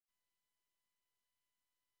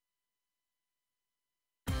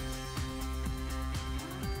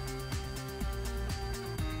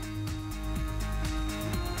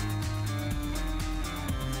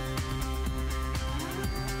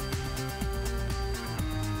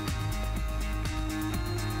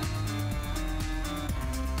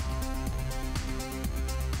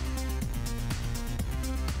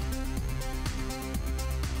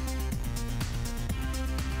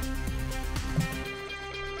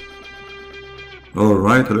All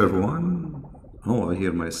right, hello everyone. Oh, I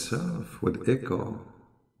hear myself with echo.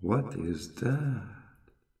 What is that?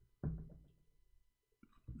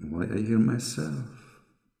 Why I hear myself?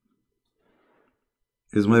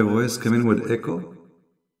 Is my voice coming with echo?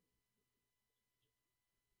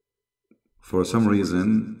 For some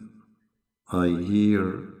reason, I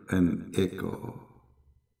hear an echo.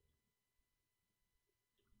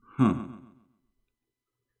 Huh.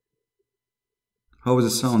 How is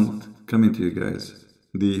the sound coming to you guys?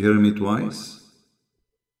 Do you hear me twice?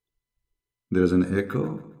 There's an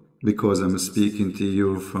echo because I'm speaking to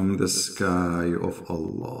you from the sky of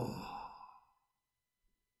Allah.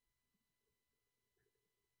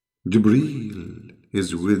 Jibreel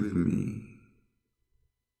is with me.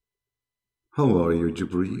 How are you,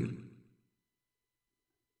 Jibreel?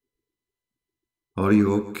 Are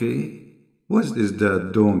you okay? What is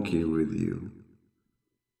that donkey with you?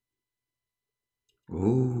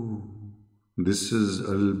 Oh, this is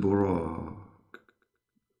Al-Buraq.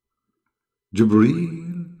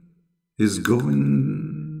 Jibreel is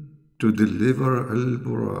going to deliver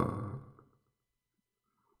Al-Buraq.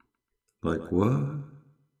 Like what?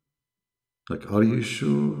 Like, are you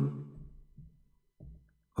sure?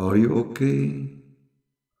 Are you okay?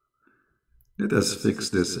 Let us fix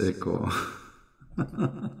this echo.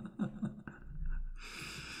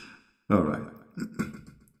 All right.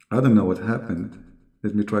 I don't know what happened.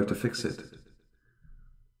 Let me try to fix it.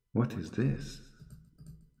 What is this?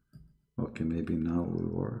 Okay, maybe now will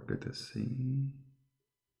work. Let us see.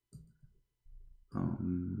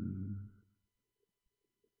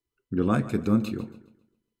 You like it, don't you?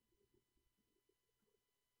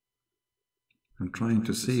 I'm trying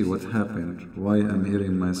to see what happened, why I'm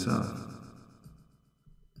hearing myself.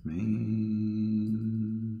 Man.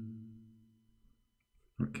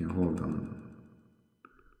 Okay, hold on.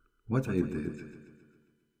 What I did?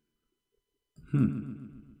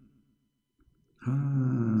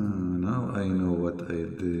 Now I know what I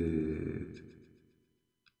did.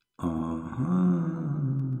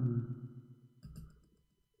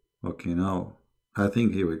 Okay, now I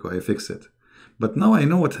think here we go. I fix it. But now I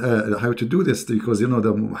know what how to do this because you know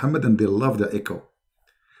the Muhammadan they love the echo.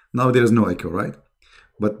 Now there is no echo, right?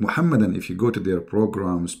 But Muhammadan, if you go to their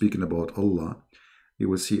program speaking about Allah, you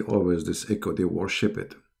will see always this echo. They worship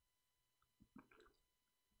it.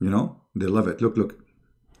 You know, they love it. Look, look.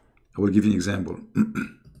 I will give you an example.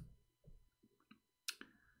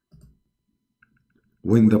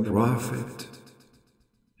 When the Prophet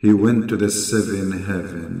he went to the seventh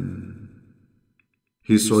heaven,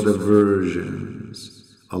 he saw the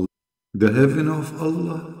virgins. The heaven of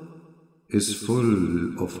Allah is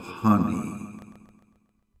full of honey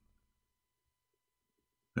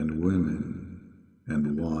and women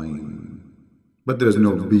and wine. But there's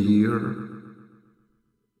no beer.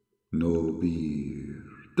 No beer.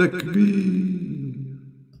 Takbir.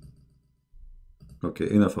 Okay,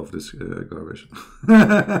 enough of this garbage.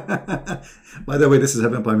 By the way, this is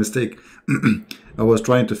happened by mistake. I was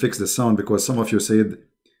trying to fix the sound because some of you said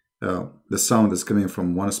the sound is coming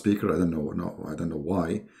from one speaker. I don't know. No, I don't know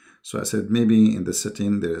why. So I said maybe in the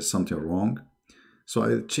setting there is something wrong. So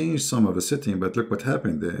I changed some of the setting, but look what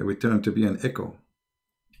happened. We turned to be an echo.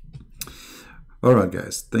 All right,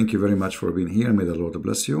 guys. Thank you very much for being here. May the Lord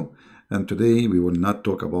bless you. And today we will not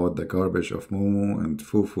talk about the garbage of Mumu and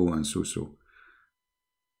Fufu and Susu.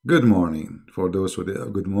 Good morning for those who are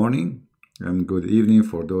good morning, and good evening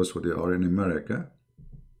for those who are in America.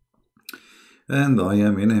 And I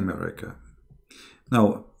am in America.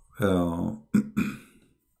 Now,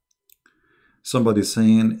 somebody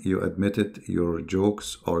saying you admitted your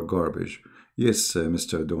jokes are garbage. Yes,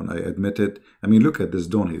 Mr. Don, I admitted. I mean, look at this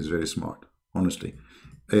Don. He's very smart, honestly.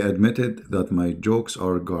 I admitted that my jokes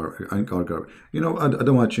are garbage. You know, I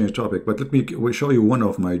don't want to change topic, but let me show you one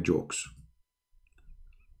of my jokes.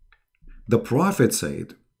 The Prophet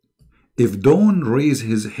said, if don't raise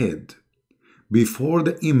his head before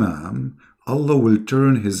the Imam, Allah will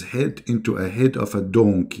turn his head into a head of a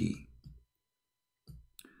donkey.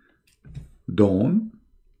 Don,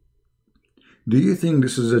 do you think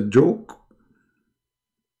this is a joke?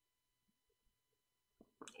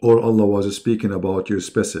 Or Allah was speaking about you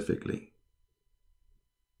specifically?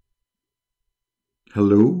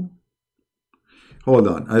 Hello? Hold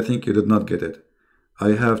on, I think you did not get it.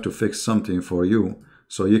 I have to fix something for you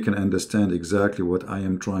so you can understand exactly what I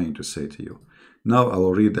am trying to say to you. Now I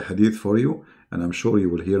will read the hadith for you, and I'm sure you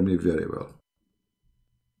will hear me very well.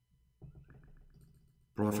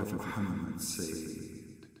 Prophet Muhammad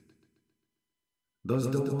said, does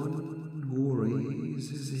the one who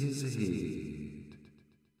raises his head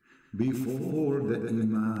before the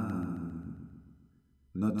Imam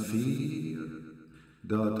not fear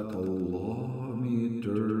that Allah may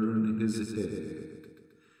turn his head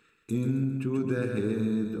into the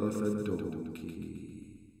head of a donkey.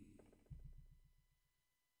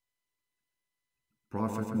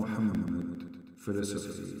 Prophet Muhammad,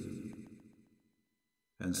 philosophy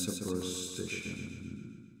and superstition.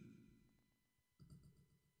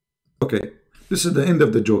 Okay, this is the end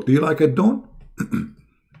of the joke. Do you like it, Dawn?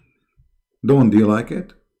 Dawn, do you like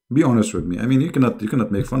it? Be honest with me. I mean, you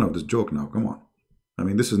cannot make fun of this joke now. Come on. I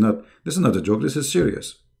mean, this is not a joke. This is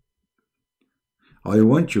serious. I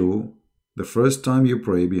want you, the first time you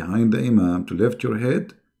pray behind the imam, to lift your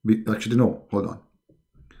head. Actually, no, hold on.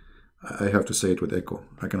 I have to say it with echo.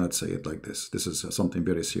 I cannot say it like this. This is something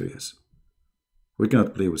very serious. We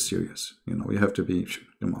cannot play with serious. You know, we have to be,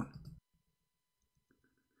 come on.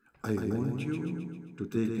 I want you to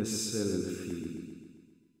take a selfie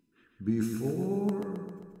before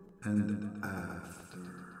and after.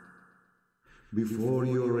 Before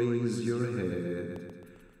you raise your head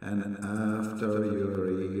and after you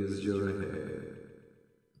raise your head.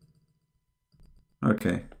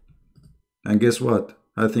 Okay. And guess what?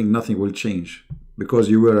 I think nothing will change. Because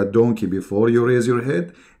you were a donkey before you raise your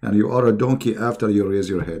head, and you are a donkey after you raise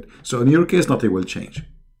your head. So in your case, nothing will change.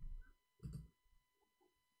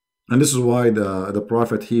 And this is why the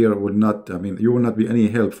Prophet here will not, I mean, you will not be any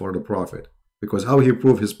help for the Prophet. Because how he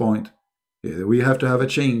proved his point? We have to have a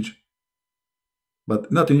change.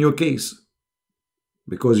 But not in your case.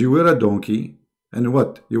 Because you were a donkey, and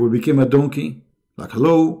what? You will become a donkey? Like,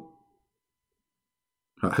 hello?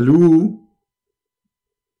 Hello?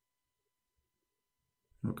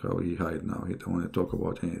 Look how he hide now. He don't want to talk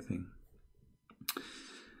about anything.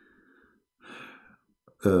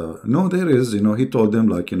 No, there is, he told them,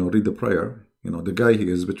 like, read the prayer. The guy, he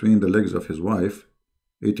is between the legs of his wife,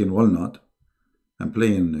 eating walnut, and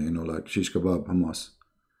playing, like shish kebab, hummus.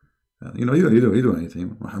 He don't do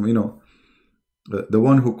anything. The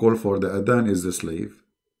one who called for the adhan is the slave.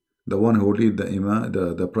 The one who lead the imam,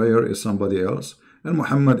 the prayer is somebody else. And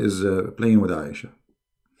Muhammad is playing with Aisha.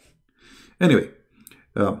 Anyway,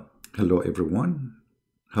 hello everyone.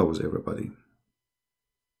 How is everybody?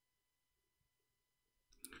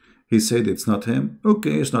 He said it's not him.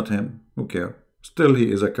 Okay, it's not him. Who cares? Still,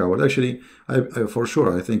 he is a coward. Actually, I for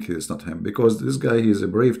sure I think it's not him, because this guy, he is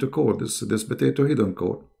brave to call this potato. He don't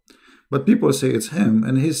call. But people say it's him,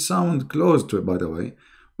 and he sound close to it, by the way.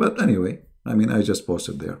 But anyway, I mean, I just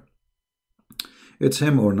posted there. It's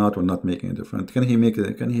him or not will not make any difference. Can he make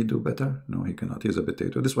it? Can he do better? No, he cannot. He's a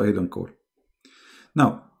potato. That's why he don't call.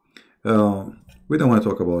 Now, we don't want to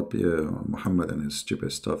talk about Muhammad and his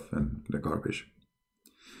stupid stuff and the garbage.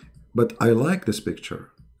 But I like this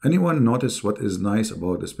picture. Anyone notice what is nice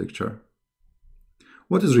about this picture?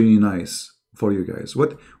 What is really nice for you guys?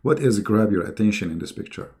 What is grab your attention in this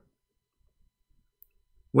picture?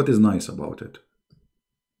 What is nice about it?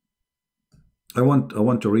 I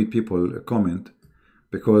want to read people comment,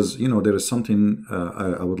 because there is something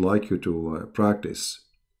I would like you to practice.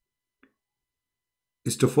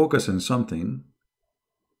 Is to focus on something,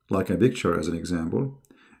 like a picture as an example,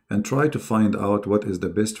 and try to find out what is the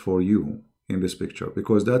best for you in this picture,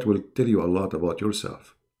 because that will tell you a lot about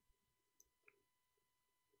yourself.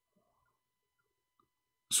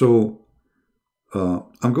 So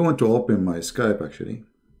I'm going to open my Skype actually,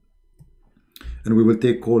 and we will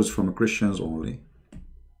take calls from Christians only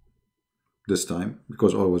this time,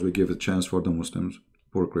 because always we give a chance for the Muslims.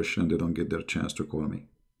 Poor Christian, they don't get their chance to call me,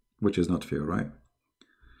 which is not fair, right?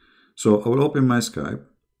 So I will open my Skype,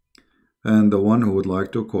 and the one who would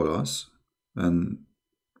like to call us and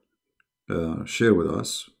share with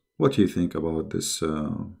us what you think about this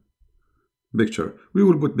picture. We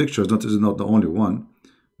will put pictures, this is not the only one,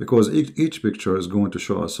 because each picture is going to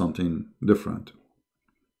show us something different.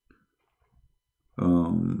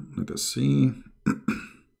 Let us see.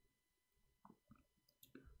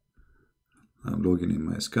 I'm logging in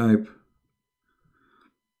my Skype.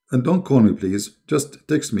 And don't call me, please. Just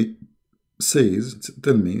text me.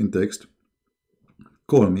 Tell me in text.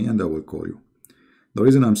 Call me and I will call you. The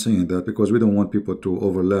reason I'm saying that, because we don't want people to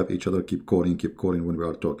overlap each other, keep calling when we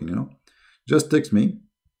are talking, Just text me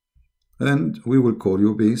and we will call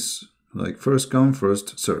you base, like first come,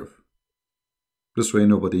 first serve. This way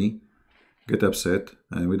nobody get upset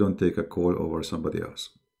and we don't take a call over somebody else.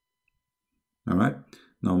 All right.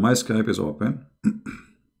 Now my Skype is open.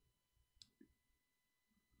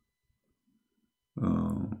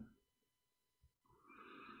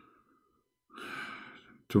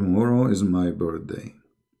 Tomorrow is my birthday.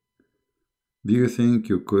 Do you think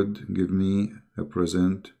you could give me a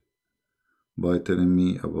present by telling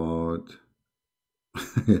me about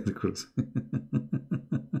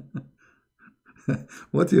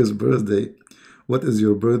What is birthday? What does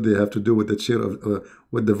your birthday have to do with the chair of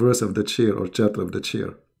with the verse of the chair or chapter of the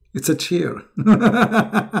chair? It's a chair.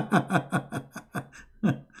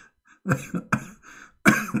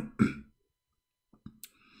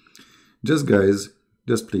 Just guys,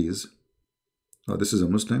 just please. Oh, this is a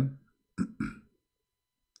Muslim.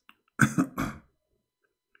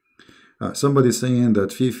 Somebody saying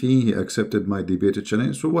that Fifi he accepted my debate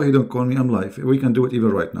challenge. So why he don't call me? I'm live. We can do it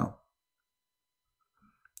even right now.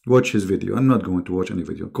 Watch his video. I'm not going to watch any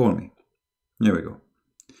video. Call me. Here we go.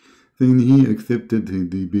 Then he accepted the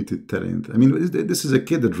debated talent. I mean, this is a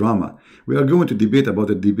kid drama. We are going to debate about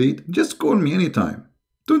the debate. Just call me anytime.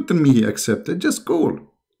 Don't tell me he accepted. Just call.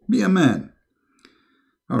 Be a man.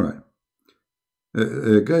 All right.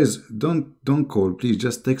 Guys, don't call. Please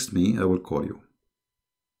just text me. I will call you.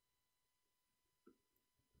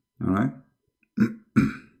 All right.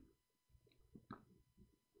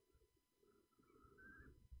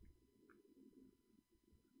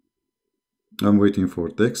 I'm waiting for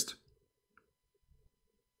text.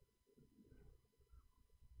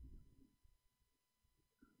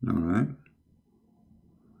 All right.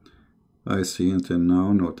 I see until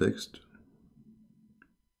now no text.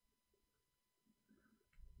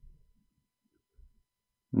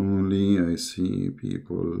 Only I see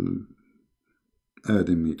people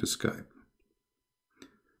adding me to Skype.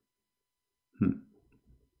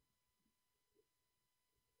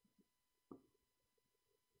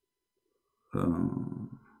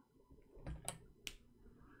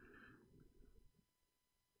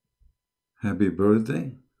 Happy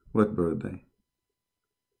birthday? What birthday?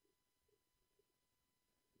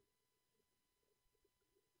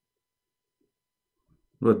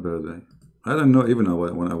 What birthday? I don't know even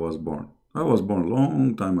when I was born. I was born a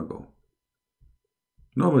long time ago.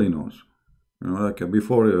 Nobody knows. You know, like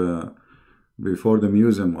before the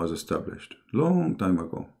museum was established. Long time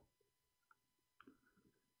ago.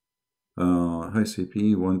 Hi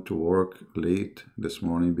CP, want to work late this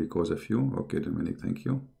morning because of you. Okay, Dominic, thank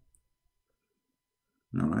you.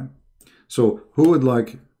 All right. So who would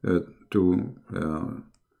like to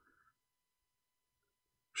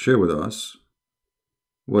share with us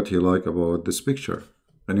what you like about this picture?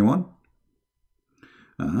 Anyone?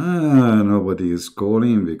 Nobody is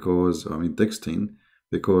calling because, I mean, texting,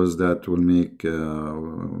 because that will make,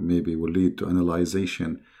 maybe will lead to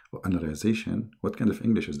analyzation. Analyzation? What kind of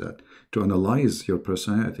English is that? To analyze your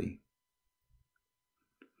personality.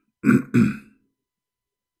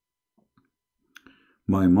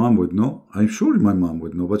 My mom would know. I'm sure my mom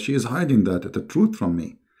would know, but she is hiding the truth from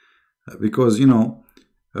me. Because, you know,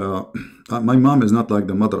 my mom is not like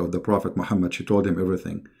the mother of the Prophet Muhammad. She told him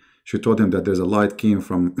everything. She told him that there's a light came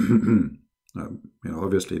from, you know,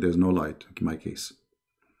 obviously there's no light in my case.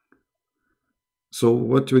 So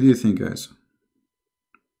what do you think, guys?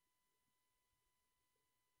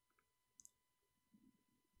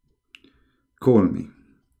 Call me.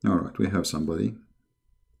 All right, we have somebody.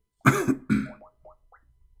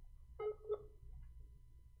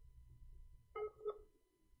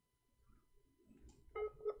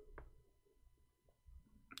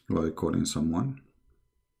 Like calling someone.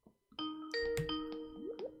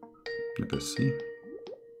 Let us see.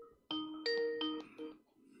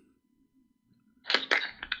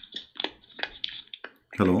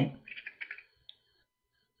 Hello?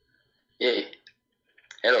 Yeah.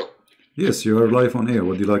 Hello. Yes, you are live on air.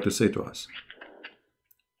 What do you like to say to us?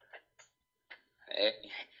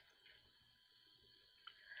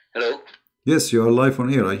 Hello. Yes, you are live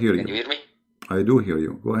on air. I hear you. Can you hear me? I do hear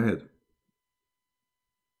you. Go ahead.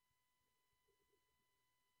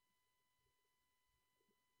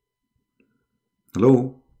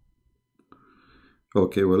 Hello?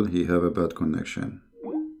 Okay, well, he have a bad connection.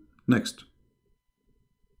 Next.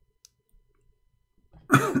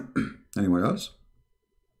 Anyone else?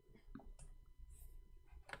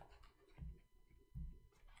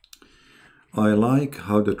 I like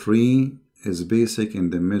how the tree is basic in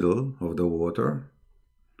the middle of the water.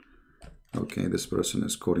 Okay, this person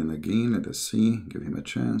is calling again. Let us see. Give him a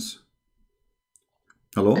chance.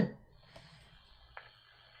 Hello?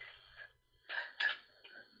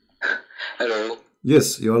 Hello.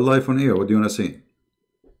 Yes, you are live on air. What do you want to say?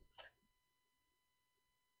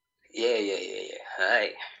 Yeah. Hi.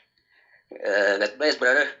 God bless,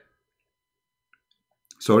 brother.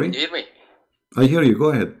 Sorry? Can you hear me? I hear you. Go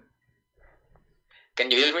ahead. Can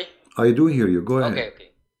you hear me? I do hear you. Go ahead.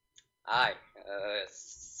 Okay. Hi.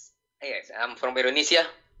 Yes, I'm from Indonesia.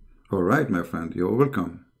 All right, my friend. You're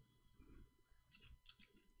welcome.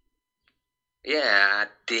 Yeah, I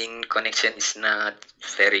think connection is not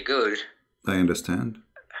very good. I understand.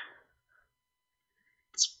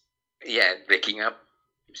 Yeah, breaking up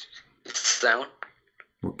sound.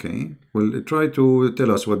 Okay. Well, try to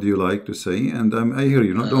tell us what do you like to say, and I hear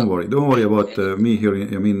you. No, don't worry. Don't worry about Okay. me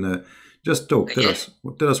hearing. I mean, just talk. Tell Yeah. us.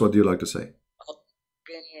 Tell us what do you like to say.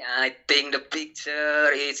 Okay. I think the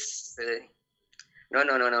picture is. No,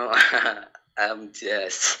 no, no, no. I'm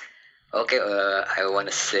just. Okay. I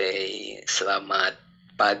wanna say selamat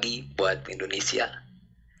pagi buat Indonesia.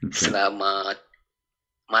 Okay. Selamat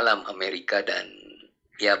malam Amerika dan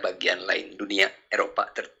ya bagian lain dunia Eropa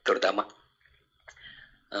terutama.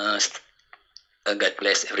 Uh, God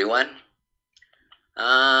bless everyone.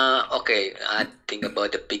 Okay, I think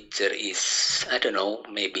about the picture is, I don't know,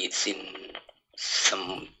 maybe it's in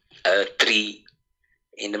some tree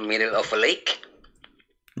in the middle of a lake.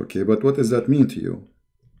 Okay, but what does that mean to you?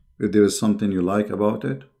 If there is something you like about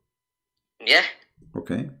it, Yeah.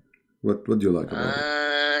 okay. What do you like about it?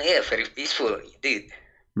 Yeah, very peaceful indeed.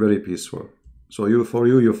 Very peaceful. So you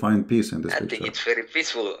find peace in this I think picture. it's very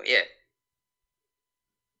peaceful. Yeah.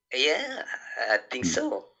 Yeah, I think Hmm. so.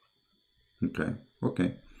 Okay.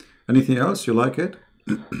 Okay. Anything else you like it?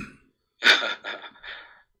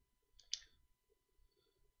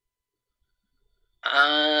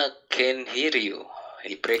 I can hear you.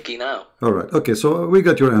 It's breaking out. All right. Okay. So we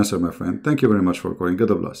got your answer, my friend. Thank you very much for calling. God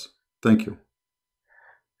bless. Thank you.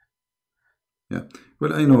 Yeah.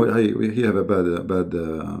 Well, I know he have a bad.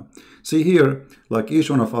 See here, like each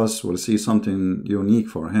one of us will see something unique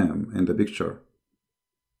for him in the picture.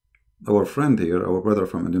 Our friend here, our brother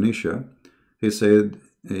from Indonesia, he said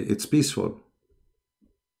it's peaceful.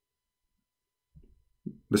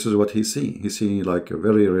 This is what he see. He see like a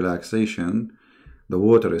very relaxation. The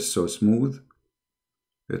water is so smooth.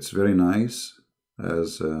 It's very nice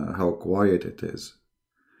as how quiet it is.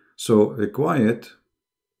 So quiet,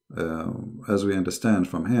 as we understand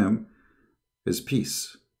from him, is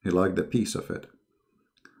peace. He liked the peace of it.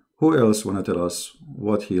 Who else want to tell us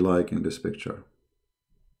what he liked in this picture?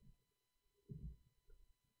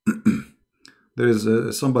 There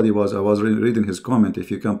is somebody I was reading his comment. If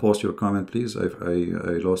you can post your comment, please. I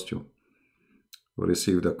lost you. We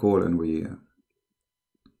received a call and we.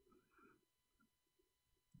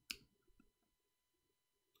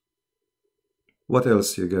 What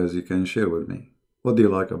else, you guys, you can share with me? What do you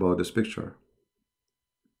like about this picture?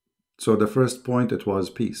 So the first point, it was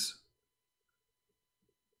peace.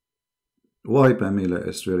 Why, Pamela,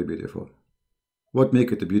 is very beautiful? What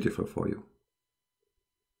make it beautiful for you?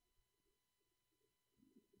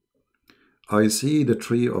 I see the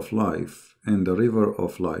tree of life and the river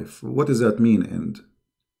of life. What does that mean in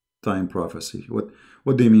time prophecy?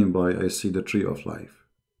 What do you mean by I see the tree of life?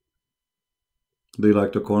 Do you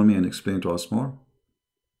like to call me and explain to us more?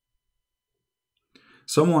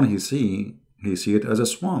 Someone he see it as a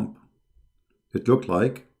swamp. It looked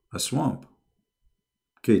like a swamp.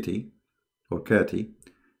 Katie or Catty,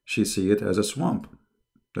 she see it as a swamp.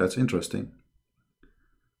 That's interesting.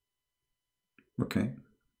 Okay.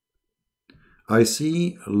 I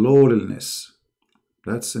see lowliness.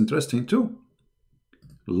 That's interesting too.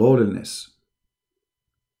 Lowliness.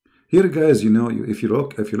 Here, guys, if you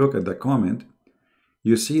look at the comment,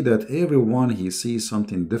 you see that everyone he sees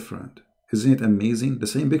something different. Isn't it amazing? The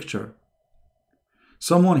same picture.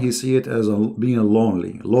 Someone he see it as being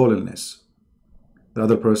lonely, loneliness. The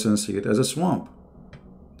other person see it as a swamp.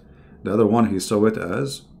 The other one he saw it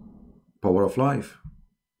as power of life.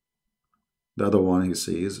 The other one he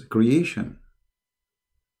sees creation.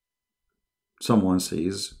 Someone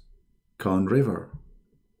sees calm river.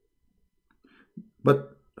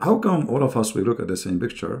 But how come all of us we look at the same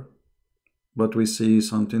picture, but we see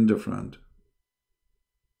something different?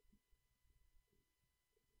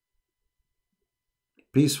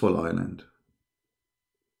 Peaceful island.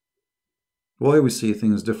 Why we see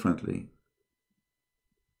things differently?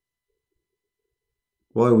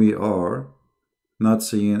 Why we are not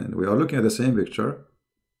seeing, we are looking at the same picture,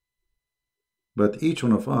 but each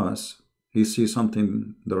one of us, he sees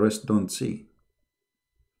something the rest don't see.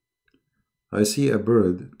 I see a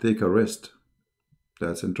bird take a rest.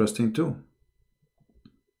 That's interesting too.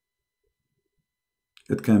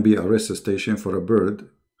 It can be a rest station for a bird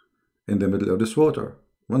in the middle of this water.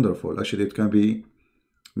 Wonderful. Actually, it can be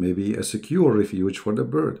maybe a secure refuge for the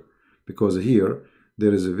bird, because here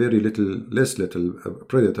there is a very less little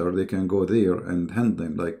predator. They can go there and hunt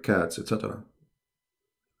them like cats, etc.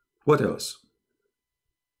 What else?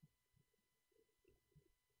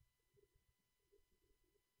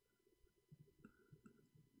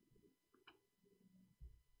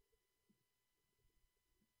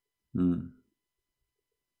 Hmm.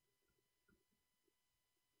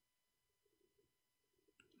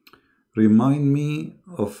 Remind me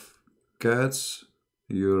of cats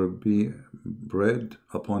your bread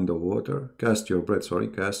upon the water. Cast your bread, sorry,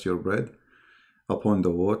 cast your bread upon the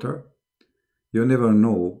water. You never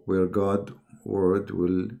know where God's word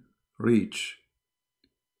will reach.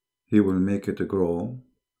 He will make it grow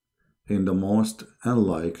in the most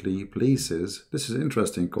unlikely places. This is an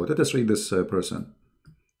interesting quote. Let us read this person.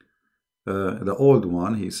 The old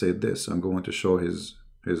one, he said this. I'm going to show his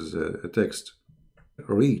text.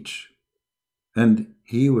 Reach, and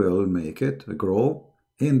he will make it grow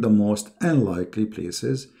in the most unlikely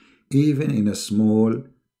places, even in a small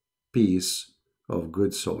piece of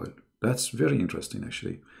good soil. That's very interesting,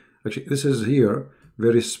 actually. Actually, this is here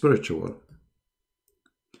very spiritual.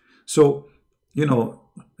 So, you know,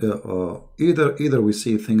 either we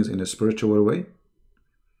see things in a spiritual way,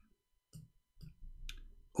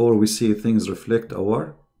 or we see things reflect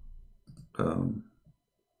our,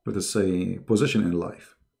 let us say, position in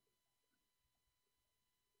life.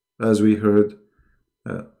 As we heard,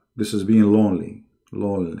 this is being lonely,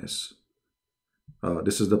 loneliness.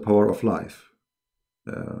 This is the power of life,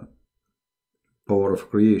 power of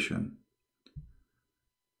creation.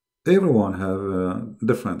 Everyone have a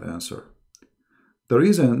different answer. The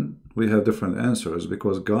reason we have different answers is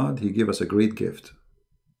because God, He gave us a great gift.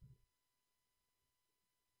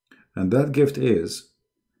 And that gift is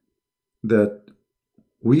that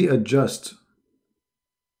we adjust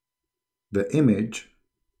the image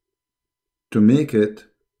to make it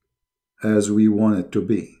as we want it to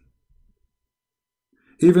be,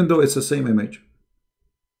 even though it's the same image.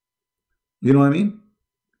 You know what I mean?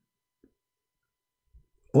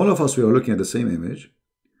 All of us, we are looking at the same image,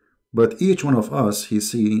 but each one of us, he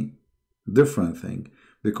see different thing,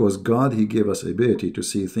 because God, He gave us ability to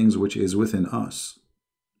see things which is within us.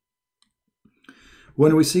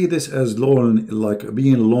 When we see this as like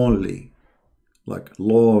being lonely, like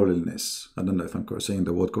loneliness, I don't know if I'm saying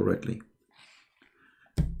the word correctly,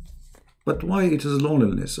 but why it is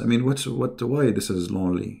loneliness? I mean, why this is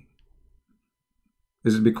lonely?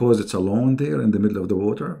 Is it because it's alone there in the middle of the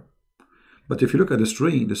water? But if you look at this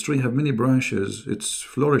tree have many branches, it's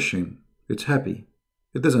flourishing, it's happy.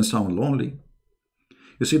 It doesn't sound lonely.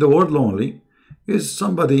 You see, the word lonely is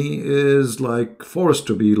somebody is like forced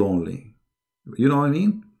to be lonely. You know what I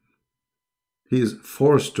mean? He is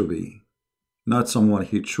forced to be, not someone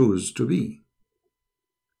he chooses to be.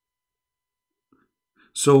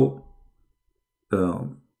 So,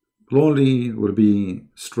 lonely will be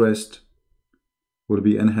stressed, will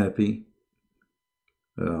be unhappy,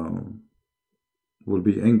 will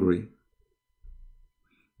be angry.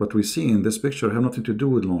 What we see in this picture have nothing to do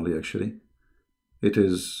with lonely, actually. It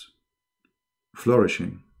is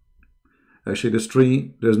flourishing. Actually, this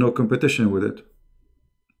tree, there's no competition with it.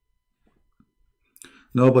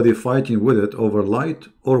 Nobody fighting with it over light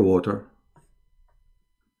or water.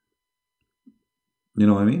 You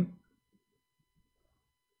know what I mean?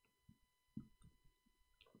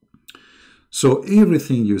 So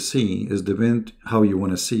everything you see is depend how you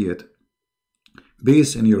want to see it,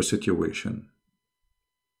 based on your situation.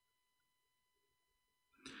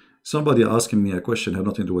 Somebody asking me a question had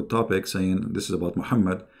nothing to do with topic, saying this is about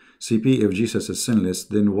Muhammad. CP, if Jesus is sinless,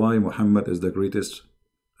 then why Muhammad is the greatest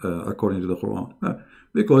according to the Quran?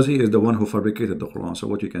 Because he is the one who fabricated the Quran. So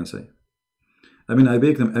what you can say? I mean, I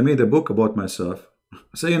made a book about myself,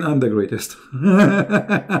 saying I'm the greatest.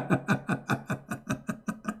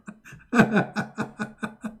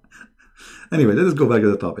 Anyway, let us go back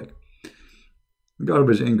to the topic.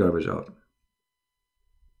 Garbage in, garbage out.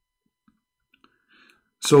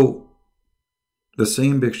 So, the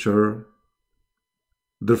same picture,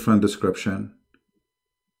 different description,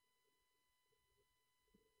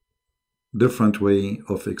 different way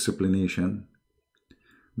of explanation,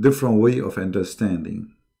 different way of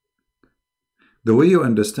understanding. The way you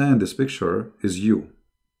understand this picture is you.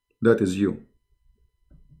 That is you.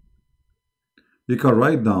 You can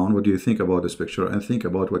write down what you think about this picture and think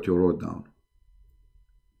about what you wrote down.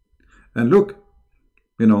 And look,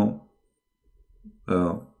 you know,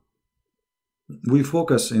 we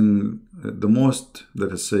focus in the most,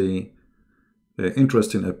 let us say,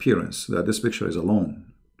 interesting appearance, that this picture is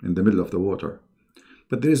alone in the middle of the water.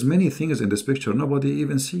 But there is many things in this picture nobody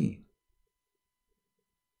even see.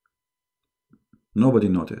 Nobody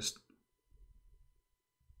noticed.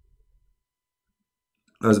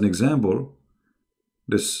 As an example,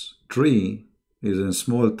 this tree is in a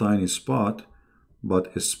small tiny spot,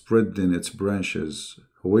 but is spreading its branches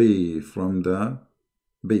away from the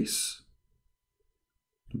base.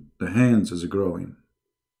 The hands is growing,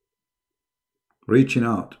 reaching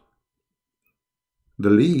out. The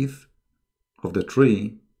leaf of the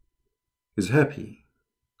tree is happy,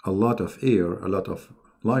 a lot of air, a lot of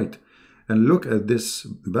light, and look at this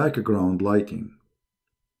background lighting.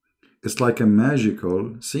 It's like a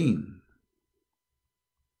magical scene.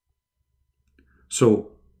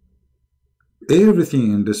 So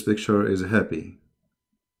everything in this picture is happy.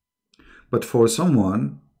 But for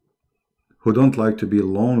someone who don't like to be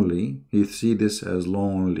lonely, he see this as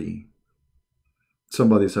lonely.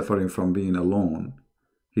 Somebody suffering from being alone,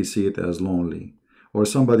 he see it as lonely. Or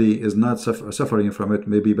somebody is not suffering from it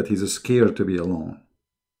maybe, but he's scared to be alone.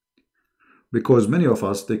 Because many of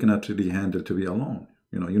us, they cannot really handle to be alone.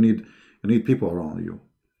 You need people around you.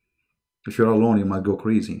 If you're alone, you might go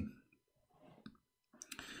crazy.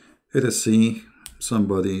 Let us see.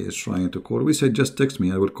 Somebody is trying to call. We said just text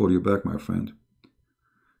me. I will call you back, my friend.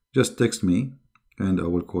 Just text me and I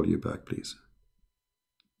will call you back, please.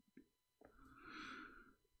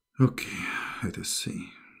 Okay, let us see.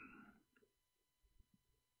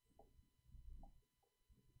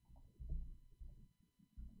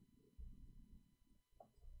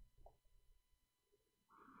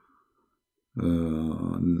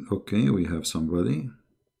 Okay, we have somebody.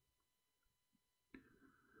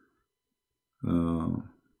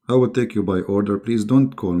 I will take you by order. Please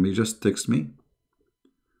don't call me, just text me.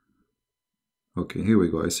 Okay, here we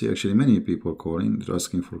go. I see actually many people calling, they're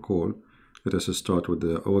asking for call. Let us start with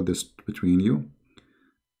the oldest between you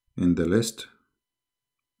in the list.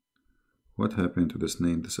 What happened to this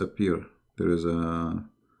name? Disappear. There is a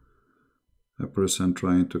person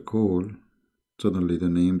trying to call. Suddenly the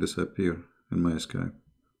name disappear in my Skype.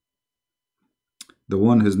 The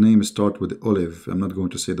one, his name starts with Olive. I'm not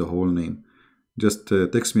going to say the whole name. Just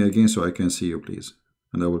text me again so I can see you, please,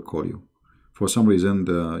 and I will call you. For some reason,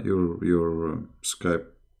 your Skype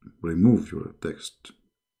removed your text.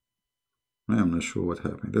 I am not sure what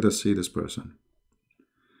happened. Let us see this person.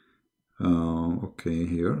 Okay,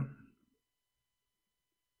 here.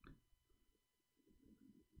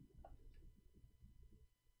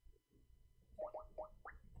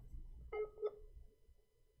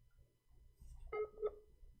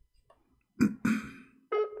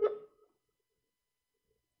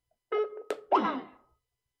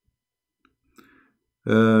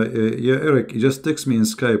 Yeah, Eric, just text me in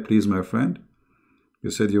Skype, please, my friend. You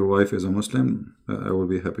said your wife is a Muslim. I will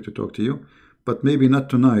be happy to talk to you. But maybe not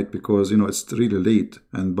tonight because, it's really late.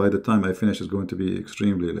 And by the time I finish, it's going to be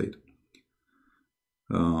extremely late.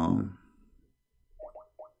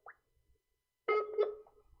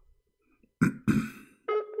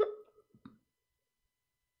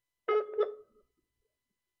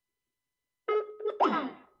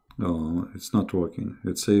 No, it's not working.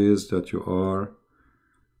 It says that you are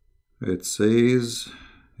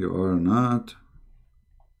not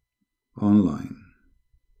online.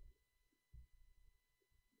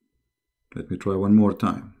 Let me try one more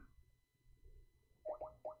time.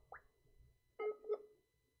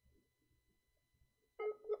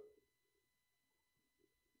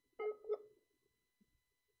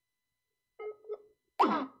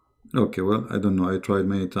 Okay, well, I don't know. I tried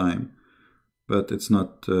many times, but it's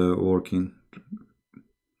not working.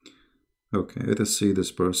 Okay, let us see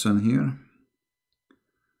this person here.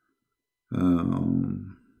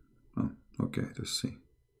 Okay, let's see.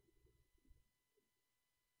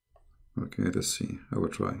 Okay, let's see. I will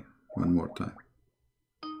try one more time.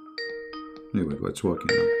 Here we go. It's working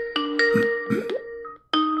now.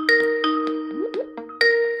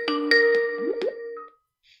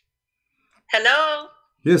 Hello.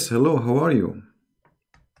 Yes, hello. How are you?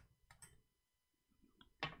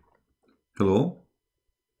 Hello?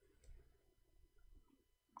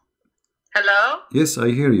 Hello. Yes, I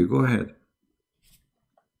hear you. Go ahead.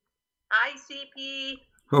 Hi, CP.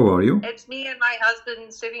 How are you? It's me and my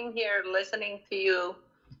husband sitting here listening to you.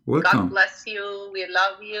 Welcome. God bless you. We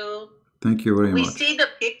love you. Thank you very We much. see the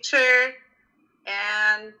picture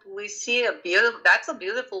and we see that's a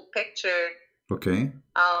beautiful picture. Okay.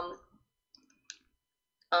 I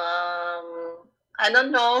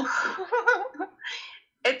don't know.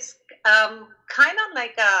 It's kind of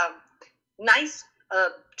like a nice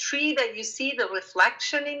tree that you see the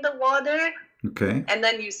reflection in the water. Okay. And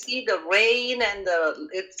then you see the rain and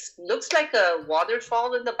it looks like a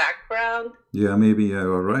waterfall in the background. Yeah, maybe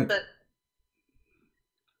you're right. But,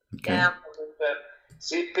 okay. Yeah.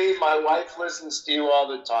 CP, my wife listens to you all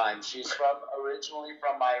the time. She's originally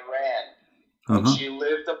from Iran, and she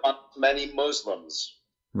lived among many Muslims.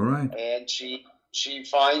 All right. And she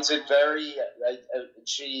finds it very.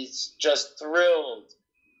 She's just thrilled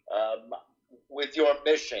with your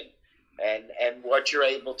mission and what you're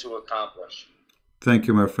able to accomplish. Thank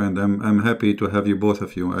you, my friend. I'm happy to have you, both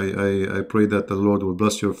of you. I pray that the Lord will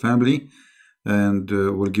bless your family and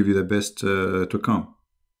will give you the best to come.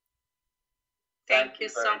 Thank you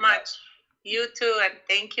so much. You too, and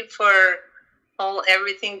thank you for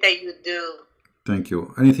everything that you do. Thank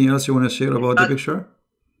you. Anything else you want to share about the picture?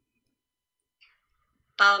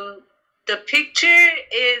 The picture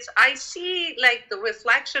is, I see like the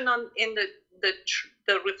reflection in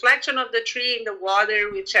the reflection of the tree in the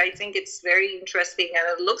water, which I think it's very interesting,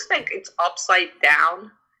 and it looks like it's upside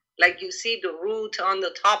down. Like you see the root on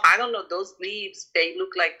the top. I don't know, those leaves, they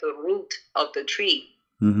look like the root of the tree.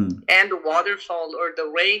 And the waterfall or the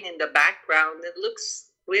rain in the background. It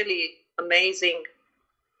looks really amazing.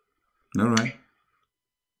 All right.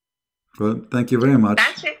 Well, thank you very much.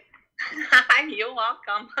 That's it. You're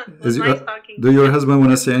welcome. It was nice talking to you. Do your husband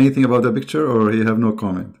want to say anything about the picture, or he have no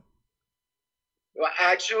comment? Well,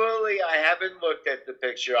 actually, I haven't looked at the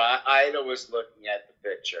picture. Ida was looking at the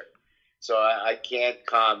picture, so I can't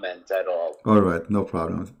comment at all. All right, no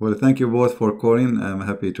problem. Well, thank you both for calling. I'm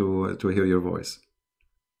happy to hear your voice.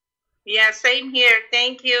 Yeah, same here.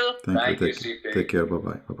 Thank you. Thank you, CP. Take care.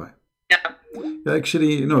 Bye-bye. Bye-bye. Yeah.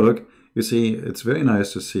 Actually, look, you see, it's very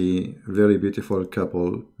nice to see a very beautiful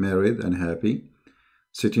couple, married and happy,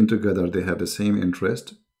 sitting together. They have the same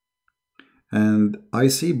interest. And I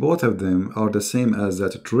see both of them are the same as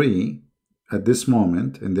that tree at this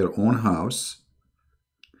moment in their own house.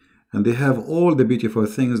 And they have all the beautiful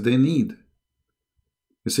things they need.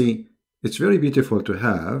 You see, it's very beautiful to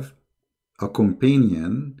have a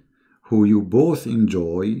companion who you both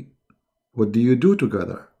enjoy. What do you do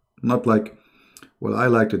together? Not like, well, I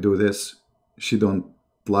like to do this, she don't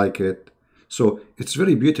like it. So it's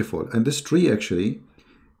very beautiful. And this tree actually,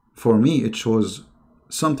 for me, it shows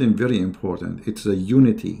something very important. It's a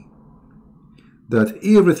unity. That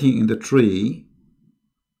everything in the tree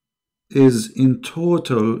is in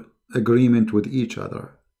total agreement with each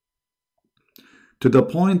other. To the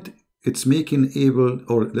point it's making able,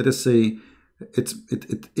 or let us say,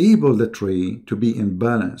 it able the tree to be in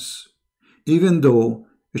balance, even though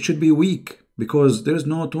it should be weak, because there's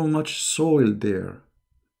not too much soil there.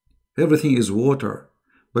 Everything is water.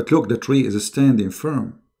 But look, the tree is standing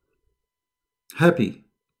firm, happy,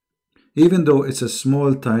 even though it's a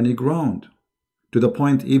small, tiny ground. To the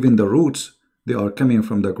point even the roots, they are coming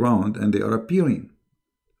from the ground and they are appearing.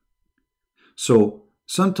 So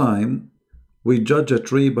sometimes we judge a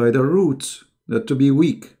tree by the roots, that to be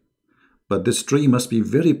weak. But this tree must be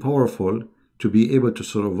very powerful to be able to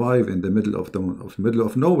survive in the middle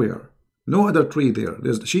of nowhere. No other tree there.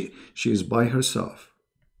 She is by herself,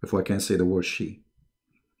 if I can say the word she.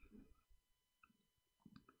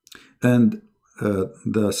 And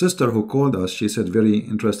the sister who called us, she said very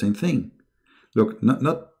interesting thing. Look,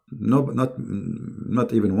 not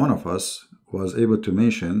even one of us was able to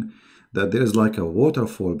mention that there is like a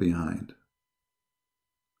waterfall behind.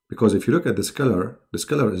 Because if you look at this color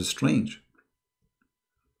is strange.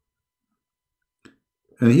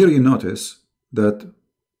 And here you notice that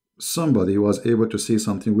somebody was able to see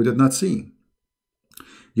something we did not see.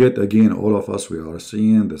 Yet again, all of us, we are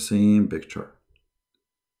seeing the same picture.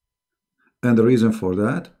 And the reason for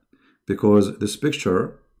that, because this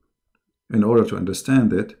picture, in order to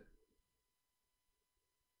understand it,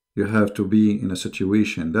 you have to be in a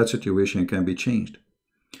situation. That situation can be changed.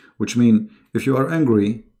 Which means, if you are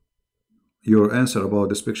angry, your answer about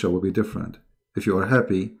this picture will be different. If you are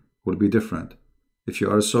happy, will be different. If you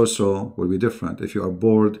are so-so, will be different. If you are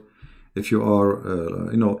bored, if you are,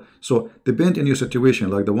 so depend on your situation,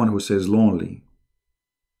 like the one who says lonely.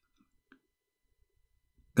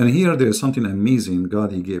 And here there is something amazing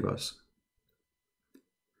God, He gave us.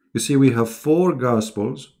 You see, we have 4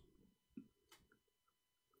 Gospels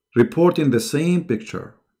reporting the same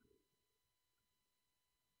picture.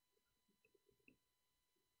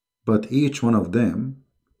 But each one of them,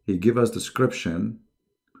 He give us description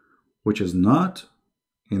which is not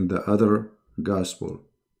in the other Gospel.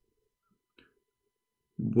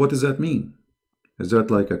 What does that mean? Is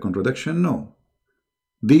that like a contradiction? No.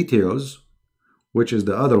 Details which is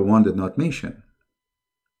the other one did not mention.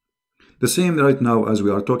 The same right now as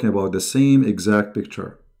we are talking about the same exact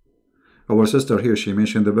picture. Our sister here, she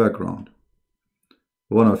mentioned the background.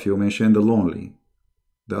 One of you mentioned the lonely.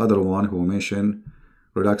 The other one who mentioned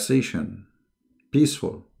relaxation,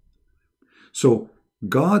 peaceful. So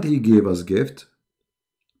God, He gave us gift,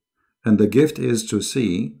 and the gift is to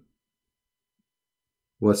see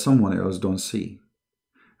what someone else don't see.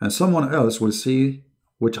 And someone else will see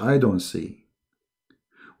which I don't see.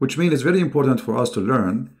 Which means it's very important for us to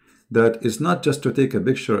learn that it's not just to take a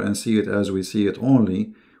picture and see it as we see it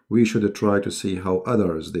only. We should try to see how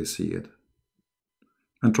others they see it.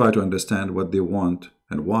 And try to understand what they want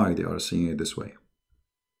and why they are seeing it this way.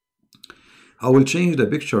 I will change the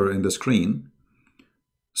picture in the screen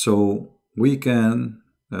so we can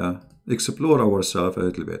explore ourselves a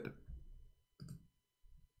little bit.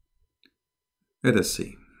 Let us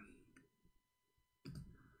see.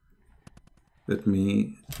 Let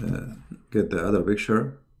me get the other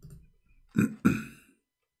picture.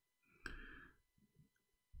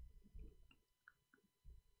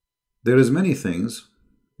 There is many things,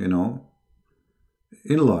 you know,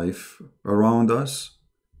 in life around us.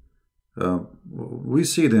 We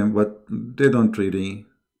see them, but they don't really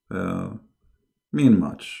mean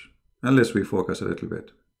much unless we focus a little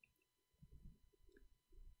bit.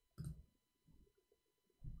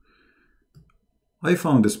 I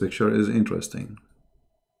found this picture is interesting.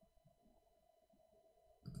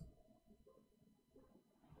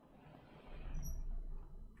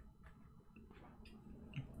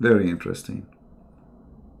 Very interesting.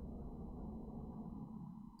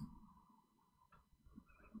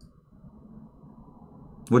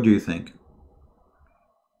 What do you think?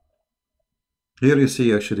 Here you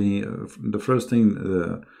see actually the first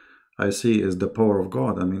thing I see is the power of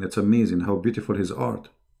God. I mean, it's amazing how beautiful his art.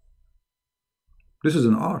 This is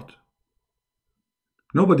an art.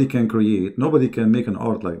 Nobody can create, nobody can make an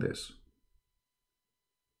art like this.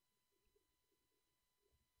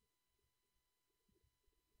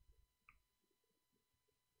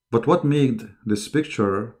 But what made this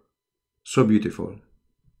picture so beautiful?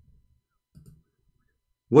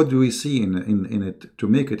 What do we see in it to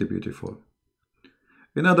make it beautiful?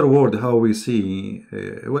 In other words, how we see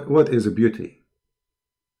what is a beauty?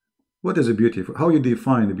 What is a beauty? How you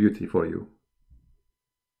define beauty for you?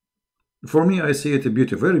 For me, I see it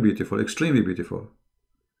beautiful, very beautiful, extremely beautiful.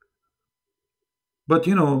 But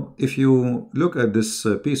you know, if you look at this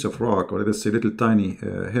piece of rock, or let's say little tiny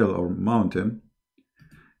hill or mountain,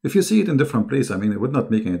 if you see it in different place, I mean, it would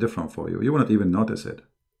not make any difference for you. You would not even notice it.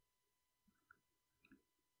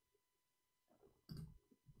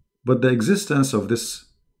 But the existence of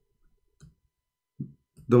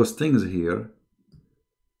those things here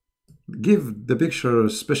give the picture a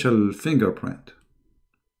special fingerprint.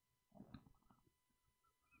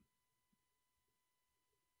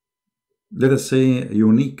 Let us say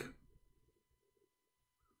unique.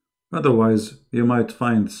 Otherwise, you might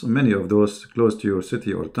find so many of those close to your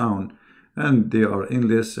city or town, and they are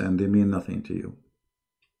endless and they mean nothing to you.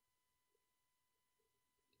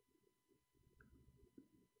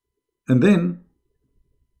 And then,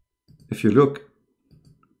 if you look,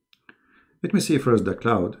 let me see first the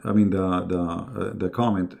cloud. I mean the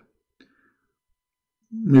comment.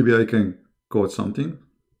 Maybe I can quote something.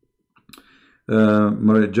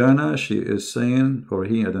 Marjana, she is saying, or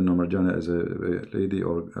he, I don't know, Marjana is a lady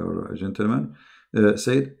or a gentleman,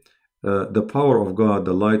 said, the power of God,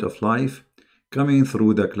 the light of life, coming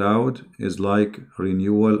through the cloud is like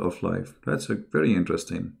renewal of life. That's very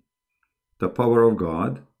interesting. The power of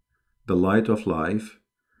God, the light of life,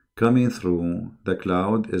 coming through the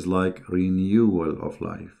cloud is like renewal of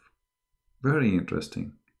life. Very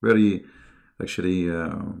interesting. Very, actually,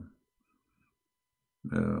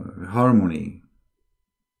 harmony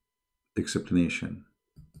explanation.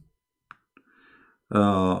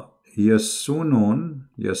 Yasunon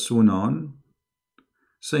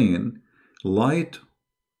saying light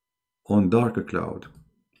on dark cloud.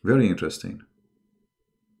 Very interesting.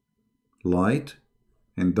 Light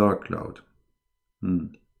and dark cloud.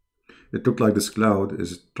 It looked like this cloud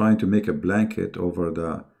is trying to make a blanket over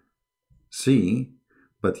the sea,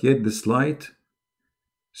 but yet this light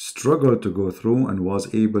struggled to go through and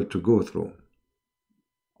was able to go through.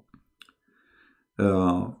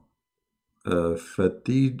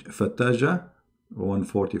 Fataja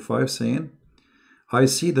 145 saying, I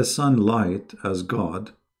see the sunlight as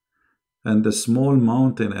God and the small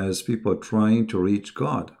mountain as people trying to reach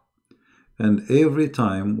God. And every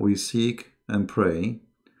time we seek and pray,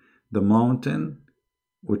 the mountain,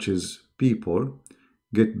 which is people,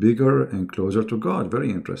 get bigger and closer to God. Very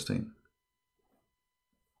interesting.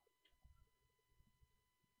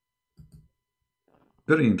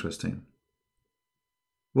 Very interesting.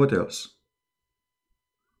 What else?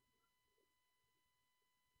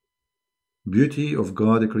 Beauty of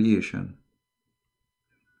God creation.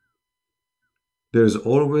 There is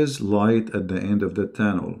always light at the end of the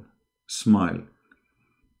tunnel. Smile.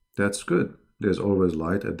 That's good. There's always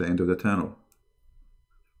light at the end of the tunnel.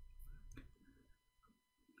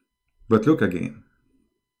 But look again.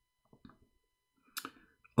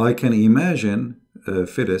 I can imagine,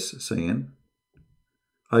 Phyllis saying,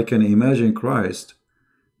 I can imagine Christ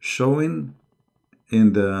showing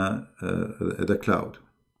in the cloud.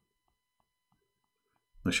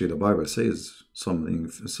 Actually, the Bible says something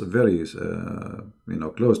very,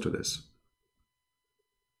 close to this.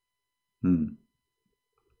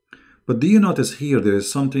 But do you notice here there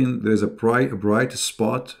is something, there is a bright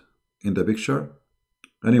spot in the picture?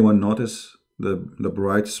 Anyone notice the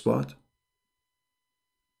bright spot?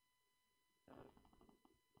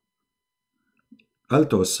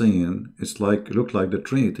 Alto is saying it's like, look like the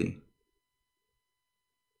Trinity.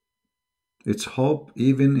 It's hope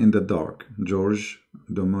even in the dark, George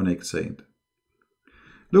Dominic said.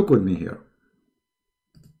 Look with me here.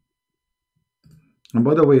 And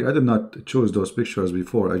by the way, I did not choose those pictures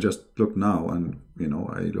before. I just look now and, you know,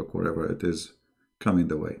 I look wherever it is coming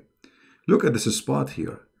the way. Look at this spot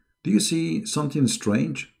here. Do you see something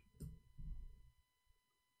strange?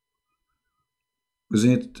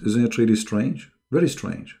 Isn't it really strange? Very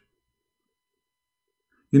strange.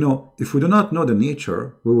 You know, if we do not know the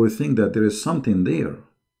nature, we will think that there is something there.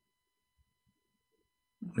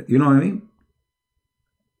 You know what I mean?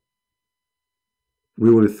 We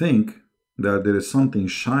will think that there is something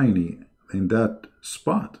shiny in that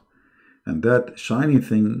spot. And that shiny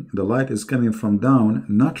thing, the light is coming from down,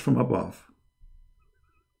 not from above.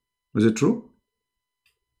 Is it true?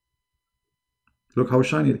 Look how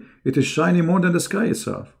shiny. It is shiny more than the sky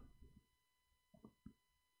itself.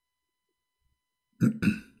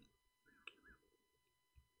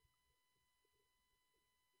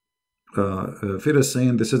 Phil is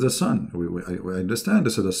saying this is the sun. I understand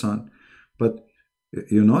this is the sun. But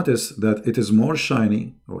you notice that it is more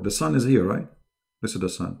shiny. Oh, the sun is here, right? This is the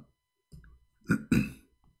sun.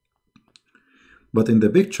 But in the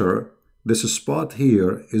picture, this spot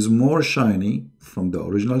here is more shiny from the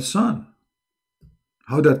original sun.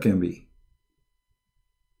 How that can be?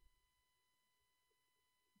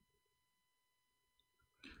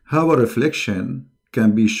 How a reflection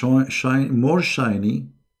can be more shiny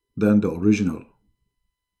than the original?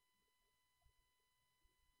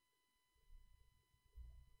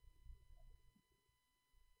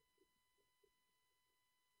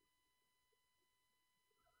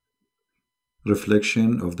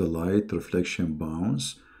 Reflection of the light, reflection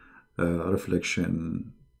bounce,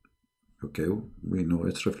 reflection, okay, we know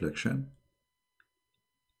it's reflection.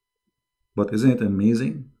 But isn't it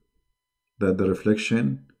amazing that the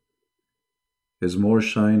reflection is more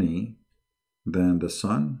shiny than the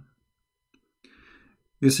sun?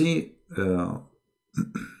 You see,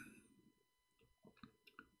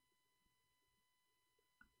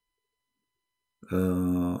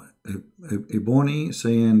 Iboni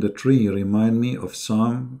saying the tree remind me of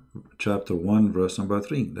Psalm chapter 1 verse number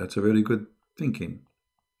 3. That's a very good thinking.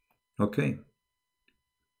 Okay.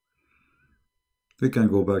 We can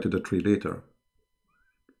go back to the tree later.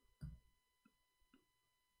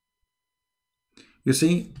 You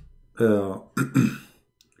see, every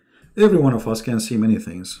one of us can see many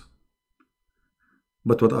things.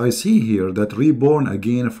 But what I see here, that reborn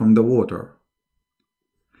again from the water,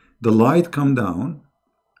 the light come down,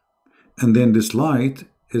 and then this light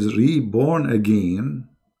is reborn again,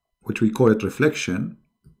 which we call it reflection,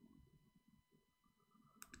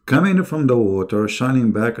 coming from the water,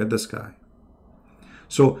 shining back at the sky.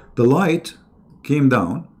 So the light came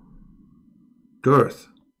down to earth.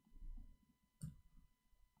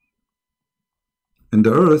 In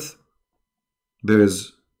the earth, there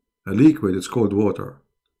is a liquid, it's called water.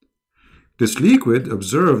 This liquid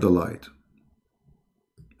observes the light,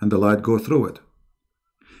 and the light go through it.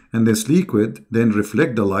 And this liquid then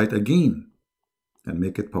reflect the light again and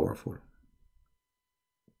make it powerful.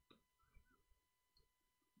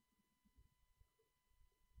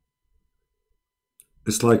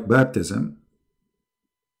 It's like baptism.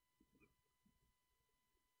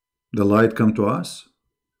 The light come to us,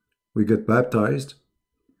 we get baptized,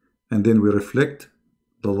 and then we reflect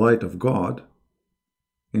the light of God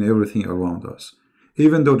in everything around us.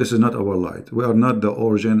 Even though this is not our light, we are not the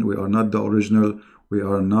origin, we are not the original, we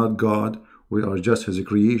are not God, we are just His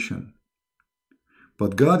creation.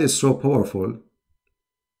 But God is so powerful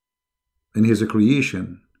in His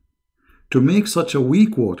creation to make such a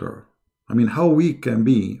weak water. I mean, how weak can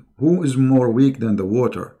be? Who is more weak than the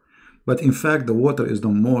water? But in fact, the water is the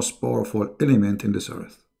most powerful element in this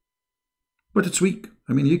earth. But it's weak.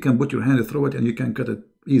 I mean, you can put your hand through it and you can cut it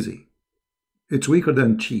easy. It's weaker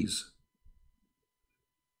than cheese.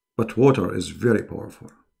 But water is very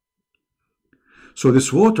powerful. So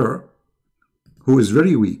this water, who is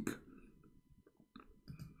very weak,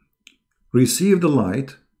 receive the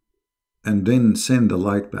light and then send the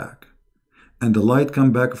light back. And the light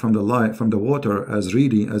come back from the water as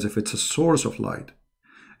really as if it's a source of light.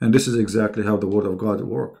 And this is exactly how the Word of God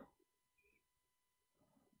works.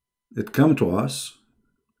 It come to us,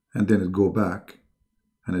 and then it go back,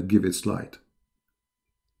 and it give its light.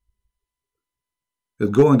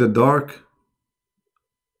 It go in the dark,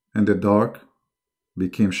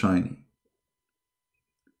 became shiny.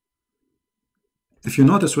 If you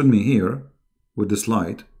notice with me here, with this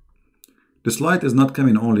light is not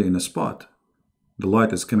coming only in a spot. The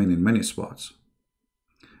light is coming in many spots.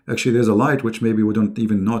 Actually, there's a light which maybe we don't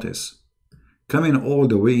even notice, coming all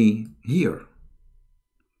the way here.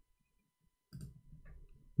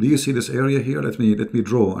 Do you see this area here? Let me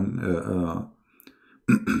draw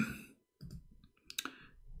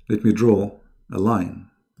let me draw a line.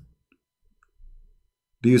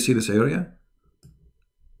 Do you see this area?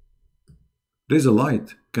 There's a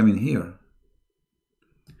light coming here.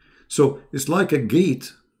 So it's like a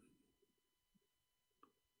gate.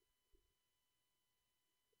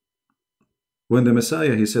 When the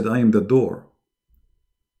Messiah, he said, I am the door,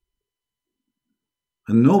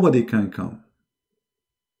 and nobody can come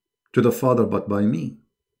to the Father but by me.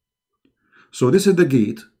 So this is the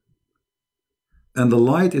gate, and the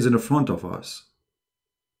light is in front of us.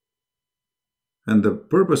 And the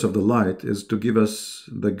purpose of the light is to give us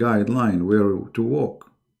the guideline where to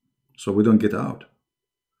walk, so we don't get out.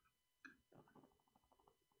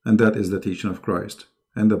 And that is the teaching of Christ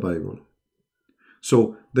and the Bible.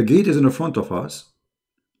 So the gate is in front of us.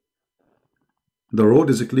 The road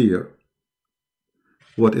is clear.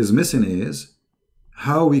 What is missing is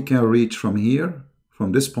how we can reach from here,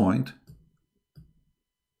 from this point,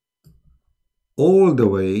 all the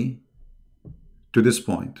way to this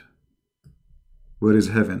point. Where is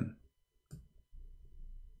heaven?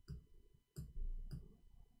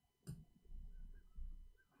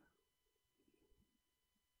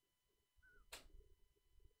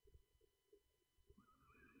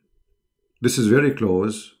 This is very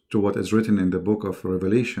close to what is written in the book of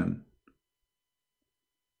Revelation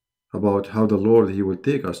about how the Lord, he will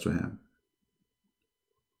take us to him.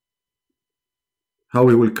 How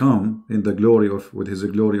he will come in the glory of, with his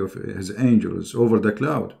glory of his angels over the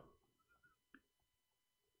cloud.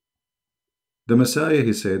 The Messiah,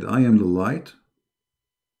 he said, I am the light.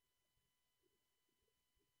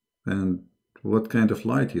 And what kind of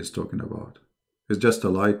light he is talking about? It's just a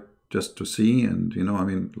light just to see and,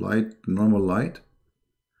 light, normal light?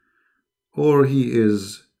 Or he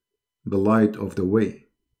is the light of the way?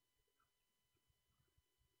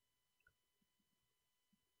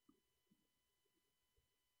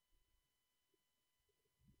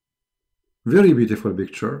 Very beautiful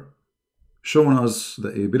picture, showing us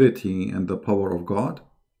the ability and the power of God,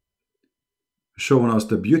 showing us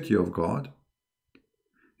the beauty of God.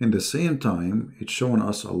 In the same time, it's showing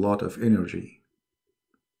us a lot of energy.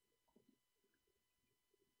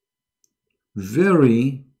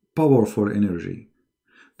 Very powerful energy.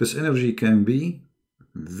 This energy can be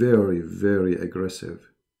very, very aggressive.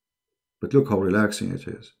 But look how relaxing it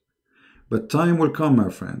is. But time will come, my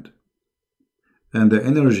friend, and the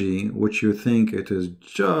energy which you think it is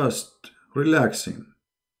just relaxing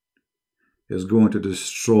is going to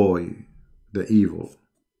destroy the evil.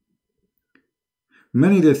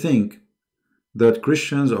 Many, they think that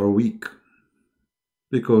Christians are weak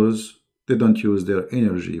because they don't use their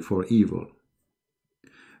energy for evil.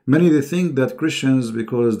 Many, they think that Christians,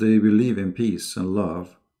 because they believe in peace and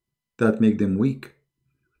love, that make them weak,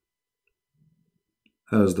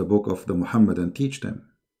 as the book of the Muhammadan teach them.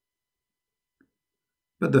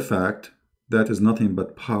 But the fact, that is nothing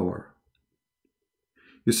but power.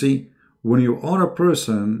 You see, when you are a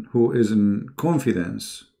person who is in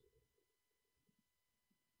confidence,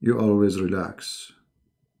 you always relax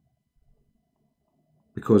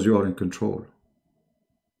because you are in control.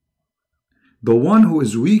 The one who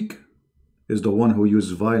is weak is the one who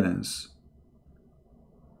uses violence.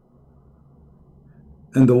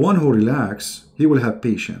 And the one who relaxes, he will have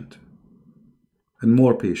patience and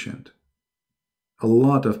more patient. A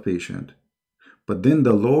lot of patience. But then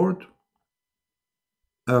the Lord,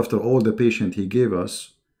 after all the patience he gave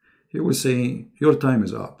us, he will say, your time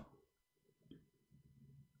is up.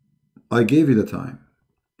 I gave you the time.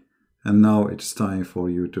 And now it's time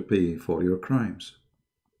for you to pay for your crimes.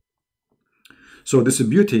 So this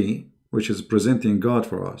beauty, which is presenting God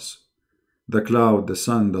for us, the cloud, the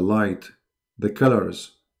sun, the light, the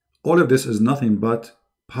colors, all of this is nothing but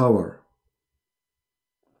power.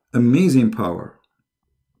 Amazing power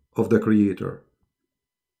of the Creator.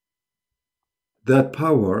 That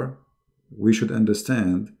power, we should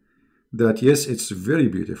understand that yes, it's very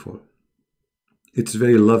beautiful. It's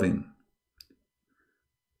very loving.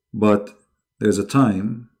 But there's a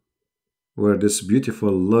time where this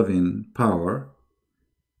beautiful, loving power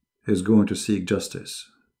is going to seek justice.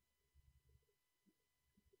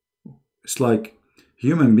 It's like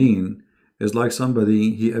human being is like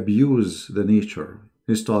somebody, he abused the nature.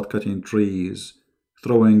 He started cutting trees,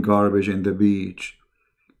 throwing garbage in the beach,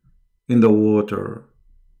 in the water,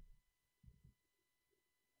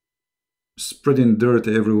 spreading dirt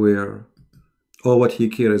everywhere. All what he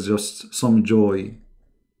cares is just some joy,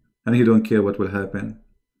 and he don't care what will happen.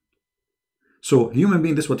 So human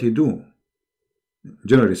being, this is what he do,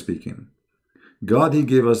 generally speaking. God, he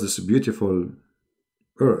gave us this beautiful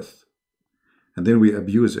earth, and then we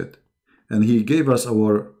abuse it. And he gave us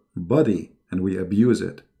our body, and we abuse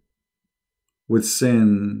it with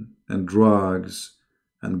sin and drugs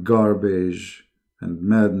and garbage and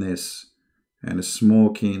madness and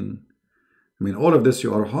smoking. I mean, all of this,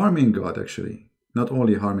 you are harming God, actually. Not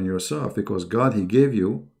only harming yourself, because God, he gave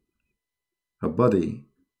you a body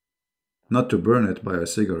not to burn it by a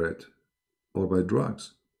cigarette or by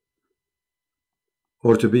drugs,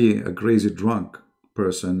 or to be a crazy drunk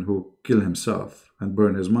person who kill himself and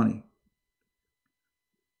burn his money.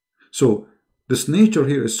 So this nature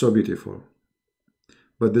here is so beautiful,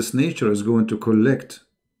 but this nature is going to collect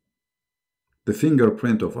the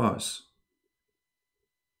fingerprint of us,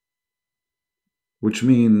 which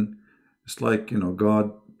means it's like, you know,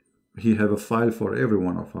 God, he have a file for every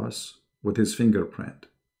one of us with his fingerprint.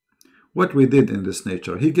 What we did in this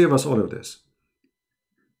nature, he gave us all of this.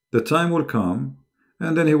 The time will come,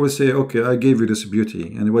 and then he will say, okay, I gave you this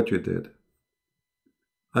beauty, and what you did.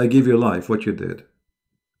 I give you life, what you did.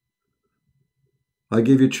 I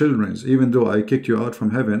gave you children, even though I kicked you out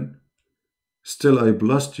from heaven, still I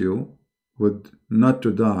blessed you with not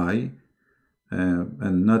to die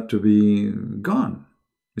and not to be gone.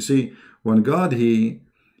 You see, when God, he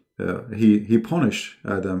punished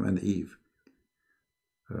Adam and Eve.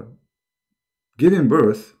 Giving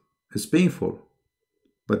birth is painful,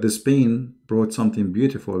 but this pain brought something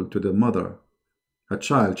beautiful to the mother, a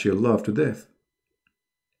child she loved to death.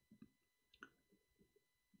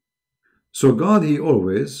 So God, he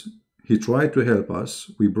tried to help us.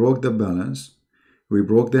 We broke the balance. We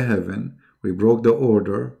broke the heaven. We broke the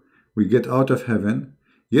order. We get out of heaven.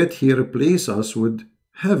 Yet he replaced us with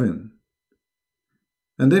heaven.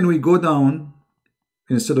 And then we go down.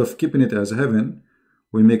 Instead of keeping it as heaven,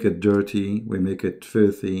 we make it dirty. We make it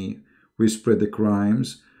filthy. We spread the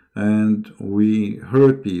crimes. And we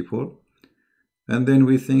hurt people. And then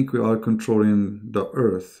we think we are controlling the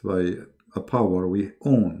earth by a power we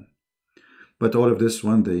own. But all of this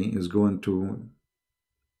one day is going to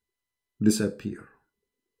disappear.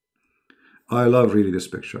 I love really this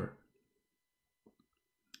picture.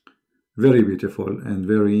 Very beautiful and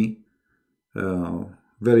very,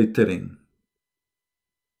 very telling.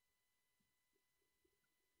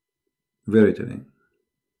 Very telling.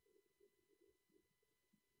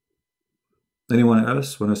 Anyone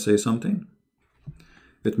else want to say something?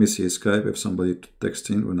 Let me see Skype if somebody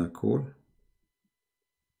texting when I call.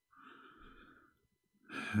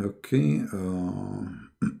 Okay.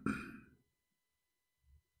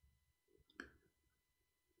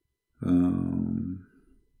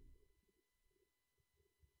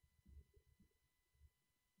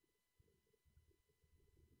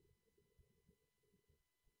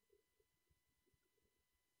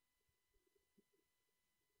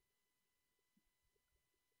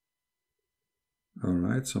 All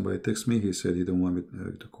right, somebody texted me. He said he don't want me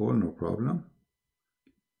to call. No problem.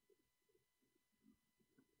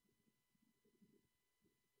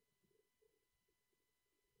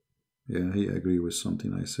 Yeah, he agreed with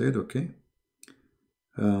something I said. Okay.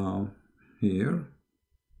 Here.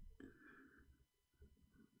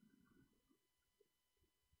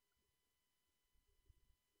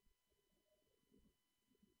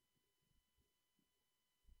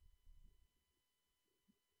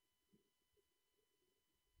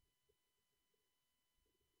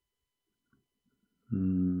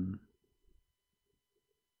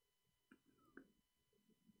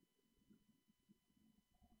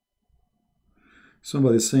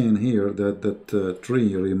 Somebody's saying here that that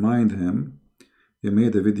tree remind him. He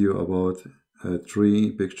made a video about a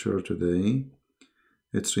tree picture today.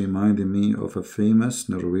 It's reminding me of a famous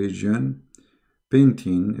Norwegian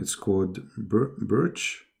painting. It's called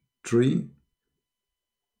Birch Tree.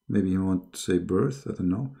 Maybe you want to say birth, I don't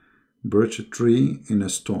know. Birch tree in a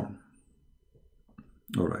storm.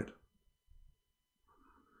 All right.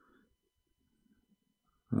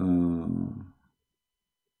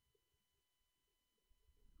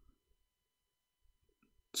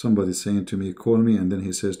 Somebody's saying to me, call me, and then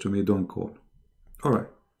he says to me, don't call. All right.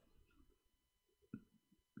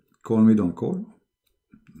 Call me, don't call.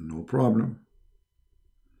 No problem.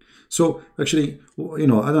 So actually, you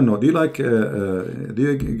know, I don't know. Do you like? Do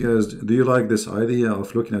you like this idea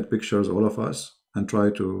of looking at pictures, all of us, and try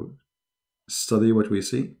to study what we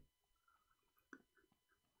see?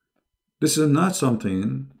 This is not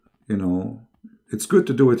something, you know. It's good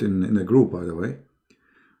to do it in a group, by the way.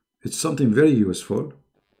 It's something very useful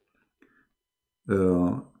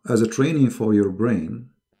as a training for your brain.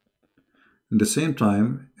 At the same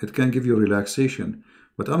time, it can give you relaxation.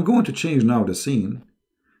 But I'm going to change now the scene,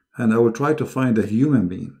 and I will try to find a human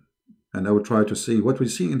being, and I will try to see what we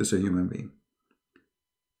see in this human being.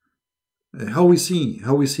 How we see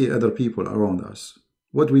other people around us,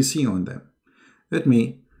 what we see on them. Let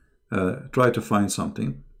me try to find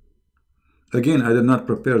something. Again, I did not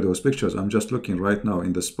prepare those pictures. I'm just looking right now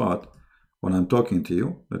in the spot when I'm talking to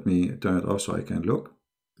you. Let me turn it off so I can look.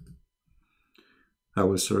 I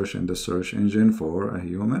will search in the search engine for a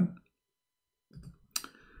human.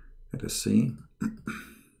 Let us see.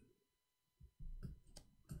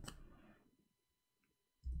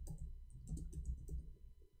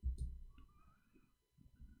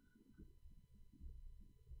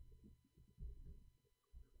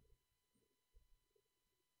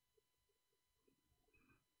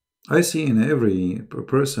 I see in every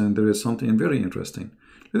person there is something very interesting.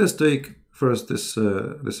 Let us take first this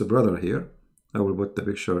brother here. I will put the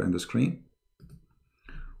picture in the screen.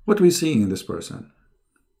 What we see in this person.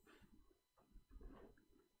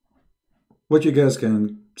 What you guys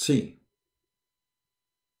can see.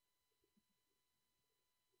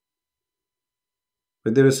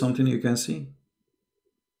 But there is something you can see.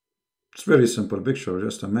 It's a very simple picture,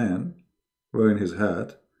 just a man wearing his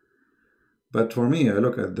hat. But for me, I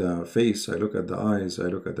look at the face, I look at the eyes, I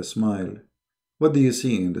look at the smile. What do you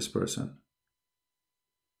see in this person?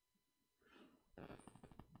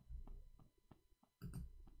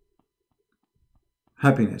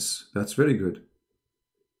 Happiness. That's very good.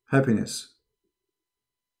 Happiness.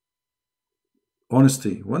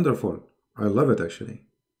 Honesty. Wonderful. I love it actually.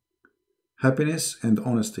 Happiness and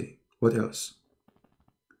honesty. What else?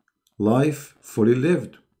 Life fully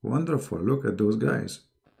lived. Wonderful. Look at those guys.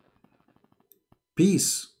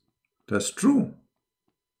 Peace. That's true.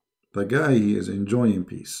 The guy, he is enjoying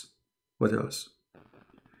peace. What else?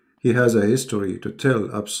 He has a history to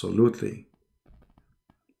tell, absolutely.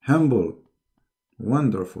 Humble.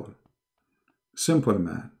 Wonderful. Simple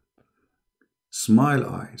man. Smile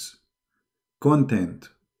eyes. Content.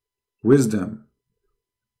 Wisdom.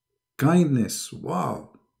 Kindness.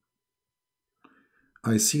 Wow.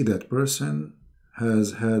 I see that person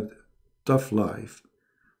has had tough life,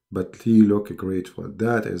 but he look grateful.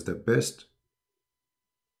 That is the best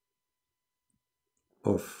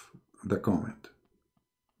of the comment.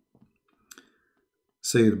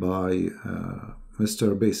 Said by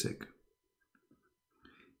Mr. Basic.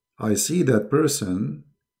 I see that person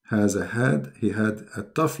he had a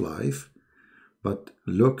tough life, but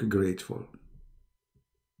look grateful.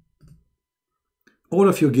 All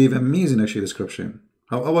of you gave amazing actually description.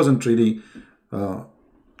 I wasn't really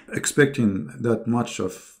expecting that much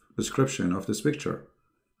of description of this picture.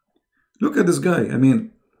 Look at this guy. I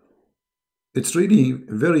mean, it's really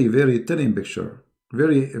very, very telling picture.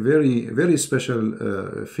 Very, very, very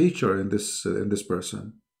special feature in this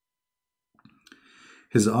person.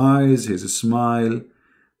 His eyes, his smile,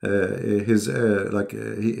 his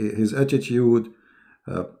attitude,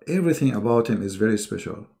 everything about him is very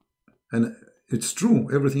special. And it's true,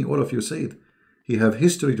 everything all of you said. He have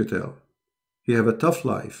history to tell. He have a tough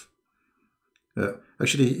life.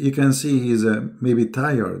 Actually, you can see he's maybe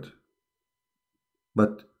tired,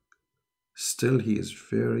 but still he is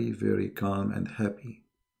very, very calm and happy.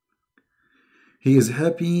 He is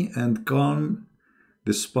happy and calm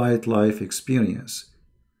despite life experience.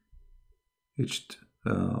 Each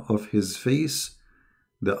of his face,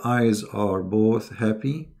 the eyes are both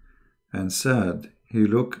happy and sad. He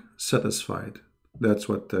look satisfied. That's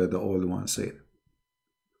what the old one said.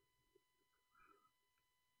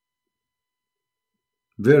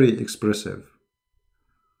 Very expressive.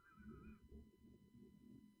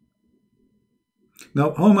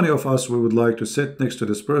 Now, how many of us would like to sit next to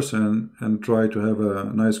this person and try to have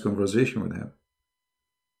a nice conversation with him?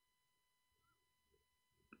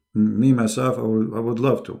 Me, myself, I would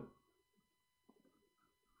love to.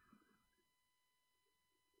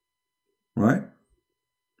 Right?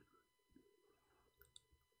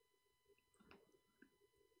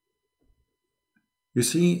 You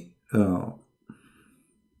see,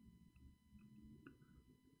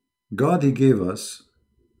 God, he gave us,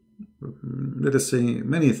 let us say,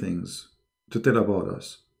 many things to tell about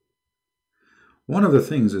us. One of the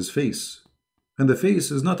things is face. And the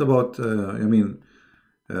face is not about,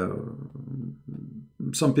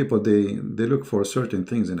 some people, they look for certain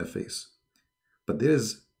things in a face. But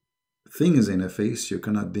there's things in a face you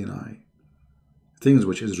cannot deny. Things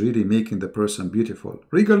which is really making the person beautiful.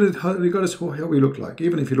 Regardless how we look like,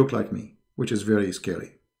 even if you look like me, which is very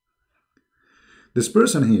scary. This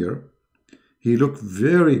person here, he looked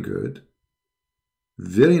very good,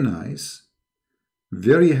 very nice,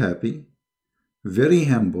 very happy, very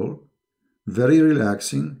humble, very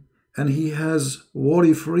relaxing, and he has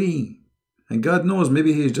worry free. And God knows,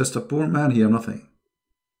 maybe he's just a poor man here, nothing.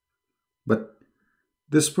 But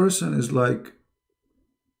this person is like,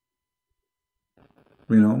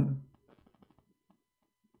 you know,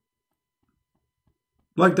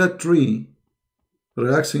 like that tree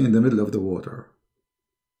relaxing in the middle of the water.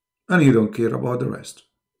 And he don't care about the rest.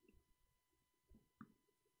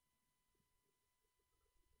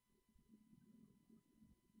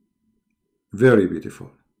 Very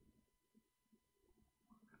beautiful.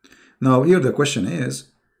 Now here the question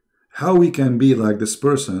is, how we can be like this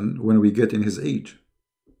person when we get in his age?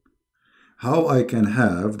 How I can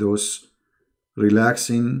have those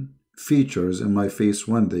relaxing features in my face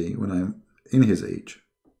one day when I'm in his age?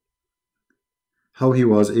 How he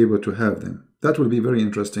was able to have them. That will be very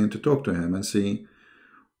interesting to talk to him and see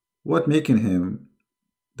what making him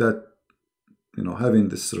that, having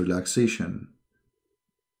this relaxation,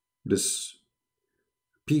 this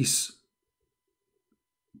peace.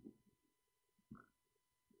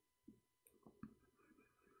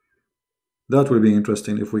 That will be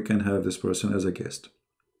interesting if we can have this person as a guest.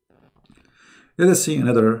 Let us see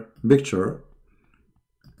another picture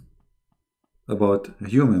about a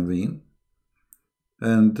human being.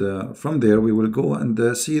 And from there we will go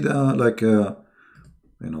and see the,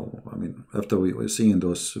 after we were seeing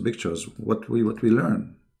those pictures, what we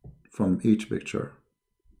learn from each picture.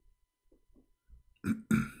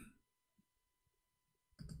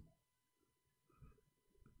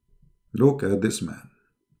 Look at this man.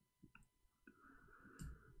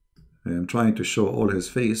 I'm trying to show all his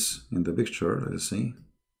face in the picture. Let's see.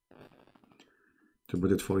 To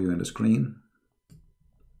put it for you on the screen.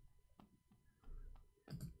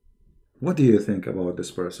 What do you think about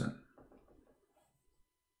this person?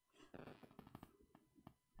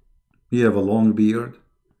 He have a long beard.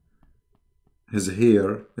 His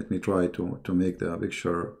hair, let me try to make the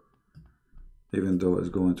picture, even though it's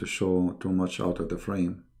going to show too much out of the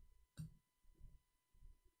frame.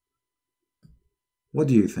 What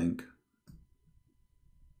do you think?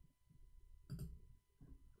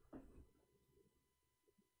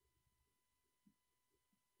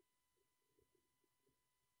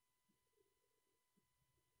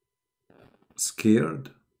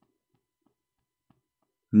 Scared?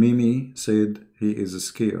 Mimi said he is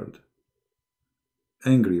scared.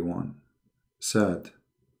 Angry one. Sad.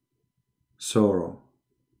 Sorrow.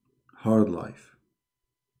 Hard life.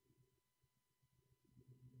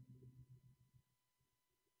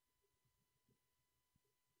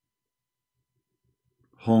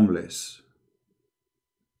 Homeless.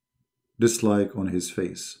 Dislike on his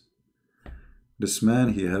face. This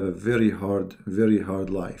man, he have a very hard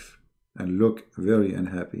life and look very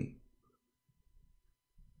unhappy.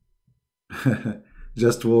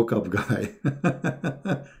 Just woke up guy.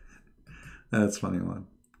 That's funny one.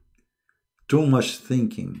 Too much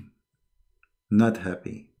thinking. Not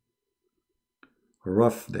happy.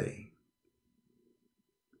 Rough day.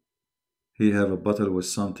 He have a bottle with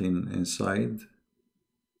something inside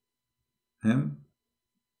him.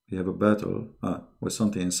 He have a battle with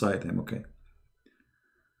something inside him. Okay.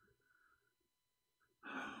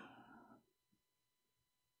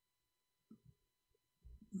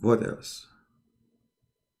 What else?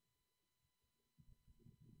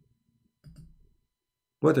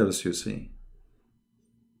 What else you see?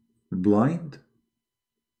 Blind?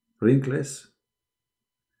 Wrinkless?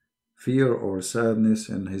 Fear or sadness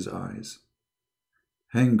in his eyes?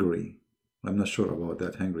 Hungry? I'm not sure about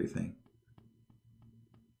that hungry thing.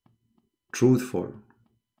 Truthful,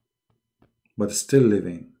 but still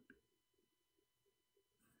living.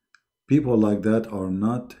 People like that are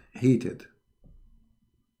not hated.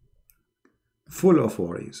 Full of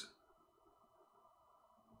worries.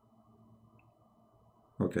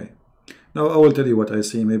 Okay. Now I will tell you what I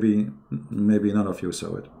see. Maybe none of you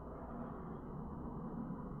saw it.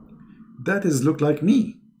 That is look like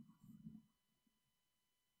me.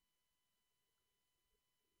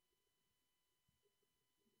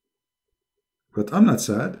 But I'm not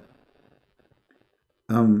sad.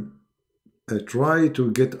 I try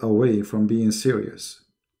to get away from being serious.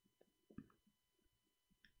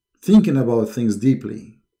 Thinking about things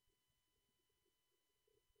deeply.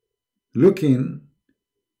 Looking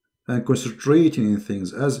and concentrating in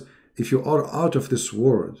things as if you are out of this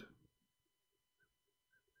world.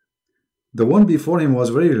 The one before him was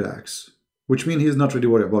very relaxed, which means he's not really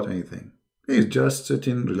worried about anything. He's just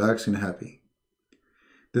sitting, relaxing, happy.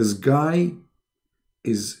 This guy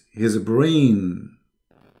his brain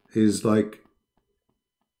is like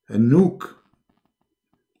A nuke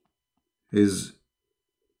is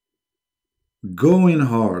going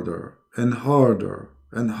harder and harder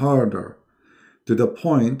and harder to the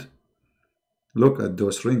point, look at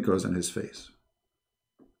those wrinkles in his face.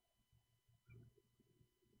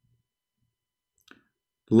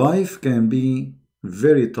 Life can be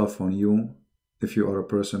very tough on you if you are a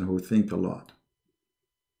person who thinks a lot.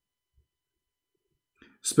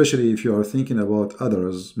 Especially if you are thinking about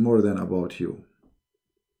others more than about you.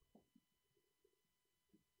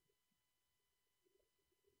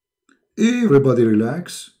 Everybody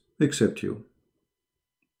relax except you.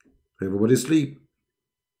 Everybody sleep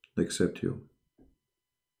except you.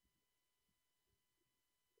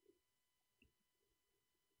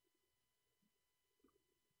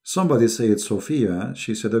 Somebody said, Sophia,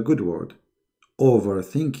 she said a good word.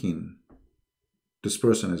 Overthinking. This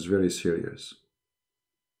person is very serious.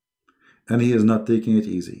 And he is not taking it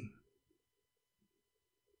easy.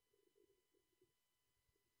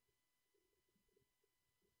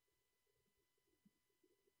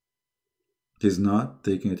 He's not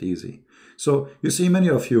taking it easy. So you see many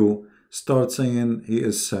of you start saying he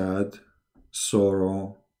is sad,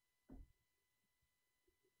 sorrow.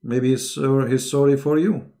 Maybe he's sorry for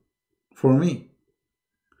you, for me.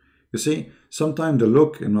 You see, sometimes the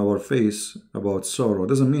look in our face about sorrow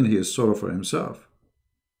doesn't mean he is sorry for himself.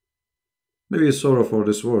 Maybe he's sorry for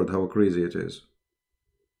this world, how crazy it is.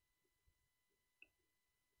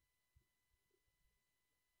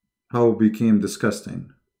 How it became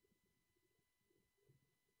disgusting.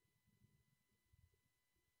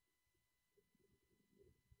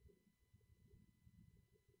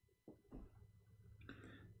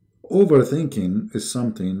 Overthinking is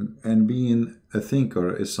something, and being a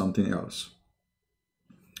thinker is something else.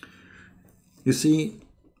 You see,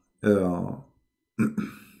 when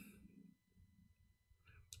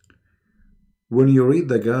you read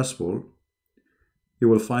the gospel, you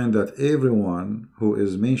will find that everyone who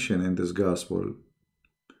is mentioned in this gospel,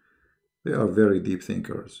 they are very deep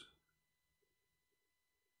thinkers.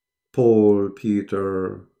 Paul,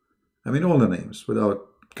 Peter, I mean all the names without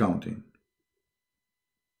counting.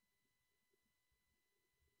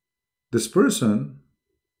 This person,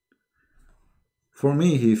 for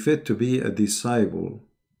me, he fit to be a disciple.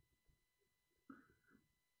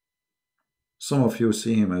 Some of you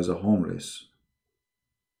see him as a homeless.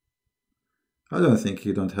 I don't think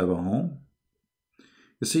he don't have a home.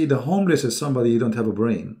 You see, the homeless is somebody who don't have a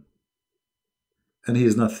brain. And he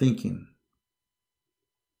is not thinking.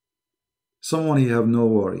 Someone he have no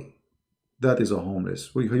worry. That is a homeless.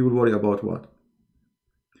 He will worry about what?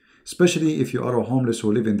 Especially if you are a homeless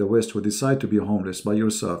who live in the West, who decide to be homeless by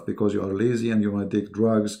yourself because you are lazy and you want to take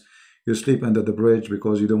drugs. You sleep under the bridge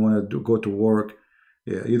because you don't want to go to work.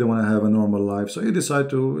 Yeah, you don't want to have a normal life. So you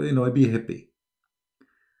decide to, be hippie.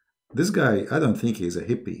 This guy, I don't think he's a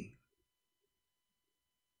hippie.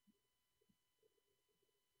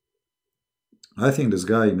 I think this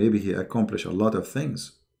guy, maybe he accomplished a lot of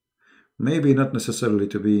things. Maybe not necessarily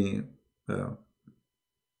to be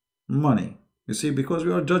money. You see, because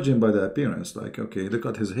we are judging by the appearance. Like, okay, look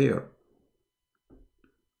at his hair.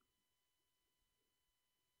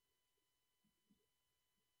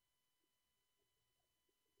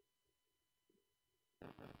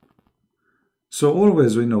 So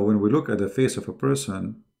always, when we look at the face of a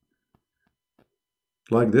person,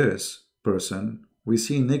 like this person, we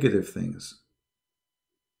see negative things.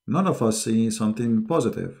 None of us see something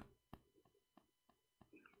positive.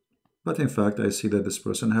 But in fact, I see that this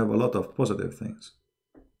person have a lot of positive things.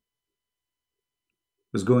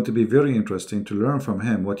 It's going to be very interesting to learn from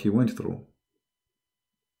him what he went through.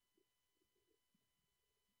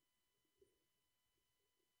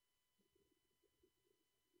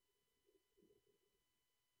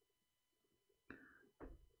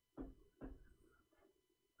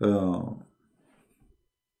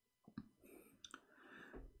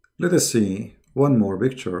 Let us see one more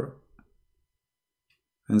picture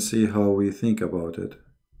and see how we think about it.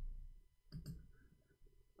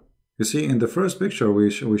 You see, in the first picture we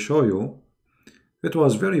show you, it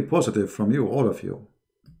was very positive from you, all of you.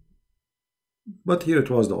 But here it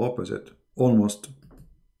was the opposite. Almost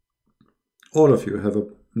all of you have a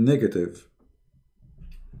negative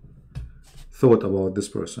thought about this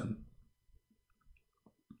person.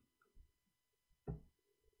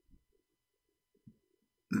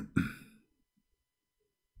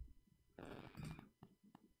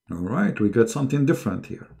 All right, we got something different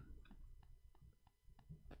here.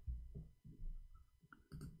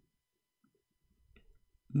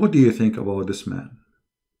 What do you think about this man?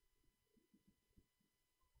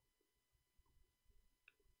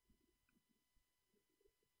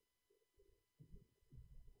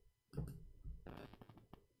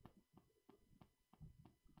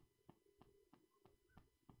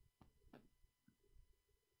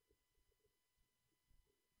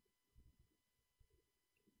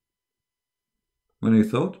 Any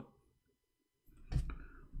thought?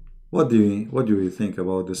 What do you think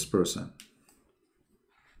about this person?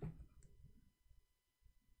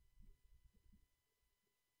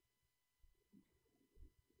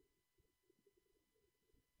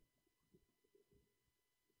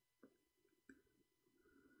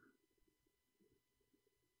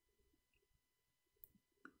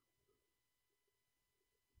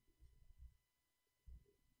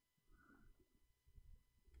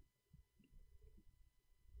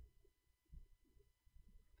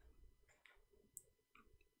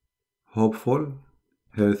 Hopeful,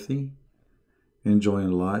 healthy,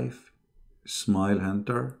 enjoying life, smile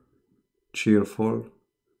hunter, cheerful,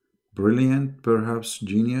 brilliant, perhaps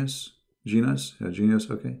genius. Genius? Yeah,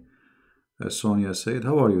 genius, okay. Sonia said,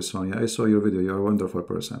 how are you, Sonia? I saw your video. You're a wonderful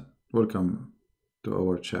person. Welcome to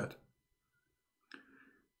our chat.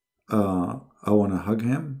 I want to hug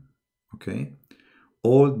him. Okay.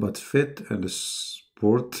 Old but fit and a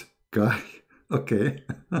sport guy. Okay.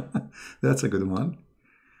 That's a good one.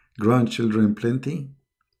 Grandchildren plenty.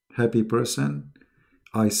 Happy person.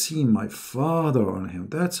 I see my father on him.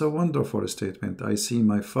 That's a wonderful statement. I see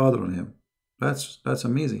my father on him. That's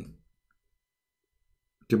amazing.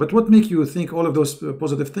 Okay, but what make you think all of those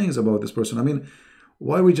positive things about this person? I mean,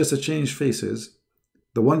 why we just change faces?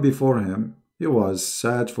 The one before him, he was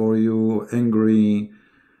sad for you, angry.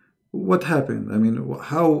 What happened? I mean,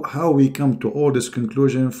 how we come to all this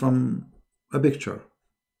conclusion from a picture?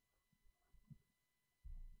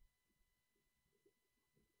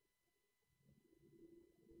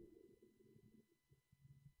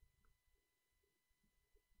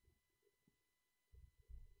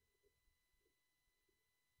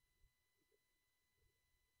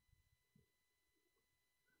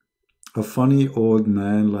 A funny old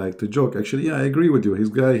man like to joke. Actually, yeah, I agree with you. His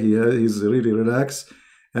guy, he's really relaxed,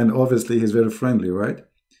 and obviously he's very friendly, right?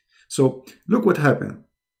 So look what happened.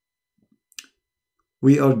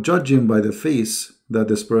 We are judging by the face that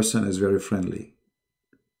this person is very friendly,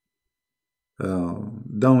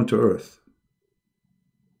 down to earth,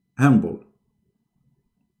 humble.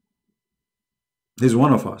 He's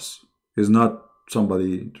one of us. He's not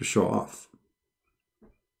somebody to show off.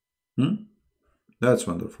 That's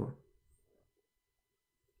wonderful.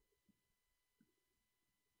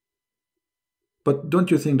 But don't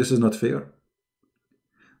you think this is not fair?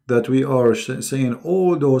 That we are saying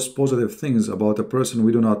all those positive things about a person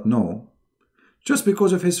we do not know just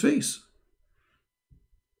because of his face.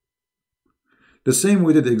 The same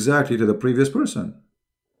we did exactly to the previous person.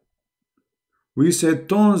 We said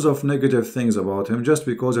tons of negative things about him just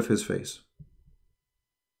because of his face.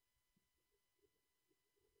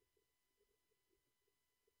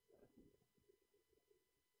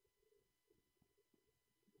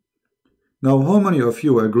 Now, how many of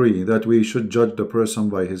you agree that we should judge the person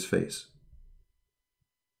by his face?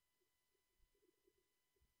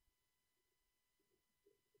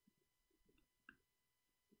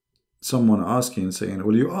 Someone asking, saying,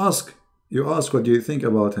 well, you ask what do you think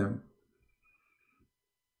about him?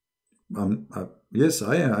 Yes,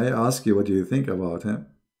 I ask you what do you think about him.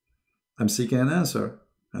 I'm seeking an answer.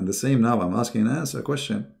 And the same now, I'm asking an answer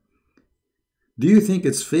question. Do you think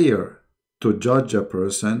it's fair to judge a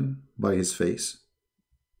person by his face?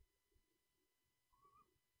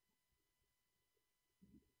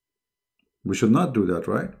 We should not do that,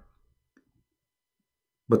 right?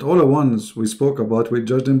 But all the ones we spoke about, we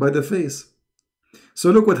judged them by the face. So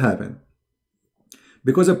look what happened.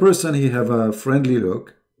 Because a person, he have a friendly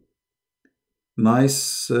look,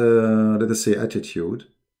 nice, let us say, attitude,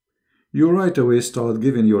 you right away start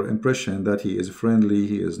giving your impression that he is friendly,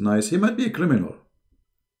 he is nice. He might be a criminal.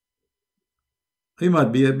 He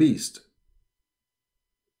might be a beast.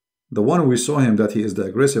 The one we saw him that he is the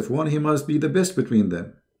aggressive one, he must be the best between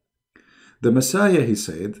them. The Messiah, he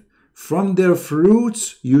said, from their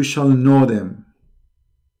fruits you shall know them.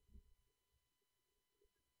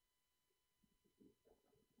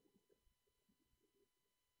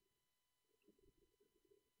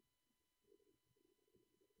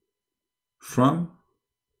 From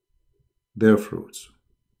their fruits.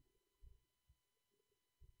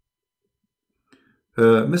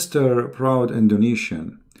 Mr. Proud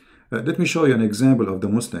Indonesian, let me show you an example of the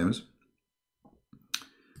Muslims.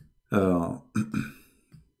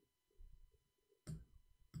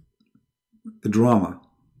 Drama.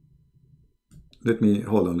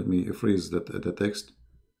 Hold on, let me freeze the text.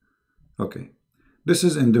 Okay. This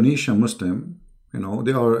is Indonesian Muslim. You know,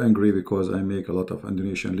 they are angry because I make a lot of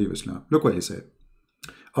Indonesian leave Islam. Look what he said.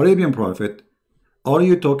 Arabian Prophet, are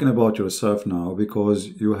you talking about yourself now because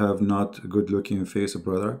you have not a good-looking face,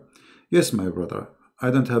 brother? Yes, my brother.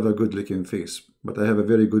 I don't have a good-looking face, but I have a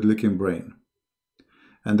very good-looking brain.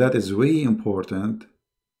 And that is way important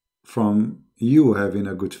from you having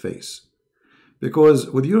a good face. Because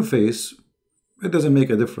with your face, it doesn't make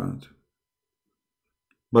a difference.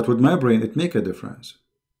 But with my brain, it makes a difference.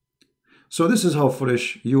 So this is how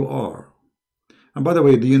foolish you are. And by the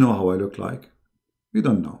way, do you know how I look like? You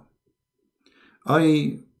don't know.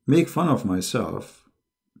 I make fun of myself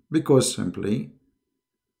because simply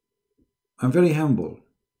I'm very humble.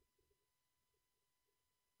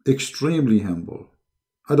 Extremely humble.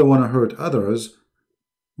 I don't want to hurt others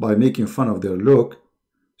by making fun of their look,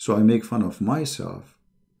 so I make fun of myself.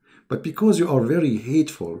 But because you are very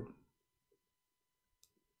hateful,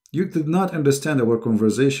 you did not understand our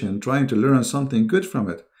conversation, trying to learn something good from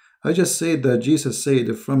it. I just said that Jesus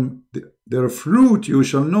said, from their fruit you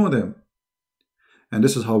shall know them. And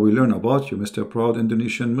this is how we learn about you, Mr. Proud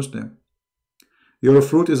Indonesian Muslim. Your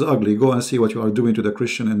fruit is ugly. Go and see what you are doing to the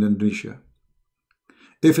Christian in Indonesia.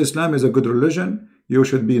 If Islam is a good religion, you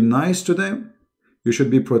should be nice to them. You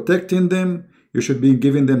should be protecting them. You should be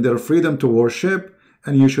giving them their freedom to worship.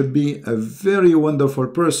 And you should be a very wonderful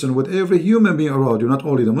person with every human being around you, not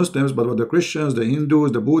only the Muslims, but with the Christians, the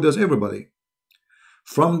Hindus, the Buddhas, everybody.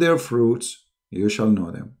 From their fruits, you shall know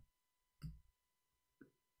them.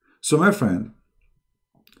 So my friend,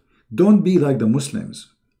 don't be like the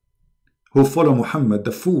Muslims who follow Muhammad,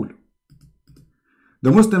 the fool.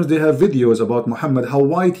 The Muslims, they have videos about Muhammad, how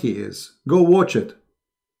white he is. Go watch it.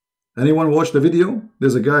 Anyone watch the video?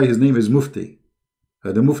 There's a guy, his name is Mufti.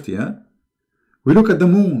 The Mufti, huh? We look at the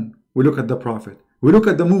moon, we look at the Prophet. We look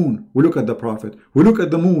at the moon, we look at the Prophet. We look at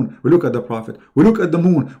the moon, we look at the Prophet. We look at the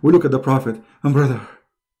moon, we look at the Prophet. And brother,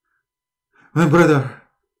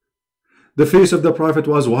 the face of the Prophet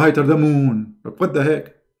was whiter than the moon. But what the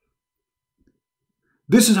heck?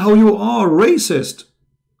 This is how you are, racist.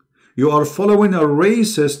 You are following a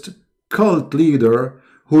racist cult leader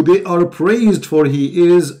who they are praised for he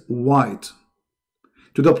is white.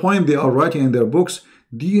 To the point they are writing in their books,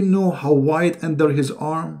 do you know how white under his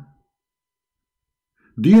arm?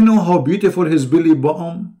 Do you know how beautiful his belly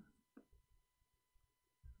button?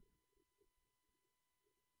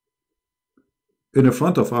 In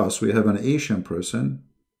front of us, we have an Asian person,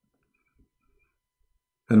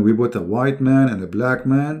 and we put a white man and a black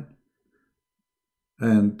man,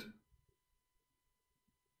 and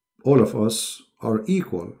all of us are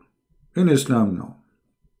equal. In Islam, no.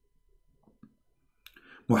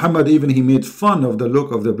 Muhammad even he made fun of the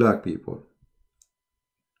look of the black people.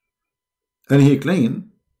 And he claimed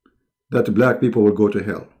that black people will go to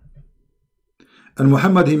hell. And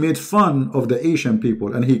Muhammad he made fun of the Asian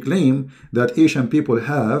people, and he claimed that Asian people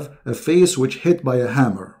have a face which hit by a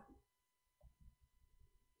hammer.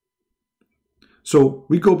 So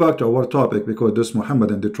we go back to our topic because this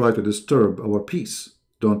Muhammad, they try to disturb our peace.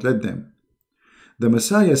 Don't let them. The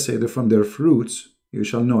Messiah said that from their fruits you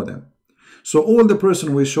shall know them. So all the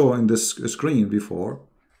person we show in this screen before,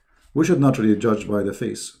 we should not really judge by the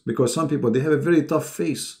face, because some people, they have a very tough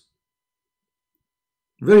face.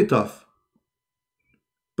 Very tough.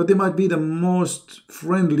 But they might be the most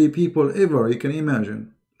friendly people ever you can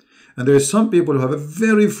imagine. And there are some people who have a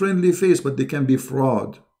very friendly face, but they can be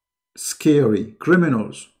fraud, scary,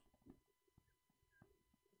 criminals.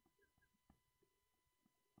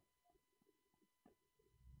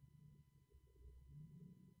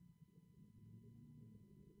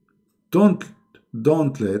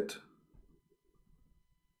 Don't let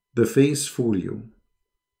the face fool you.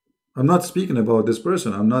 I'm not speaking about this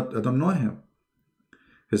person. I don't know him.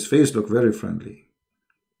 His face looked very friendly.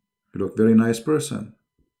 He looked very nice person.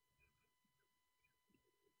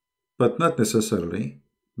 But not necessarily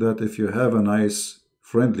that if you have a nice,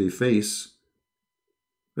 friendly face,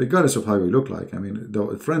 regardless of how you look like. I mean,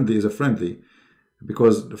 the friendly is a friendly,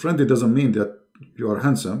 because friendly doesn't mean that you are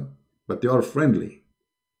handsome, but they are friendly.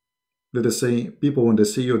 Let us say people, when they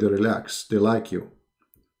see you, they relax, they like you.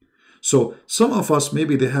 So some of us,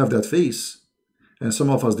 maybe they have that face, and some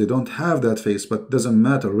of us, they don't have that face, but it doesn't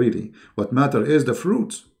matter really. What matters is the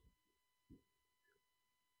fruit.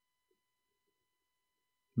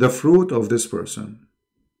 The fruit of this person.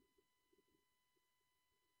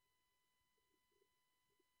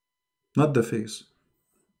 Not the face.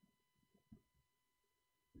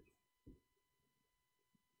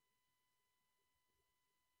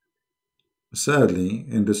 Sadly,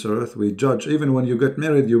 in this earth, we judge. Even when you get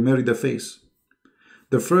married, you marry the face.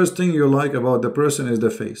 The first thing you like about the person is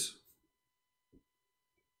the face.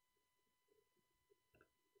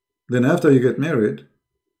 Then after you get married,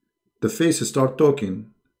 the face start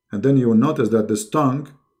talking. And then you will notice that this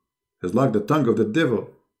tongue is like the tongue of the devil.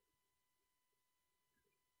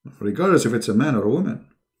 Regardless if it's a man or a woman.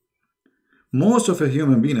 Most of a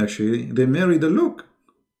human being, actually, they marry the look.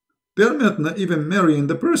 They're not even marrying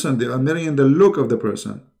the person, they are marrying the look of the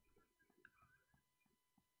person.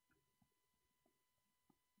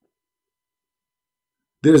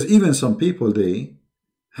 There's even some people, they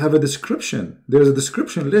have a description. There's a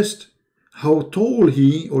description list. How tall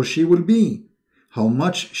he or she will be. How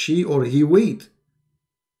much she or he weight.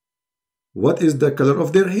 What is the color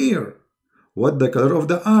of their hair. What the color of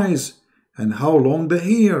the eyes. And how long the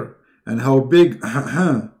hair. And how big.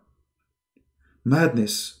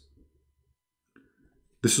 Madness.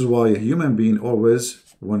 This is why a human being always,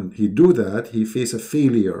 when he do that, he face a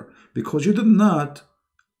failure. Because you did not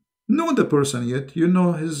know the person yet. You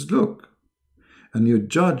know his look. And you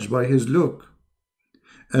judge by his look.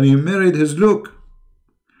 And you married his look.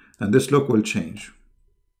 And this look will change.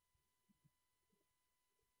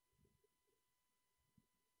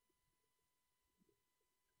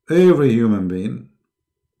 Every human being,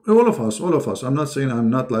 all of us. I'm not saying I'm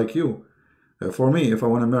not like you. For me, if I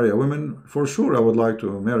want to marry a woman, for sure I would like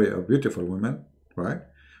to marry a beautiful woman, right?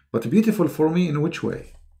 But beautiful for me in which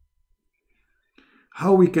way?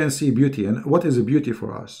 How we can see beauty, and what is beauty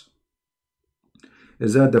for us?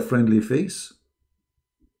 Is that the friendly face?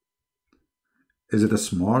 Is it a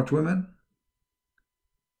smart woman?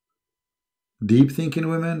 Deep thinking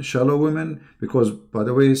women? Shallow women? Because, by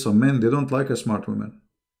the way, some men, they don't like a smart woman.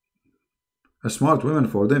 A smart woman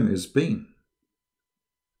for them is pain.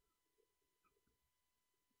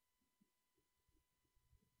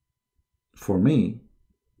 For me,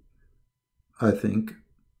 I think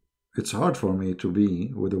it's hard for me to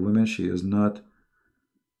be with a woman she is not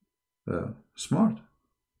smart.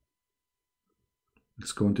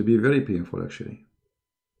 It's going to be very painful, actually.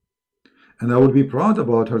 And I would be proud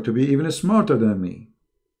about her to be even smarter than me.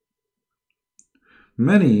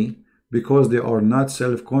 Many, because they are not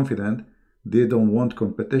self-confident, they don't want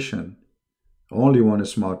competition. Only one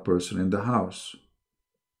smart person in the house.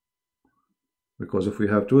 Because if we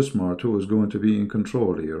have too smart, who is going to be in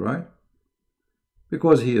control here, right?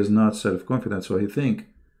 Because he is not self-confident, so he think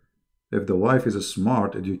if the wife is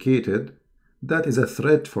smart, educated, that is a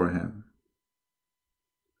threat for him.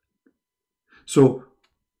 So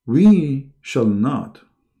we shall not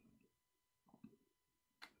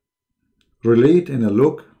relate in a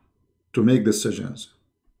look to make decisions.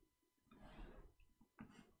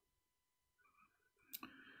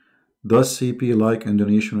 Does CP like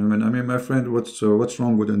Indonesian women? I mean, my friend, what's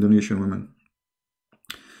wrong with Indonesian women?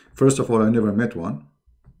 First of all, I never met one.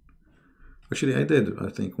 Actually, I did, I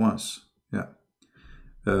think, once. Yeah.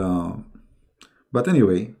 But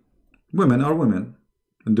anyway, women are women.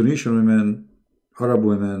 Indonesian women, Arab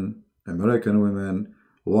women, American women,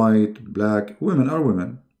 white, black, women are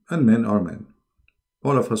women, and men are men.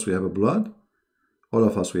 All of us, we have a blood. All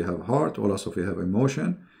of us, we have heart. All of us, we have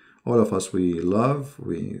emotion. All of us, we love.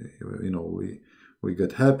 We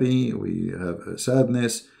get happy. We have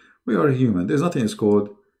sadness. We are human. There's nothing is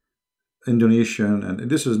called Indonesian, and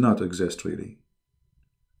this does not exist really,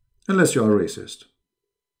 unless you are racist.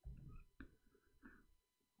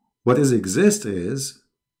 What is exist is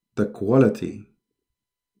the quality.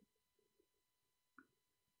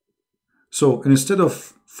 So instead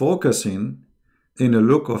of focusing in a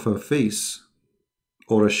look of a face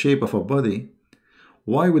or a shape of a body,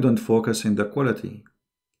 why we don't focus in the quality?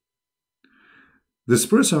 This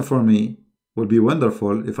person for me would be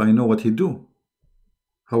wonderful if I know what he do,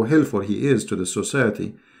 how helpful he is to the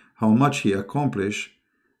society, how much he accomplish,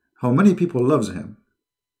 how many people loves him.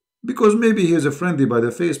 Because maybe he is a friendly by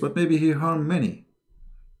the face, but maybe he harm many.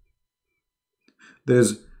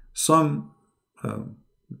 There's some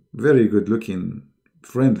very good looking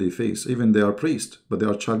friendly face, even they are priests, but they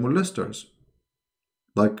are child molesters,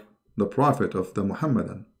 like the prophet of the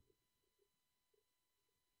Muhammadan.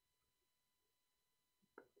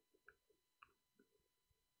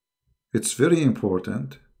 It's very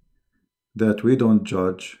important that we don't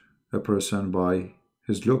judge a person by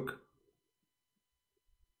his look.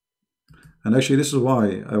 And actually, this is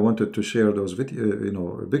why I wanted to share those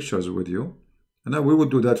pictures with you. And we would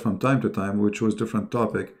do that from time to time. We choose different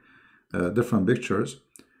topic, different pictures,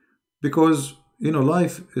 because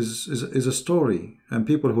life is a story, and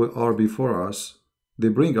people who are before us, they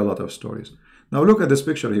bring a lot of stories. Now look at this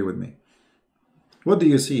picture here with me. What do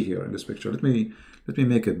you see here in this picture? Let me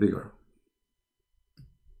make it bigger.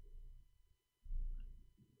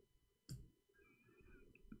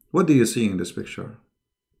 What do you see in this picture?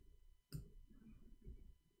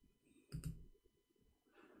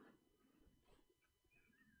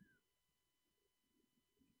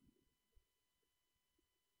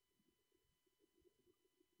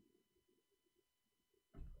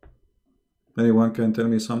 Anyone can tell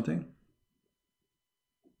me something?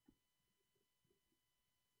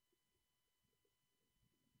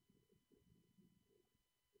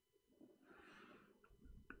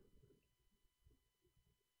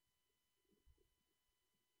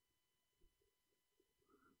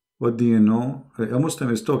 What do you know? A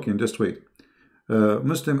Muslim is talking, just wait.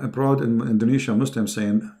 Muslim abroad in Indonesia, Muslim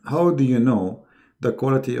saying, how do you know the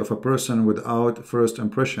quality of a person without first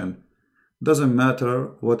impression? Doesn't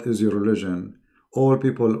matter what is your religion. All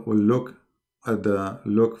people will look at the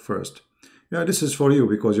look first. Yeah, this is for you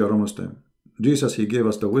because you're a Muslim. Jesus, he gave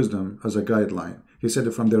us the wisdom as a guideline. He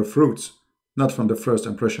said from their fruits, not from the first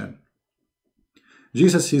impression.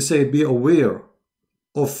 Jesus, he said, be aware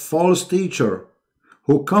of false teacher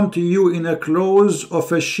who come to you in a clothes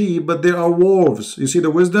of a sheep, but they are wolves. You see the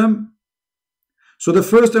wisdom? So the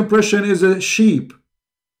first impression is a sheep.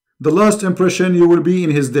 The last impression, you will be in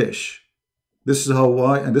his dish. This is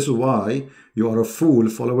why you are a fool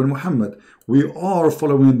following Muhammad. We are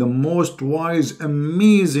following the most wise,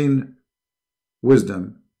 amazing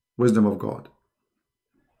wisdom of God.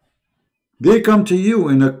 They come to you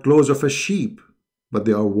in the clothes of a sheep, but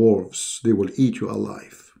they are wolves. They will eat you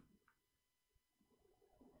alive.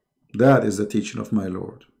 That is the teaching of my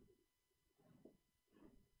Lord.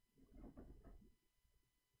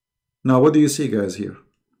 Now, what do you see, guys, here?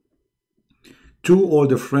 Two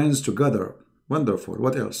older friends together. Wonderful.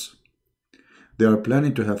 What else? They are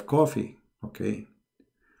planning to have coffee. Okay.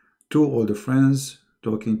 Two older friends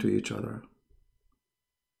talking to each other.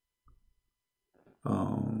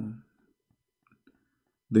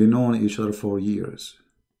 They know each other for years.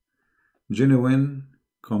 Genuine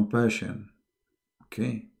compassion.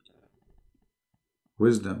 Okay.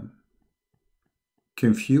 Wisdom.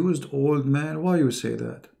 Confused old man. Why you say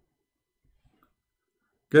that?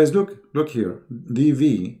 Guys, look here.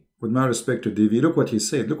 DV, with my respect to DV, look what he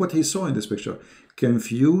said. Look what he saw in this picture.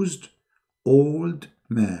 Confused old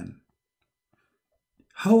man.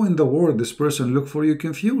 How in the world this person look for you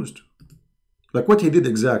confused? Like what he did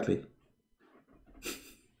exactly.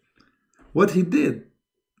 What he did.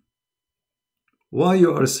 Why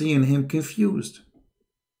you are seeing him confused?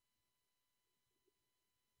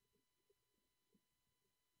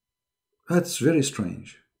 That's very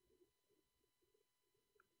strange.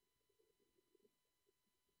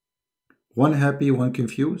 One happy, one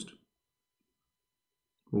confused.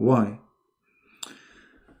 Why?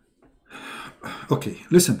 Okay,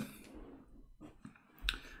 listen.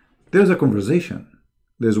 There's a conversation.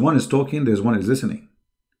 There's one is talking, there's one is listening.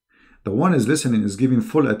 The one is listening is giving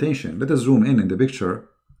full attention. Let us zoom in the picture.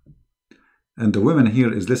 And the woman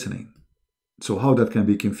here is listening. So how that can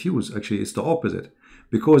be confused? Actually, it's the opposite.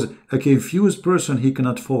 Because a confused person, he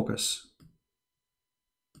cannot focus.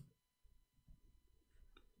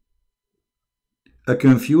 A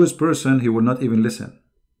confused person, he will not even listen.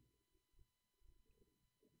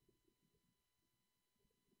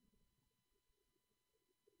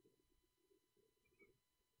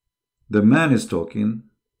 The man is talking,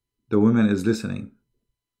 the woman is listening.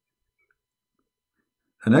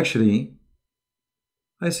 And actually,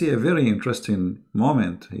 I see a very interesting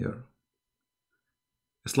moment here.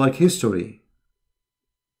 It's like history.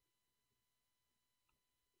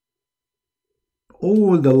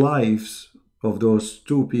 All the lives of those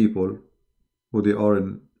two people, who they are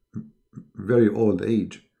in very old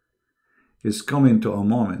age, is coming to a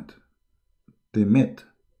moment. They met.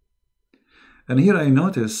 And here I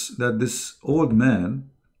notice that this old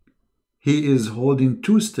man, he is holding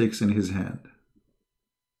two sticks in his hand.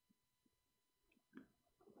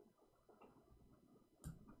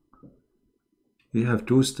 He have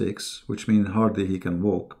two sticks, which means hardly he can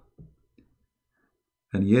walk.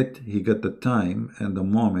 And yet he got the time and the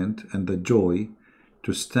moment and the joy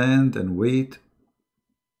to stand and wait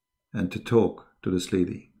and to talk to this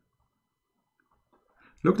lady.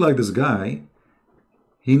 Looked like this guy,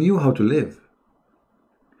 he knew how to live.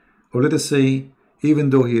 Or let us say, even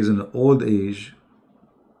though he is in old age,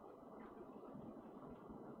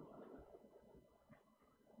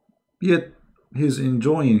 yet he's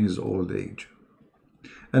enjoying his old age.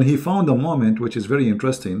 And he found a moment which is very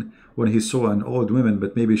interesting when he saw an old woman,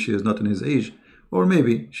 but maybe she is not in his age, or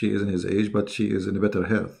maybe she is in his age, but she is in better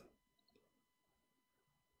health,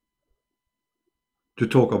 to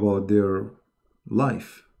talk about their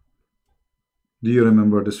life. Do you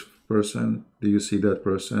remember this person? Do you see that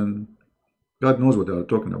person? God knows what they are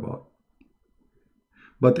talking about.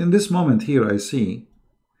 But in this moment here, I see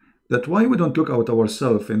that why we don't look at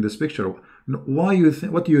ourselves in this picture. Why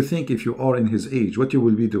what do you think if you are in his age, what you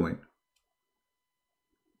will be doing?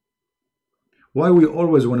 Why we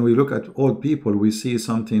always, when we look at old people, we see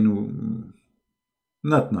something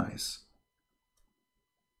not nice,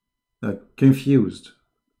 confused,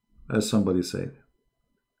 as somebody said.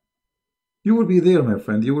 You will be there, my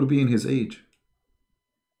friend. You will be in his age.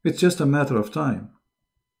 It's just a matter of time.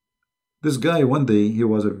 This guy, one day, he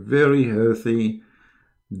was a very healthy,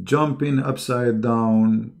 jumping upside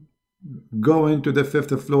down, going to the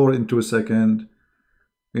fifth floor in 2 seconds,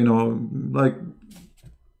 you know, like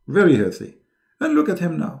very healthy. And look at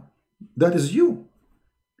him now. That is you.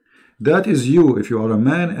 That is you if you are a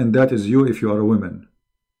man, and that is you if you are a woman.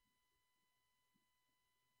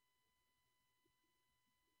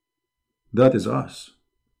 That is us.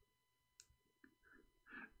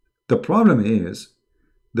 The problem is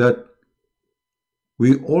that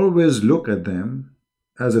we always look at them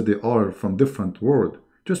as if they are from different world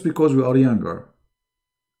just because we are younger.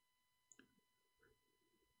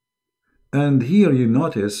 And here you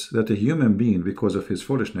notice that a human being, because of his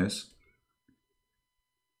foolishness,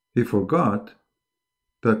 he forgot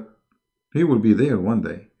that he will be there one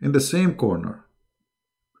day in the same corner,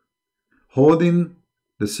 holding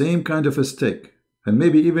the same kind of a stick. And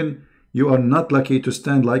maybe even you are not lucky to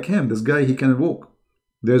stand like him. This guy, he can walk.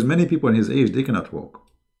 There's many people in his age, they cannot walk.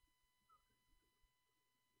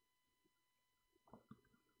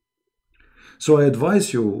 So I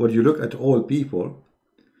advise you, when you look at all people,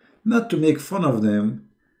 not to make fun of them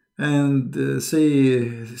and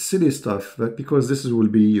say silly stuff, because this will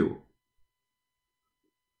be you.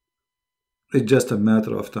 It's just a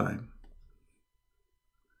matter of time.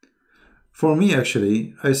 For me,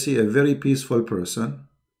 actually, I see a very peaceful person,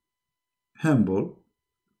 humble,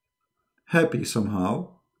 happy somehow,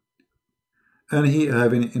 and he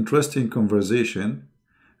having interesting conversation,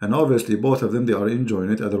 and obviously both of them, they are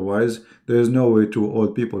enjoying it. Otherwise, there is no way to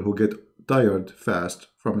old people who get tired fast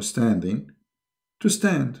from standing to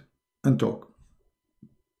stand and talk.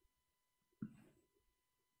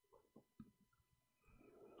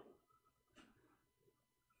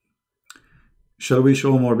 Shall we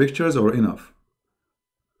show more pictures or enough?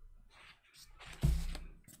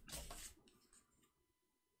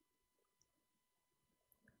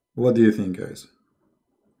 What do you think, guys?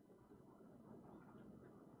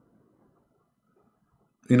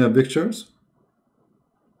 Enough pictures?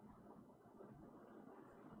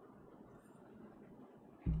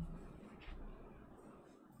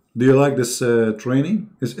 Do you like this training?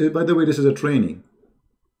 By the way, this is a training.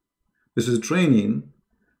 This is training,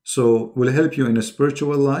 so will help you in a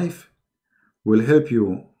spiritual life, will help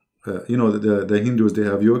you, you know, the Hindus, they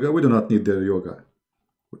have yoga. We do not need their yoga.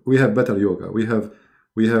 We have better yoga. We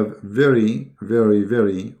have very, very,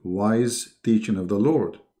 very wise teaching of the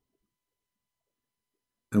Lord.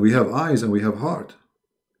 And we have eyes and we have heart.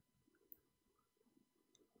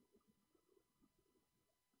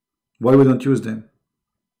 Why we don't use them?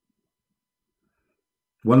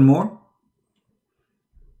 One more?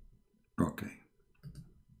 Okay.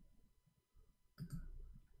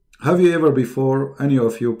 Have you ever before, any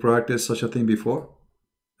of you practiced such a thing before?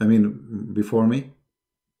 I mean, before me?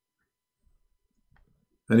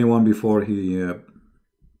 Anyone before he's,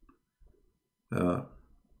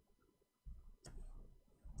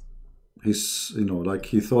 you know, like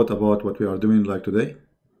he thought about what we are doing like today?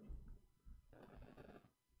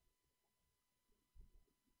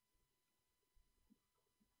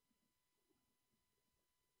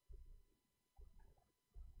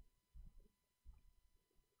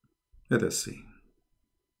 Let us see.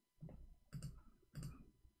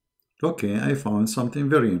 Okay, I found something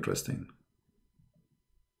very interesting.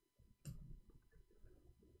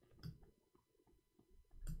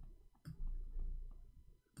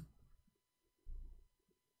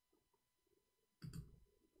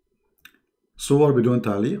 صور بدون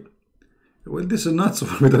تعليق. Well, this is not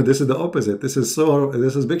صور بدون, this is the opposite. This is صور,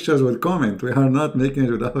 this is pictures with comment. We are not making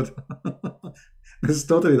it without. This is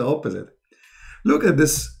totally the opposite. Look at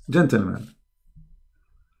this gentleman.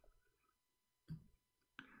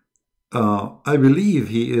 I believe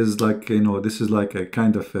he is like, you know, this is like a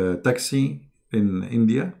kind of a taxi in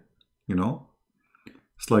India, you know.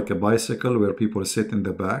 It's like a bicycle where people sit in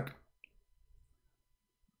the back.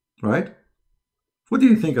 Right? What do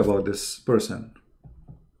you think about this person?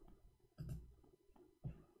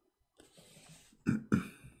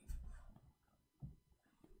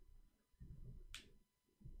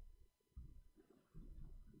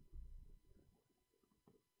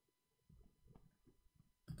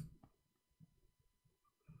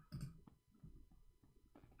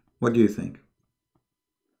 What do you think?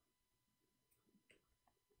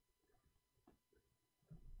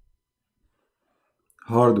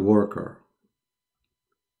 Hard worker.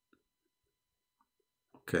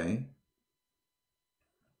 Okay.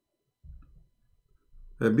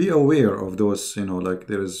 Be aware of those, you know, like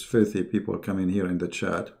there is filthy people coming here in the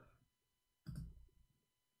chat.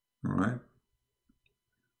 All right.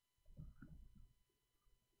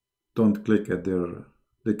 Don't click at their,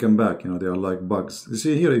 they come back, you know, they are like bugs. You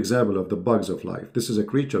see here example of the bugs of life. This is a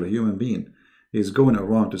creature, a human being. He's going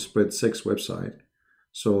around to spread sex website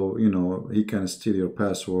So, you know, he can steal your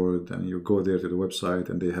password and you go there to the website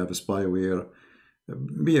and they have a spyware.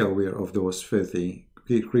 Be aware of those filthy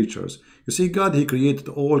creatures. You see, God, he created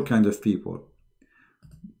all kinds of people.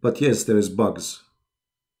 But yes, there is bugs,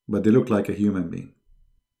 but they look like a human being.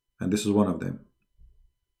 And this is one of them.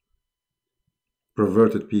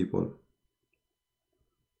 Perverted people.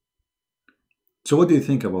 So what do you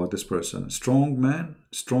think about this person? Strong man?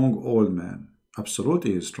 Strong old man?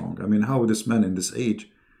 Absolutely he's strong. I mean, how this man in this age,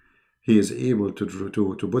 he is able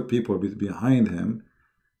to put people behind him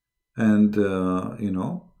and, you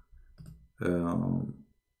know,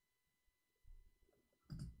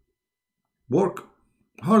 work,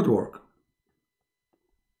 hard work.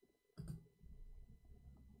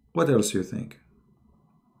 What else do you think?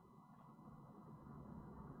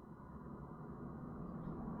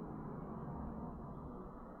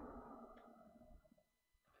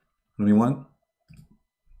 Anyone?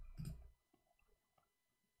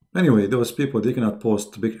 Anyway, those people, they cannot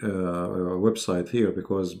post big website here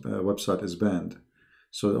because website is banned.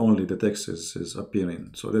 So only the text is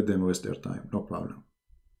appearing. So let them waste their time. No problem.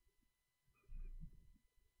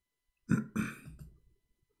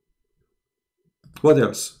 What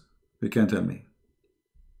else? You can tell me.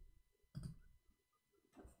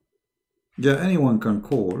 Yeah, anyone can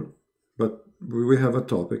call, but we have a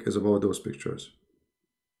topic is about those pictures.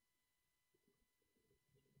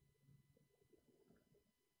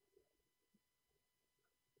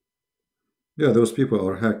 Yeah, those people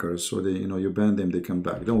are hackers, so they, you know, you ban them, they come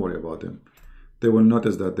back. Don't worry about them. They will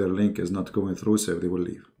notice that their link is not going through, so they will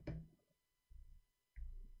leave.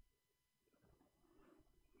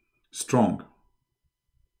 Strong.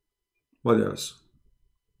 What else?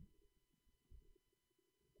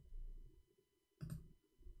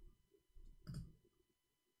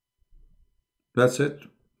 That's it.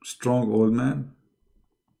 Strong old man.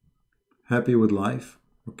 Happy with life.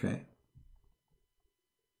 Okay.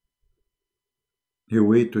 He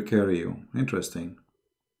wait to carry you. Interesting.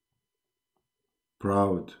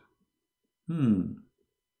 Proud. I'm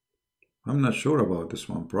not sure about this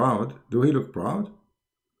one. Proud. Do he look proud?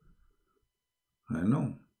 I don't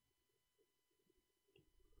know.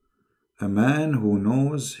 A man who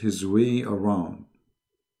knows his way around.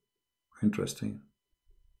 Interesting.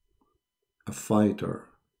 A fighter.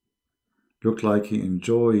 Looked like he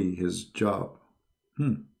enjoy his job.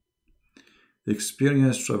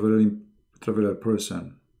 Experienced traveler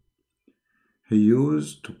person. He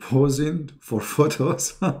used to posing for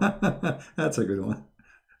photos. That's a good one.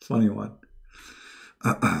 Funny one.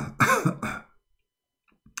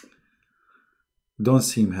 Don't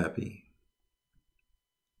seem happy.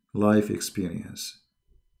 Life experience.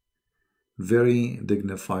 Very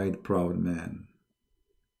dignified, proud man.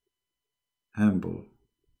 Humble.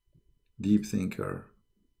 Deep thinker.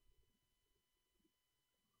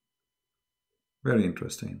 Very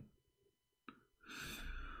interesting.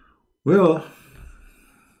 Well,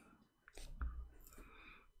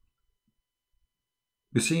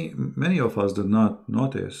 you see, many of us did not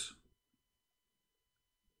notice.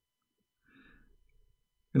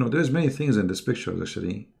 You know, there's many things in this picture,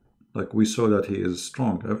 actually. Like we saw that he is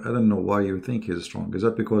strong. I don't know why you think he's strong. Is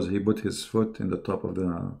that because he put his foot in the top of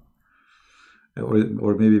the...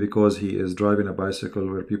 Or maybe because he is driving a bicycle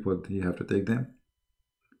where people, you have to take them?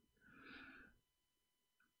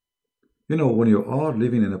 You know, when you are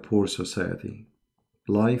living in a poor society,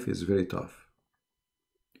 life is very tough.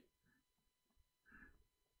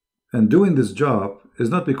 And doing this job is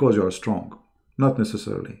not because you are strong, not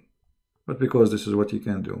necessarily, but because this is what you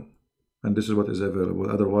can do. And this is what is available.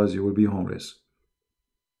 Otherwise, you will be homeless.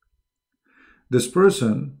 This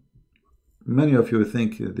person, many of you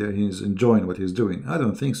think that he's enjoying what he's doing. I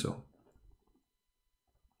don't think so.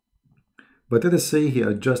 But let us say he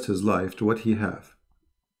adjusts his life to what he have.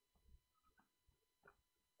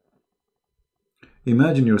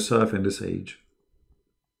 Imagine yourself in this age.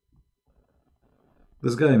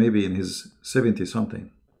 This guy may be in his 70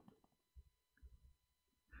 something.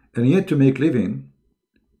 And yet to make living,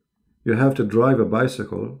 you have to drive a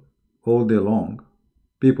bicycle all day long.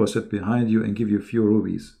 People sit behind you and give you a few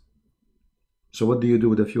rupees. So what do you do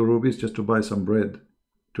with a few rupees? Just to buy some bread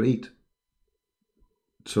to eat,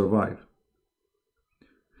 to survive.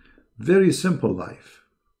 Very simple life.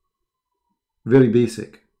 Very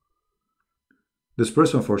basic. This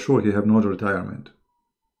person for sure, he have no retirement.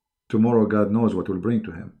 Tomorrow God knows what will bring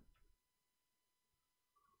to him.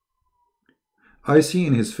 I see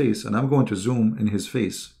in his face, and I'm going to zoom in his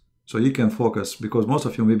face so you can focus, because most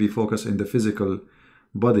of you may be focused in the physical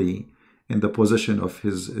body, in the position of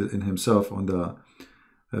his, in himself on the,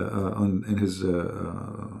 in his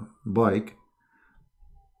bike.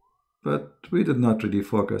 but we did not really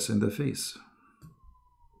focus in the face.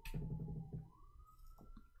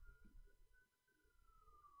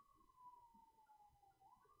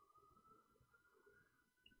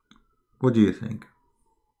 What do you think?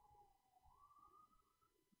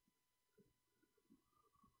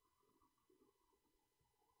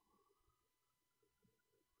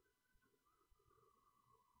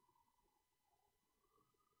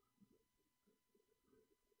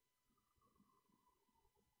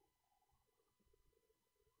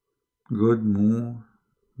 Good move,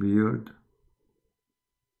 beard.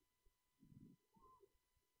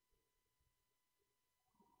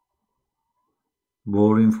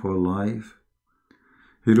 Boring for life.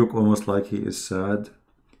 He look almost like he is sad.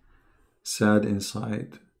 Sad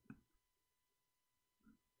inside.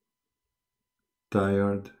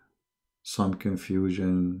 Tired. Some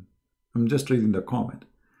confusion. I'm just reading the comment.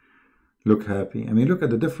 Look happy. I mean, look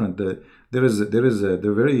at the different. There is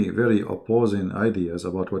the very opposing ideas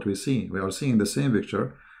about what we see. We are seeing the same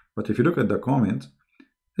picture, but if you look at the comment,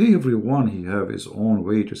 everyone he have his own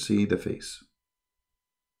way to see the face.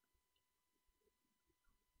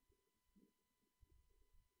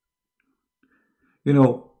 You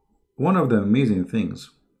know, one of the amazing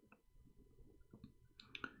things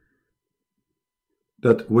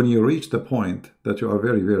that when you reach the point that you are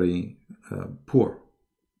very poor,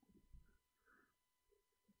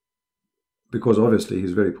 because obviously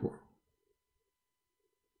he's very poor,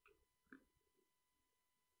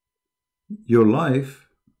 your life,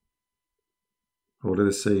 or let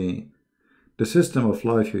us say the system of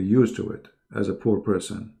life you're used to it as a poor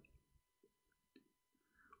person,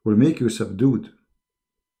 will make you subdued,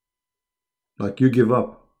 like you give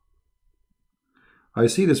up. I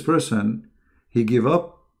see this person, he give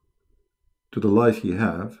up to the life he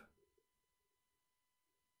have.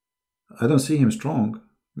 I don't see him strong.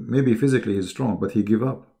 Maybe physically he's strong, but he give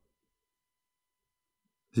up.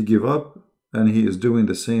 He give up, and he is doing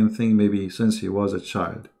the same thing maybe since he was a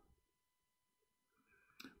child.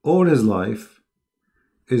 All his life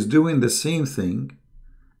is doing the same thing,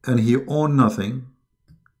 and he own nothing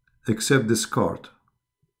except this cart.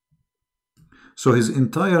 So his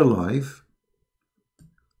entire life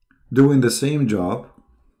doing the same job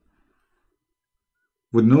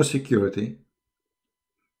with no security,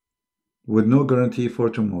 with no guarantee for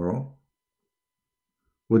tomorrow,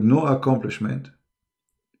 with no accomplishment,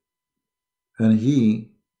 and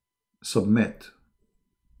he submit.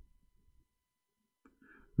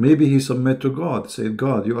 Maybe he submit to God, say,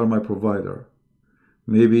 God, you are my provider.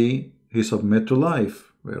 Maybe he submit to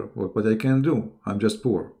life, what I can do, I'm just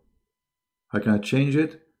poor. I cannot change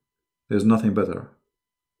it, there's nothing better.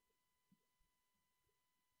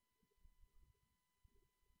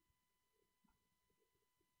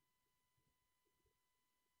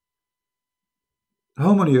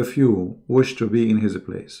 How many of you wish to be in his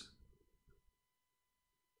place?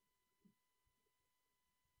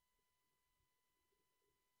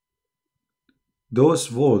 Those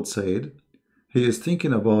votes said, he is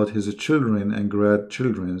thinking about his children and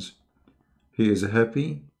grandchildren's. He is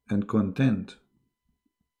happy and content.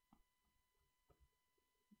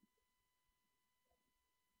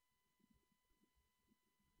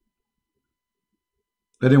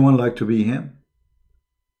 Anyone like to be him?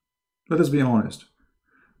 Let us be honest.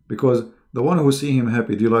 Because the one who see him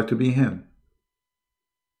happy, do you like to be him?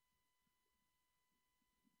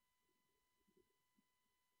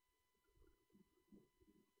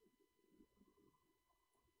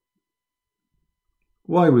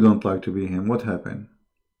 Why we don't like to be him? What happened?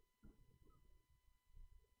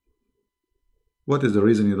 What is the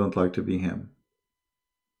reason you don't like to be him?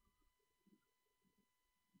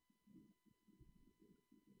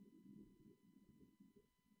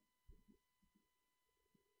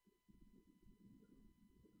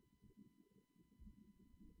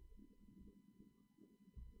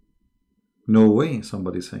 No way,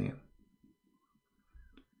 somebody's saying.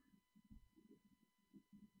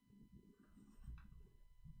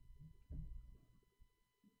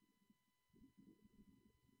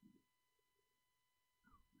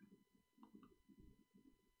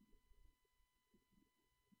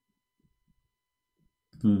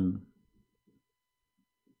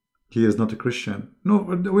 He is not a Christian. No,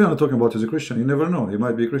 we are not talking about he's a Christian. You never know. He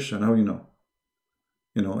might be a Christian. How you know?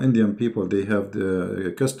 You know, Indian people, they have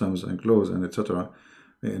the customs and clothes and etc.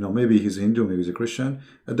 You know, maybe he's a Hindu, maybe he's a Christian.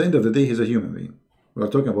 At the end of the day, he's a human being. We are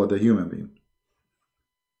talking about the human being.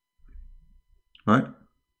 Right?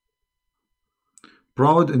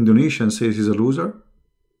 Proud Indonesian says he's a loser.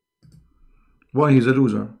 Why he's a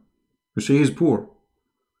loser? You see, he's poor.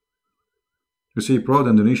 You see, proud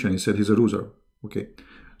Indonesian, he said he's a loser. Okay.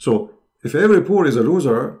 So, if every poor is a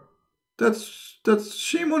loser, That's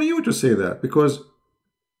shame on you to say that, because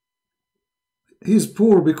he's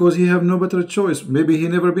poor because he have no better choice. Maybe he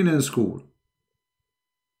never been in school.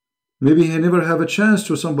 Maybe he never have a chance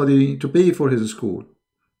to somebody to pay for his school.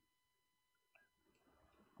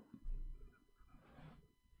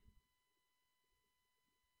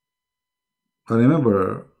 I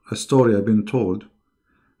remember a story I've been told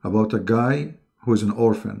about a guy who is an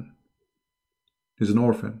orphan. He's an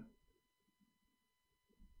orphan.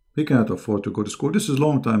 He cannot afford to go to school. This is a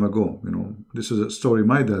long time ago, you know. This is a story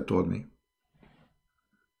my dad told me.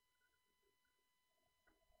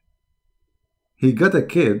 He got a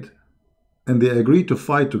kid and they agreed to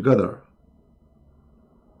fight together.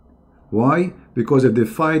 Why? Because if they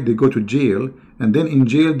fight, they go to jail, and then in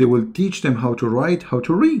jail they will teach them how to write, how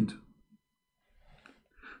to read.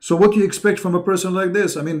 So what do you expect from a person like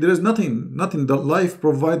this? I mean, there is nothing. The life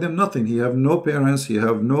provide them nothing. He have no parents, he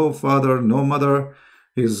have no father, no mother.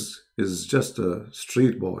 He's just a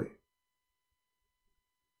street boy.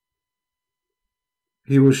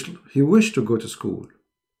 He wished to go to school.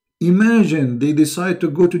 Imagine they decide to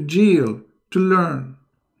go to jail to learn.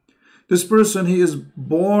 This person, he is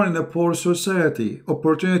born in a poor society.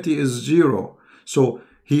 Opportunity is zero. So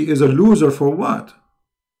he is a loser for what?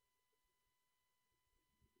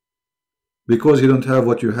 Because you don't have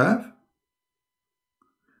what you have?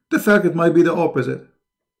 The fact it might be the opposite.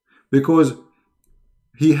 Because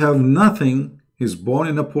he have nothing, he's born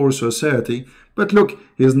in a poor society, but look,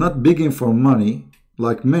 he's not begging for money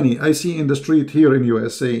like many. I see in the street here in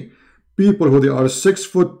USA, people who they are 6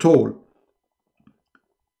 foot tall,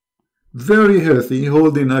 very healthy,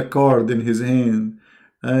 holding a card in his hand.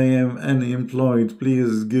 I am unemployed,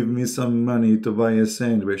 please give me some money to buy a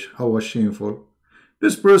sandwich. How shameful.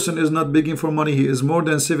 This person is not begging for money. He is more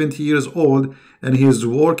than 70 years old and he is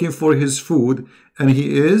working for his food, and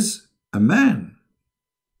he is a man.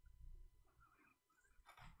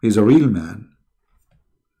 He's a real man.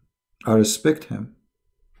 I respect him.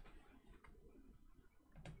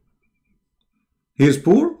 He is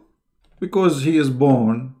poor because he is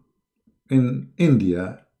born in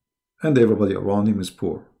India and everybody around him is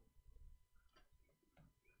poor.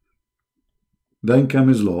 The income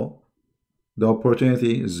is low. The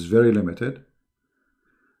opportunity is very limited.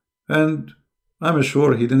 And I'm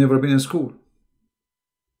sure he'd never been in school.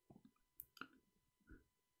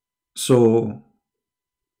 So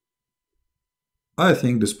I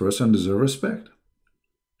think this person deserves respect.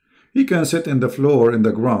 He can sit in the floor, in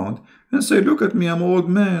the ground, and say, look at me, I'm an old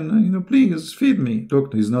man, you know, please feed me.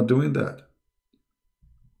 Look, he's not doing that.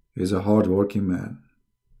 He's a hard-working man.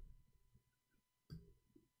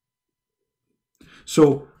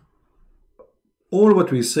 So all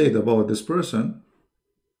what we said about this person,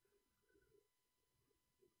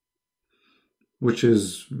 which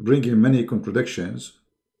is bringing many contradictions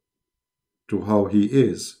to how he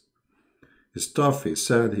is tough, he's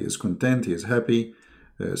sad, he is content, he is happy.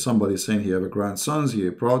 Somebody saying he have a grandsons, he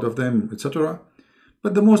is proud of them, etc.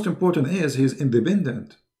 But the most important is he's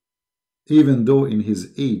independent, even though in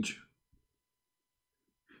his age.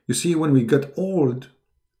 You see, when we get old,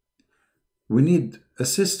 we need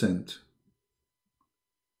assistance.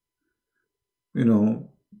 You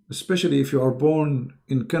know, especially if you are born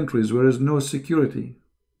in countries where there is no security.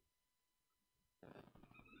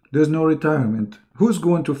 There's no retirement. Who's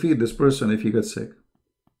going to feed this person if he gets sick?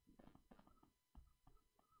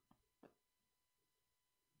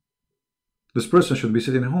 This person should be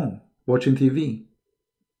sitting at home, watching TV.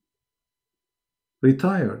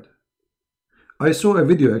 Retired. I saw a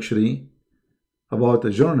video actually about a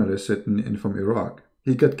journalist from Iraq.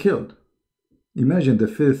 He got killed. Imagine the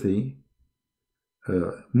filthy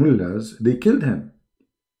mullahs, they killed him.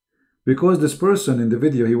 Because this person in the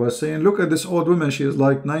video, he was saying, look at this old woman, she is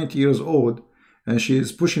like 90 years old, and she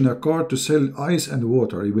is pushing a cart to sell ice and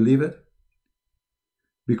water. You believe it?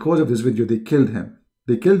 Because of this video, they killed him.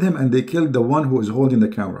 They killed him and they killed the one who is holding the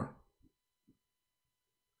camera.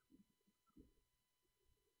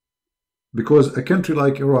 Because a country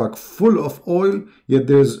like Iraq, full of oil, yet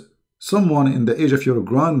there's someone in the age of your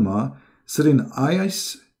grandma selling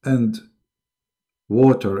ice and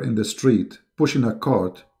water in the street, pushing a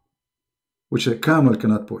cart, which a camel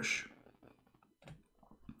cannot push.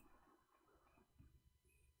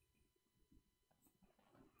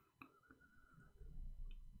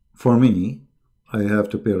 For me, I have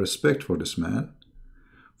to pay respect for this man,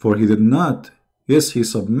 for he did not, yes, he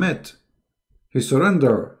submit, he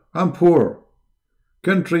surrender. I'm poor.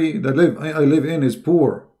 Country that I live in is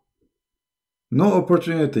poor. No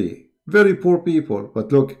opportunity. Very poor people.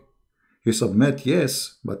 But look, he submit,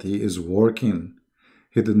 yes, but he is working.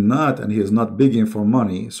 He did not, and he is not begging for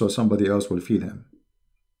money so somebody else will feed him.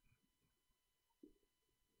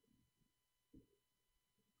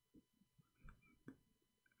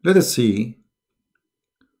 Let us see.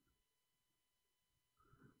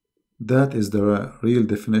 That is the real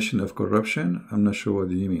definition of corruption. I'm not sure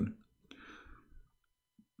what you mean.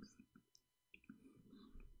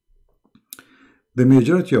 The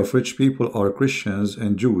majority of rich people are Christians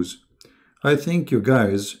and Jews. I think you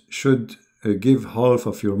guys should give half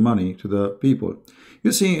of your money to the people.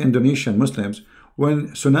 You see, Indonesian Muslims, when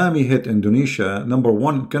tsunami hit Indonesia, number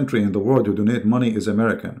one country in the world to donate money is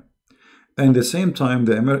American. And at the same time,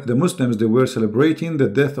 the Muslims, they were celebrating the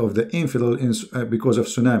death of the infidel because of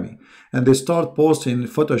tsunami. And they start posting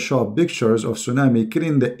Photoshop pictures of tsunami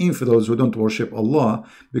killing the infidels who don't worship Allah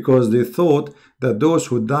because they thought that those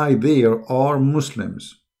who die there are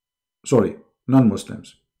Muslims. Sorry,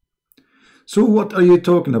 non-Muslims. So what are you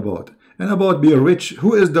talking about? And about being rich,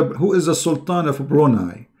 who is the Sultan of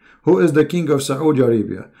Brunei? Who is the King of Saudi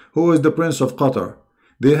Arabia? Who is the Prince of Qatar?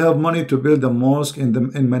 They have money to build a mosque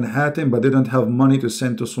in Manhattan, but they don't have money to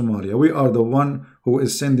send to Somalia. We are the one who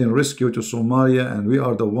is sending rescue to Somalia, and we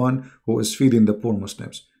are the one who is feeding the poor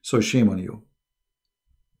Muslims. So shame on you.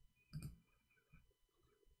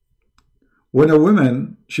 When a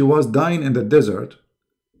woman, she was dying in the desert,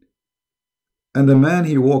 and the man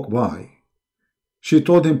he walked by, she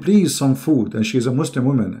told him, please, some food, and she's a Muslim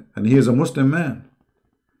woman, and he is a Muslim man.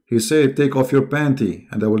 He said, take off your panty,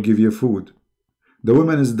 and I will give you food. The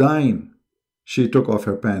woman is dying. She took off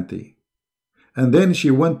her panty. And then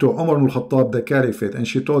she went to Umar al-Khattab, the caliphate, and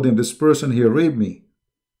she told him, this person here raped me.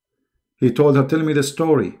 He told her, tell me the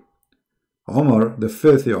story. Umar, the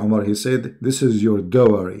filthy Umar, he said, this is your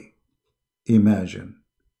dowry. Imagine.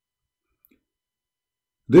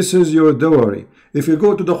 This is your dowry. If you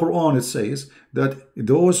go to the Quran, it says that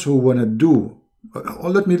those who want to do...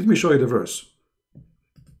 let me show you the verse.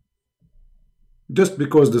 Just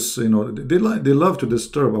because this, they love to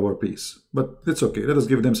disturb our peace. But it's okay. Let us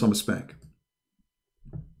give them some spank.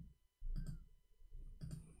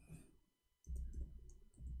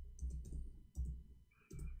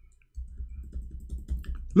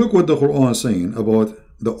 Look what the Quran is saying about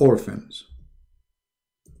the orphans.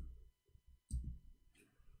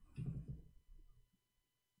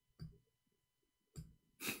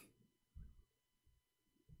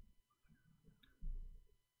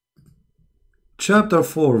 Chapter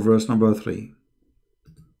 4, verse number 3.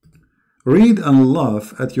 Read and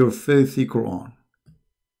laugh at your filthy Quran.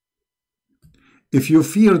 If you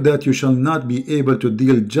fear that you shall not be able to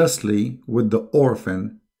deal justly with the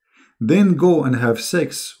orphan, then go and have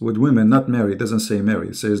sex with women not married. It doesn't say married,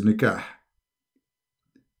 it says nikah.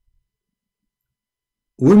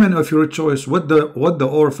 Women of your choice, what the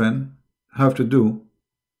orphan have to do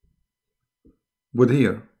with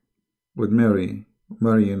here, with marrying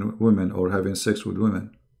women or having sex with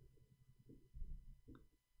women.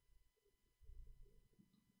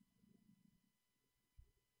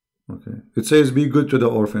 Okay, it says be good to the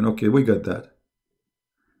orphan. Okay, we got that.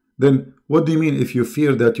 Then what do you mean if you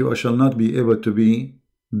fear that you shall not be able to be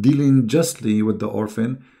dealing justly with the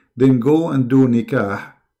orphan? Then go and do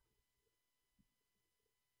nikah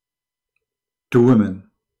to women.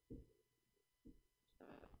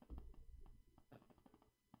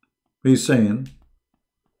 He's saying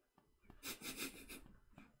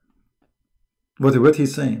what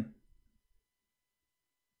he's saying.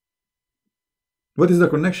 What is the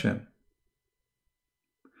connection?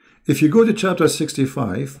 If you go to chapter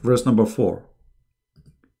 65, verse number 4,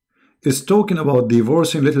 it's talking about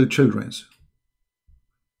divorcing little children.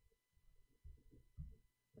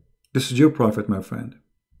 This is your prophet, my friend.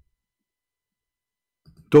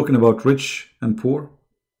 Talking about rich and poor.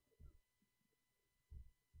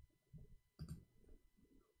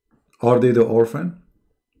 Are they the orphan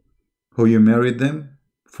who you married them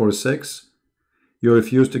for sex? You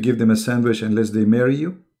refuse to give them a sandwich unless they marry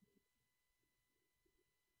you?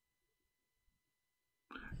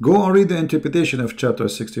 Go and read the interpretation of chapter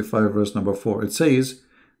 65, verse number 4. It says,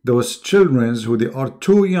 those children who they are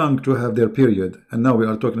too young to have their period, and now we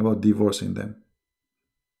are talking about divorcing them.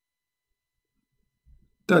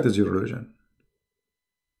 That is your religion.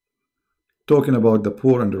 Talking about the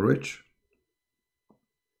poor and the rich.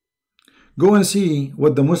 Go and see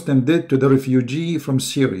what the Muslim did to the refugee from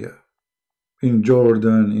Syria, in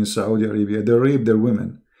Jordan, in Saudi Arabia. They rape their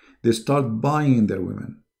women. They start buying their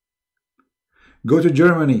women. Go to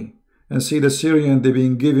Germany and see the Syrian, they're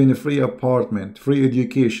being given a free apartment, free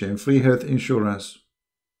education, free health insurance.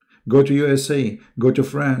 Go to USA, go to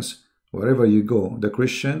France, wherever you go. The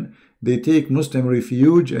Christian, they take Muslim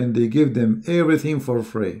refuge and they give them everything for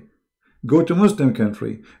free. Go to Muslim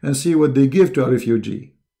country and see what they give to a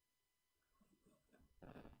refugee.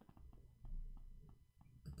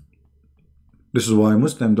 This is why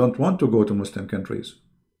Muslims don't want to go to Muslim countries.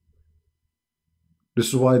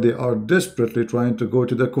 This is why they are desperately trying to go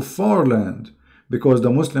to the kuffar land, because the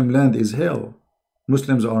Muslim land is hell.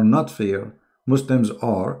 Muslims are not fair. Muslims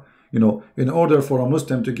are, in order for a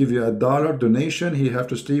Muslim to give you $1 donation, he have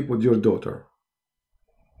to sleep with your daughter.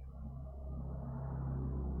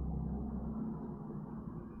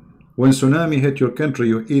 When tsunami hit your country,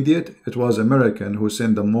 you idiot, it was American who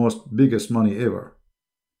sent the biggest money ever.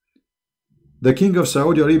 The king of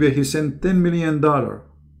Saudi Arabia, he sent $10 million.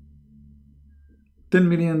 $10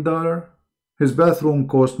 million? His bathroom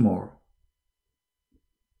cost more.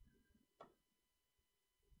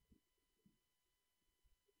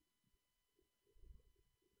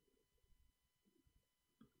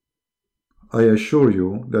 I assure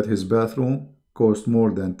you that his bathroom cost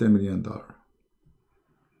more than $10 million.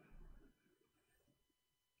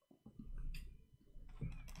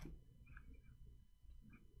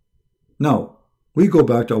 Now, we go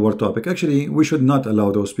back to our topic. Actually, we should not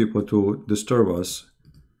allow those people to disturb us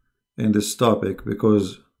in this topic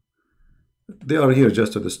because they are here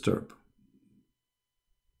just to disturb.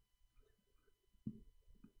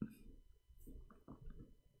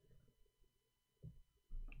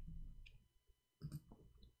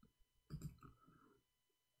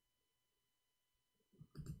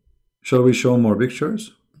 Shall we show more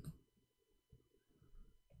pictures?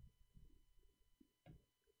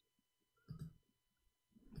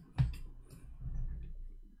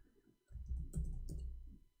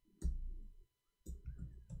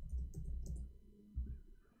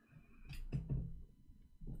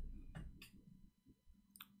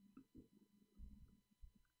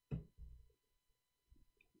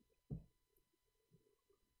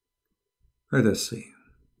 Let us see.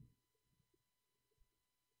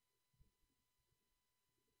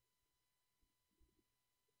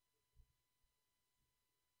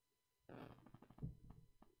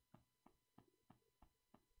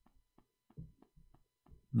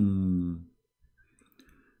 I'm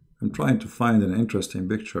trying to find an interesting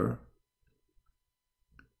picture.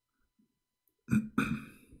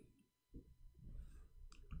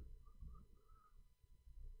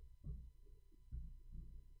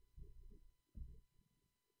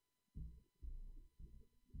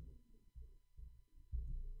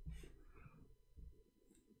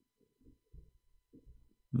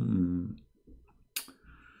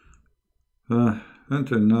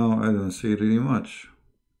 Until now, I don't see really much.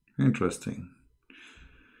 Interesting.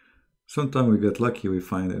 Sometimes we get lucky, we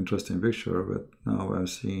find an interesting picture, but now I'm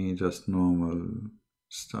seeing just normal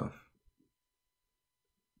stuff.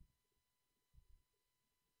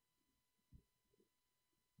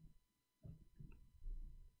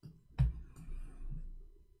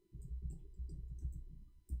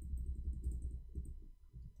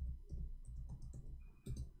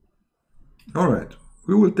 All right,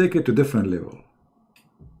 we will take it to different level.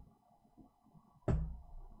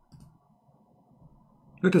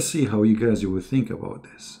 Let us see how you guys will think about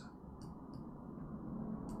this.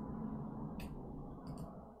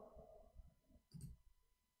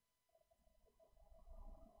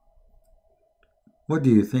 What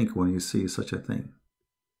do you think when you see such a thing?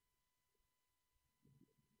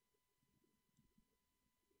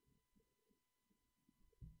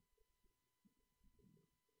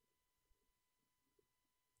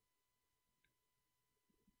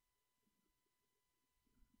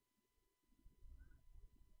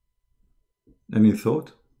 Any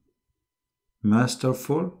thought?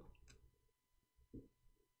 Masterful?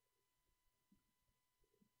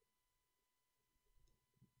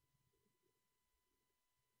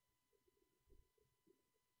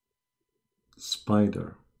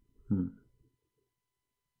 Spider.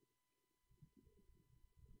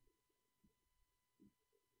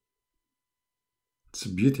 It's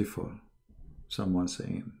beautiful. Someone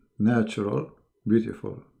saying natural,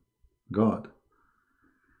 beautiful. God.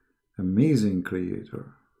 Amazing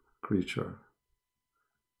creature.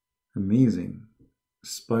 Amazing.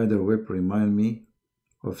 Spider web remind me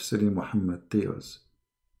of Siri Muhammad tales.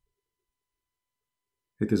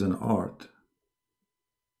 It is an art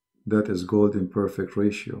that is gold in perfect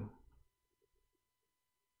ratio.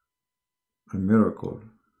 A miracle.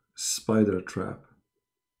 Spider trap.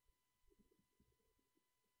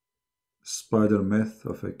 Spider myth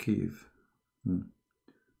of a cave.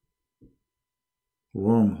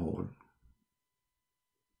 Wormhole.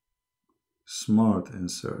 Smart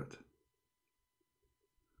insert.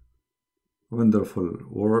 Wonderful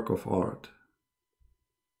work of art.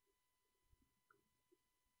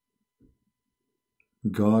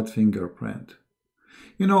 God fingerprint.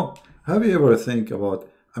 Have you ever think about,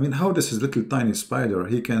 how this is little tiny spider,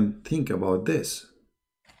 he can think about this?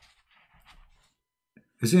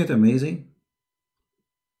 Isn't it amazing?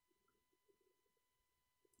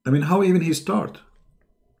 I mean, how even he start?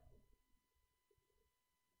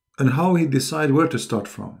 And how he decide where to start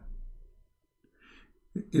from?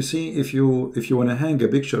 You see, if you want to hang a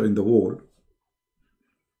picture in the wall,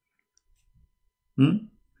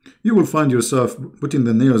 you will find yourself putting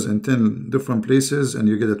the nails in 10 different places and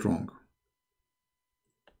you get it wrong.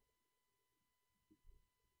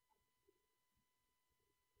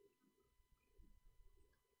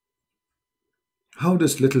 How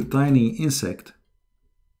this little tiny insect,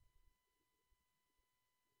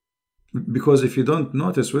 because if you don't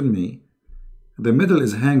notice with me, the middle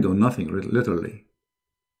is hanged on nothing, literally.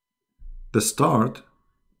 The start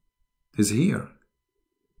is here,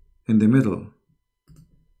 in the middle.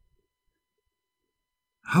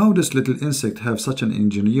 How does little insect have such an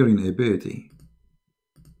engineering ability?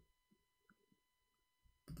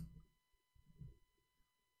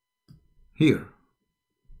 Here.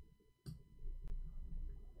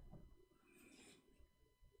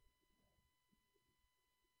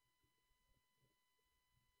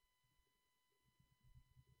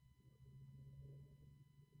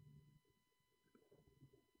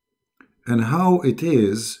 And how it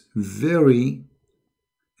is very,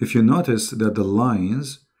 if you notice that the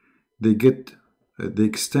lines, they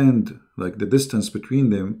extend, like the distance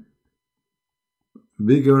between them,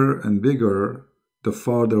 bigger and bigger the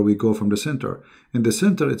farther we go from the center. In the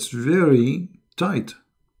center, it's very tight.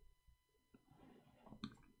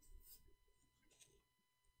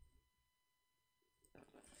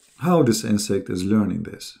 How this insect is learning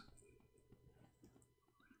this?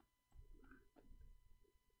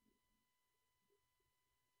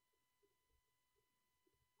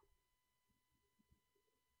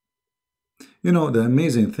 You know, the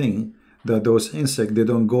amazing thing that those insects, they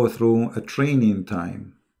don't go through a training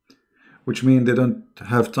time, which means they don't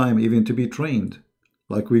have time even to be trained.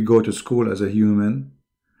 Like we go to school as a human.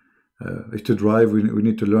 To drive, we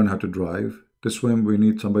need to learn how to drive. To swim, we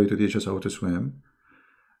need somebody to teach us how to swim.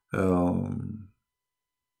 Even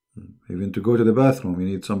to go to the bathroom, you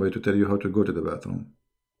need somebody to tell you how to go to the bathroom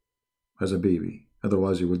as a baby.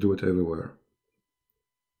 Otherwise, you will do it everywhere.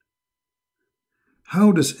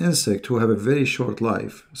 How does insects who have a very short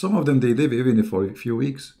life, some of them they live even for a few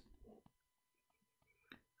weeks,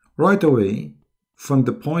 right away, from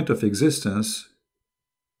the point of existence,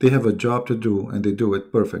 they have a job to do and they do it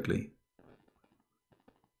perfectly.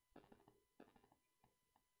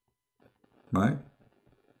 Right?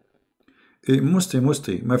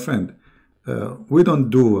 Musti, my friend, we don't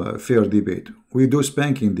do a fair debate. We do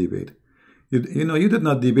spanking debate. You know, you did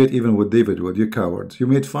not debate even with David Wood, you cowards. You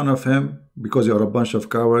made fun of him because you are a bunch of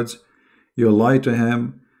cowards. You lied to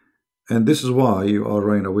him. And this is why you are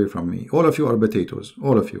running away from me. All of you are potatoes.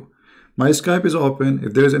 All of you. My Skype is open.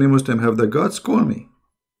 If there is any Muslim have the guts, call me.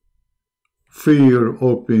 Fair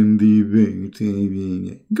open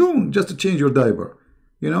debate. Go, just to change your diaper.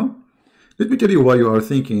 You know? Let me tell you why you are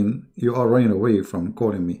thinking you are running away from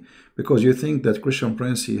calling me. Because you think that Christian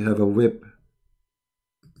Prince, he have a whip,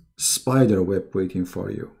 spider web waiting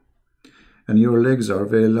for you, and your legs are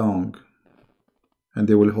very long and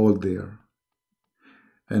they will hold there,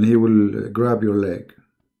 and he will grab your leg.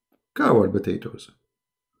 Coward potatoes.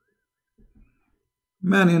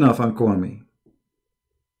 Man enough and call me.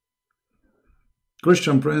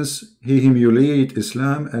 Christian Prince, he humiliate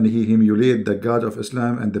Islam and he humiliate the God of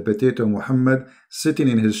Islam and the potato Muhammad, sitting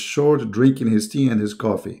in his short, drinking his tea and his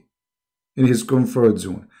coffee in his comfort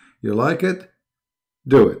zone. You like it?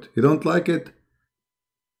 Do it. You don't like it?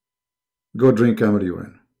 Go drink camel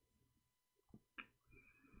urine.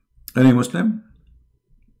 Any Muslim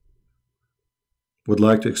would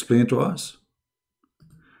like to explain to us?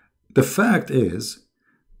 The fact is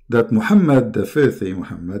that Muhammad, the filthy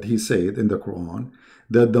Muhammad, he said in the Quran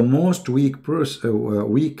that the most weak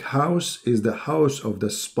house is the house of the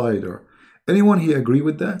spider. Anyone here agree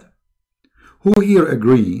with that? Who here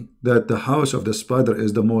agree that the house of the spider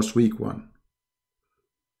is the most weak one?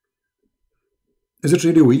 Is it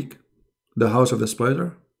really weak, the house of the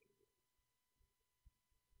spider?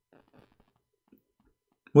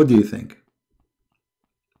 What do you think?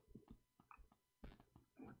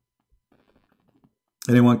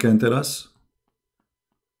 Anyone can tell us?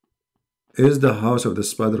 Is the house of the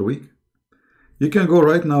spider weak? You can go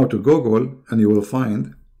right now to Google and you will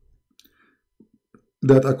find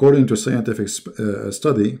that according to scientific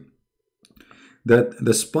study, that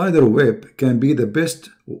the spider web can be the best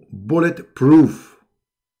bulletproof,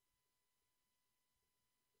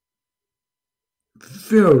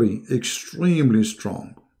 very extremely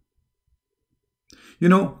strong. You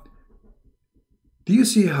know, do you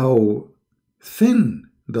see how thin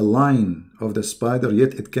the line of the spider,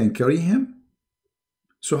 yet it can carry him?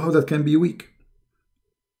 So how that can be weak?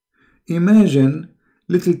 Imagine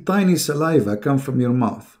little tiny saliva come from your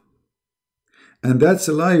mouth, and that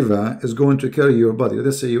saliva is going to carry your body.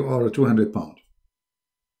 Let's say you are 200 pounds.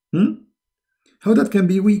 How that can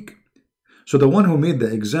be weak? So the one who made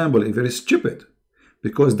the example is very stupid,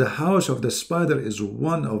 because the house of the spider is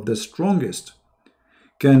one of the strongest,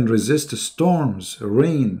 can resist storms,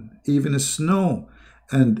 rain, even snow,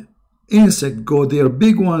 and insects go there,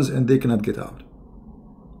 big ones, and they cannot get out.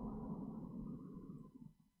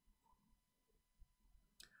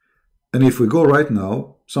 And if we go right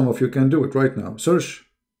now, some of you can do it right now. Search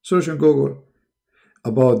on Google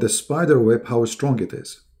about the spider web, how strong it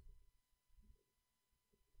is.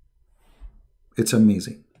 It's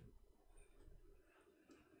amazing.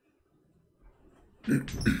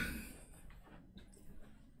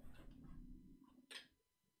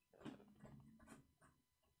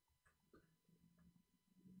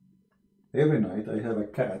 Every night I have a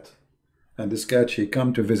cat, and this cat, she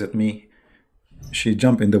come to visit me. She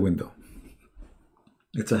jump in the window.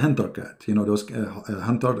 It's a hunter cat, you know, those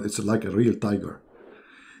hunter. It's like a real tiger.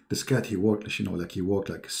 This cat, he walked, you know, like he walked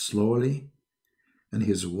like slowly, and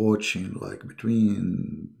he's watching like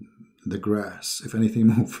between the grass if anything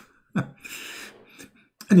move.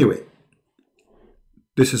 Anyway,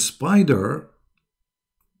 this spider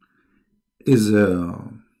is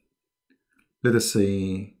let us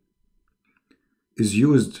say, is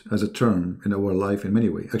used as a term in our life in many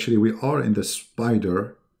ways. Actually, we are in the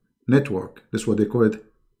spider network. That's what they call it.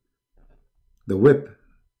 The web,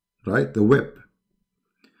 right? The web.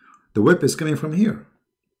 The web is coming from here.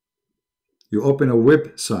 You open a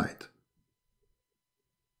website.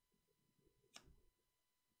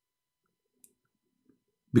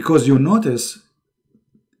 Because you notice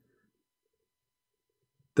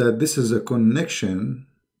that this is a connection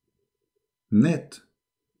net.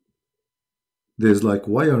 There's like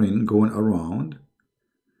wiring going around,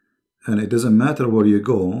 and it doesn't matter where you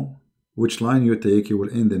go, which line you take, you will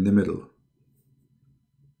end in the middle.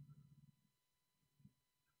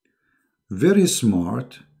 Very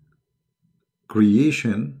smart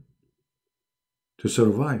creation to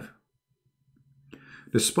survive.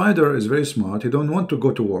 The spider is very smart. He don't want to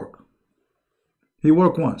go to work. He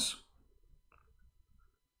worked once.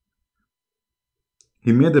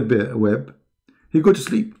 He made a web. He go to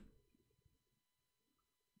sleep.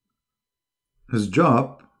 His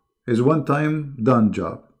job is one time done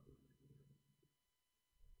job.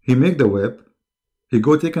 He make the web. He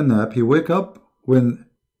go take a nap. He wake up when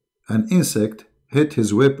an insect hit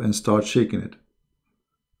his web and start shaking it.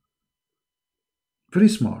 Very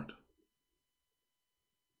smart.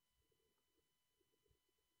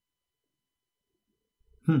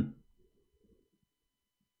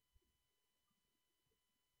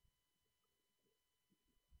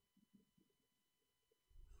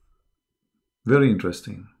 Very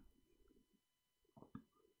interesting.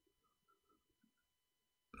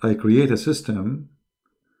 I create a system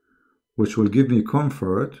which will give me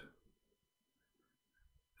comfort,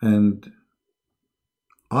 and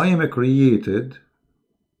I am created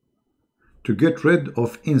to get rid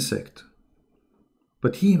of insect,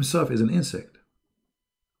 but he himself is an insect.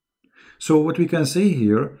 So what we can say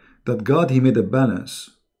here, that God, he made a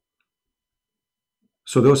balance.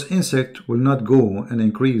 So those insects will not go and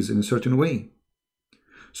increase in a certain way.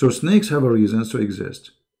 So snakes have a reason to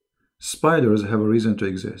exist. Spiders have a reason to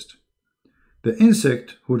exist. The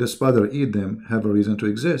insect who the spider eat them have a reason to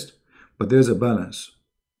exist, but there's a balance.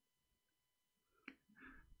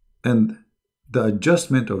 And the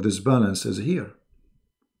adjustment of this balance is here.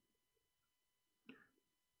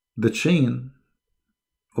 The chain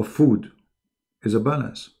of food is a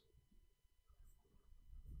balance.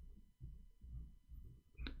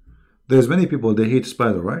 There's many people, they hate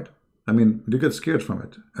spider, right? I mean, they get scared from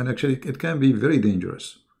it. And actually, it can be very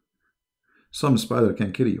dangerous. Some spider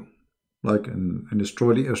can kill you. Like in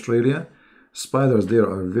Australia, spiders there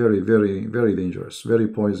are very, very, very dangerous, very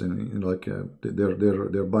poison. Like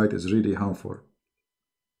their bite is really harmful.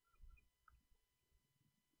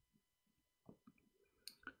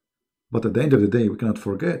 But at the end of the day, we cannot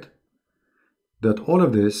forget that all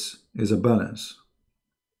of this is a balance.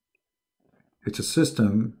 It's a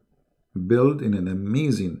system built in an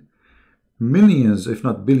amazing millions, if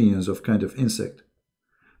not billions, of kind of insect.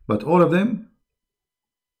 But all of them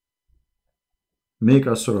make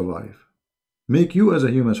us survive. Make you as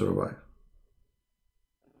a human survive.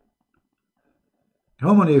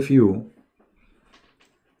 How many of you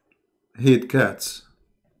hate cats?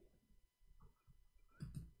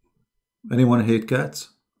 Anyone hate cats?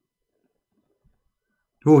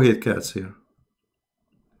 Who hate cats here?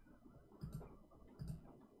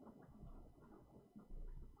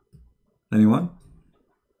 Anyone?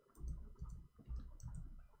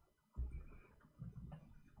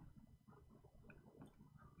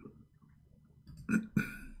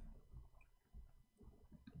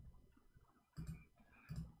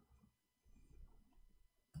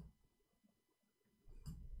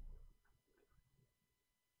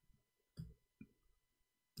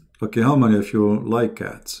 Okay, how many of you like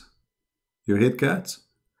cats? You hate cats?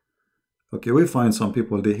 Okay, we find some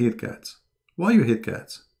people, they hate cats. Why you hate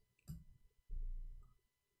cats?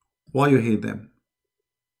 Why you hate them?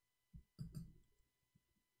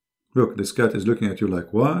 Look, this cat is looking at you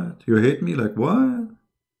like, what? You hate me? Like, what?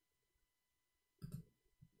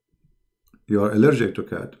 You are allergic to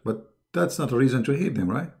cat, but that's not a reason to hate them,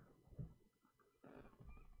 right?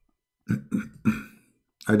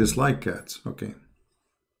 I dislike cats. Okay.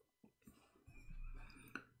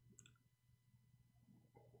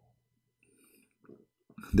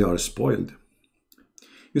 They are spoiled.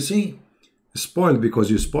 You see, spoiled because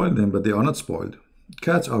you spoiled them, but they are not spoiled.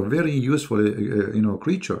 Cats are very useful,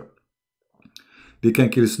 creature. They can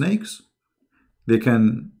kill snakes. They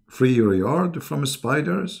can free your yard from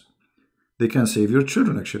spiders. They can save your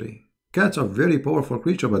children, actually. Cats are very powerful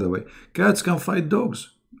creature, by the way. Cats can fight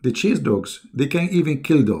dogs. They chase dogs. They can even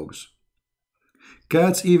kill dogs.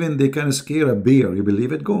 Cats even, they can scare a bear. You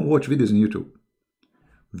believe it? Go and watch videos on YouTube.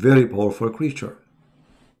 Very powerful creature.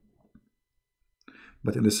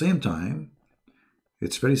 But at the same time,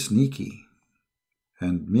 it's very sneaky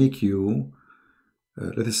and make you,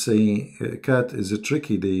 let us say, a cat is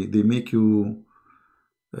tricky. They make you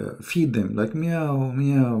feed them like meow,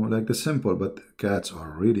 meow, like the simple, but cats are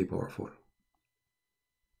really powerful.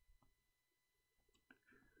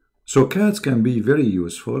 So cats can be very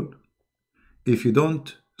useful if you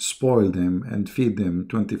don't spoil them and feed them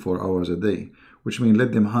 24 hours a day, which means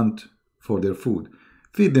let them hunt for their food.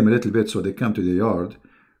 Feed them a little bit so they come to the yard,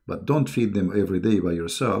 but don't feed them every day by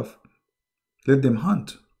yourself. Let them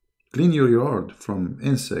hunt. Clean your yard from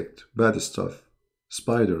insect, bad stuff,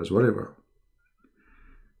 spiders, whatever.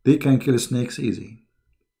 They can kill snakes easy.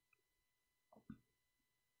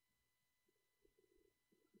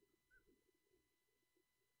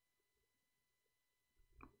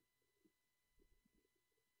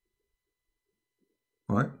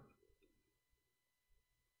 Right?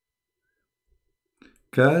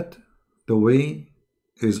 Cat, the way,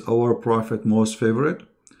 is our prophet most favorite?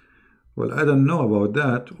 Well, I don't know about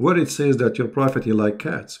that. Where it says that your prophet, he like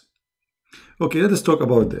cats. Okay, let us talk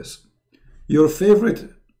about this. Your favorite,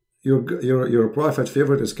 your prophet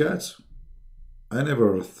favorite is cats? I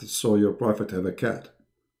never saw your prophet have a cat.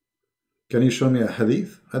 Can you show me a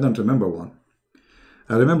hadith? I don't remember one.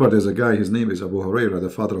 I remember there's a guy, his name is Abu Huraira, the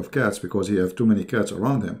father of cats, because he have too many cats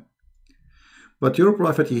around him. But your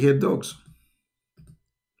prophet, he hate dogs.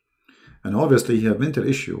 And obviously he have mental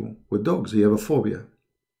issue with dogs. He have a phobia.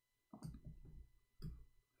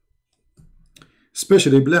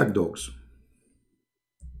 Especially black dogs.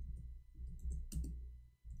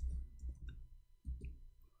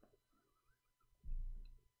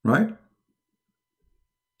 Right?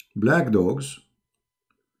 Black dogs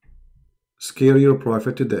scare your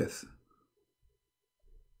prophet to death.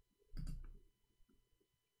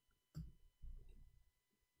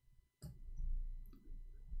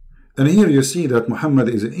 And here you see that Muhammad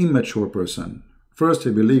is an immature person. First, he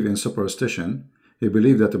believed in superstition. He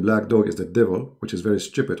believed that the black dog is the devil, which is very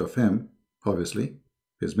stupid of him, obviously.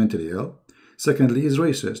 He's mentally ill. Secondly, he's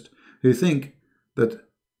racist. He think that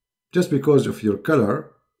just because of your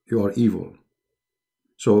color, you are evil.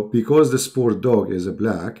 So because this poor dog is a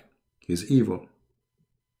black, he's evil.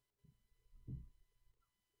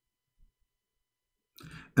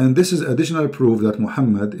 And this is additional proof that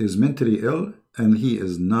Muhammad is mentally ill and he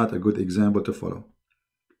is not a good example to follow.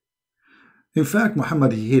 In fact,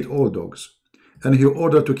 Muhammad, he hated all dogs. And he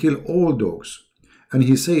ordered to kill all dogs. And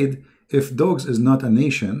he said, if dogs is not a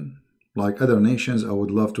nation, like other nations, I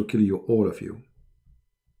would love to kill you, all of you.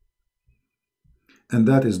 And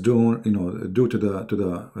that is due to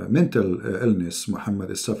the mental illness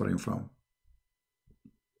Muhammad is suffering from.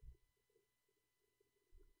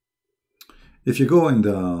 If you go in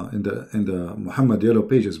the Muhammad Yellow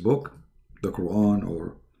Pages book, the Quran,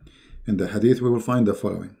 or in the Hadith, we will find the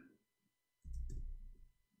following.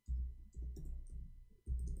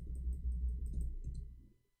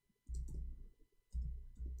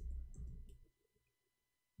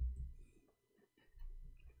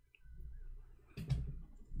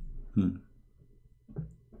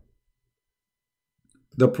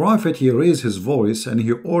 The Prophet, he raised his voice and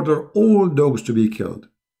he ordered all dogs to be killed,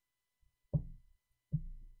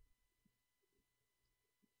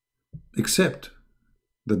 except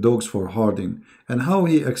the dogs for herding. And how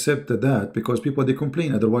he accepted that? Because people, they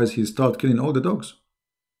complain, otherwise he start killing all the dogs.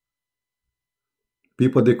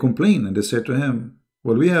 People, they complain and they say to him,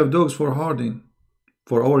 well, we have dogs for herding,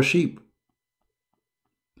 for our sheep.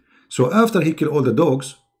 So after he killed all the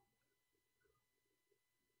dogs,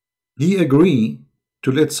 he agreed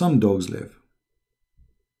to let some dogs live,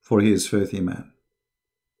 for he is filthy man.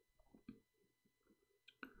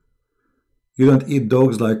 You don't eat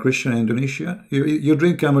dogs like Christian in Indonesia. You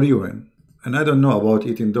drink camel urine. And I don't know about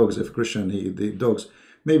eating dogs if Christian eat dogs.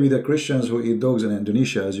 Maybe the Christians who eat dogs in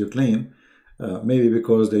Indonesia, as you claim, maybe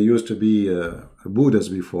because they used to be Buddhists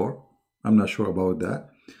before. I'm not sure about that.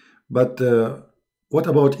 But what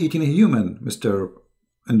about eating a human, Mr.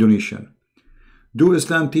 Indonesian? Do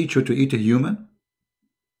Islam teach you to eat a human?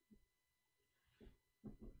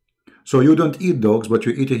 So you don't eat dogs, but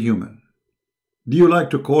you eat a human. Do you like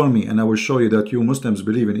to call me and I will show you that you Muslims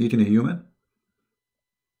believe in eating a human?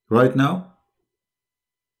 Right now?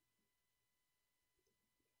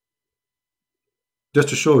 Just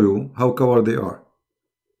to show you how coward they are.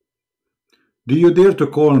 Do you dare to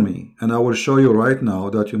call me and I will show you right now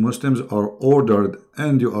that you Muslims are ordered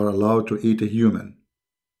and you are allowed to eat a human?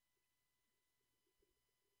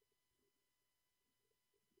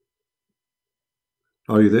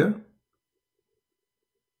 Are you there?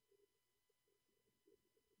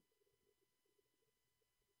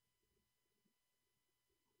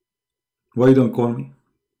 Why you don't call me?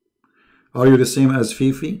 Are you the same as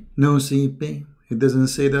Fifi? No CP. It doesn't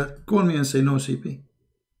say that. Call me and say no CP.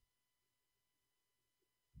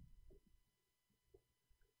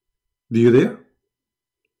 Do you dare?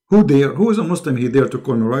 Who dare? Who is a Muslim here dare to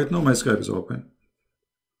call me right now? My Skype is open.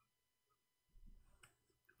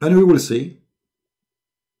 And we will see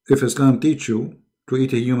if Islam teach you to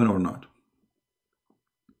eat a human or not.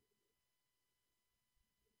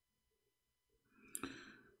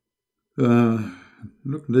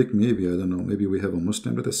 Look like maybe, I don't know, maybe we have a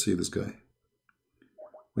Muslim. Let us see this guy.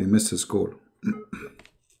 We missed his call.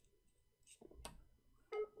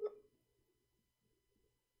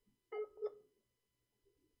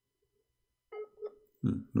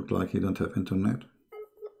 Look like he don't have internet.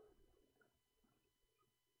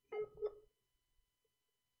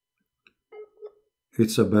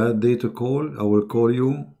 It's a bad day to call. I will call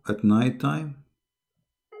you at night time.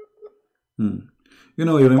 You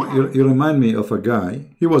know, you remind me of a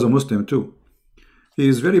guy. He was a Muslim too. He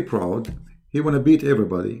is very proud. He want to beat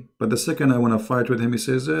everybody. But the second I want to fight with him, he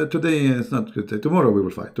says, today is not good day. Tomorrow we will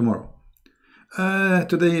fight. Tomorrow.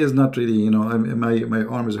 Today is not really, you know, my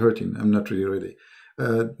arm is hurting. I'm not really ready.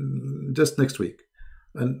 Just next week.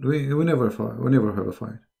 And we never fight. We never have a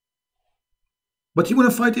fight. But he want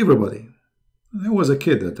to fight everybody. I was a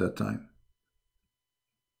kid at that time.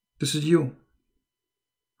 This is you.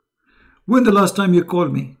 When the last time you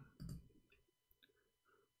called me?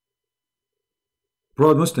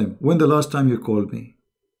 Proud Muslim, when the last time you called me?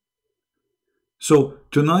 So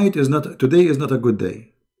today is not a good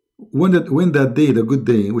day. When that day, the good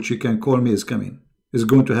day, which you can call me, is coming, is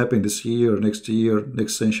going to happen this year,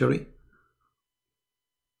 next century?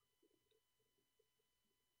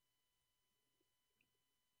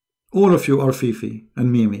 All of you are Fifi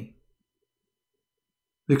and Mimi.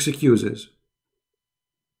 Excuses.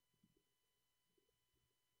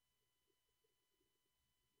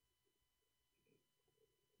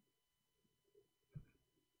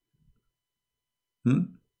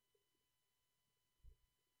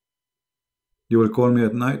 You will call me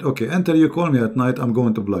at night? Okay, until you call me at night, I'm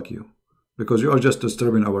going to block you. Because you are just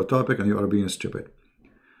disturbing our topic and you are being stupid.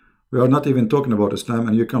 We are not even talking about Islam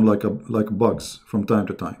and you come like bugs from time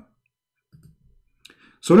to time.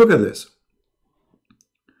 So look at this.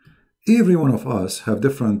 Every one of us have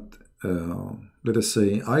different, let us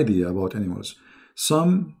say, idea about animals.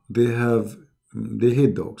 Some, they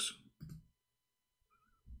hate dogs.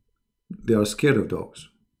 They are scared of dogs.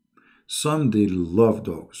 Some, they love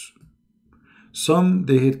dogs. Some,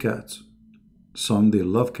 they hate cats. Some, they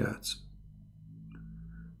love cats.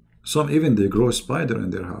 Some, even they grow a spider in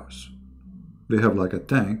their house. They have like a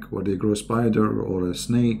tank where they grow a spider or a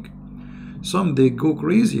snake. Some, they go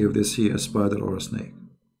crazy if they see a spider or a snake.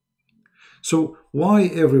 So why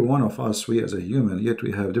every one of us, we as a human, yet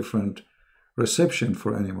we have different reception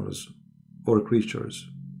for animals or creatures?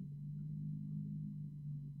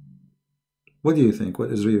 What do you think?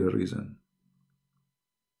 What is really the reason?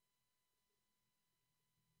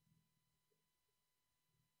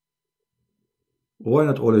 Why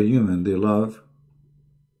not all a human, they love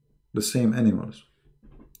the same animals?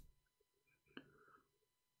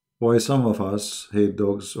 Why some of us hate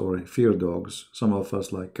dogs or fear dogs, some of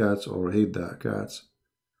us like cats or hate the cats?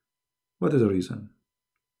 What is the reason?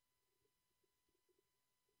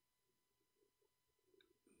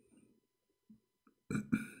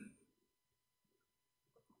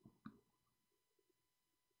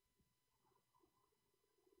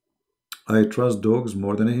 I trust dogs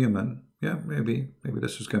more than a human. Yeah, maybe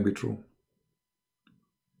this just can be true.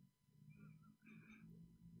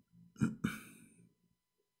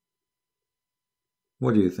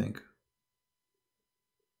 What do you think?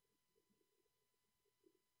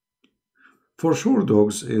 For sure,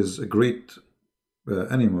 dogs is a great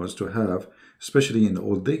animals to have, especially in the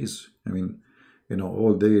old days. I mean,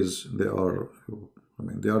 old days they are. I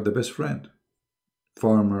mean, they are the best friend.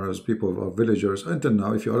 Farmers, people who are villagers. Until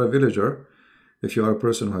now, if you are a villager, if you are a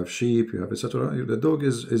person who have sheep, you have etc., the dog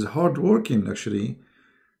is hard working actually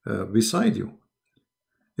beside you.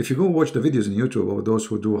 If you go watch the videos in YouTube of those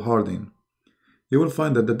who do harding, you will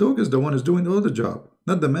find that the dog is the one who's doing all the job,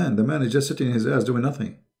 not the man. The man is just sitting in his ass doing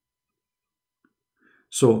nothing.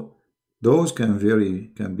 So those can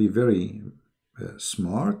be very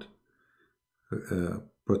smart,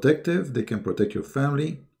 protective. They can protect your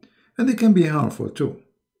family, and they can be harmful too.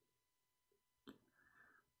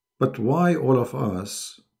 But why all of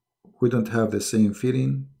us we don't have the same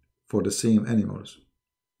feeling for the same animals?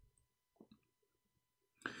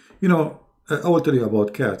 I will tell you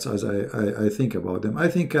about cats as I think about them. I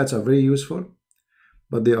think cats are very useful,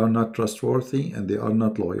 but they are not trustworthy and they are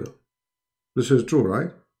not loyal. This is true,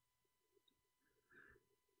 right?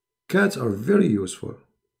 Cats are very useful,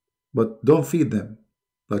 but don't feed them.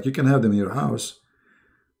 Like you can have them in your house.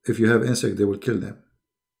 If you have insect, they will kill them.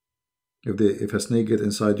 If a snake get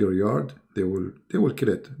inside your yard, they will kill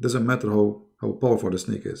it. Doesn't matter how powerful the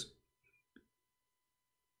snake is.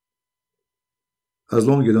 As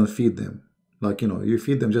long as you don't feed them. Like you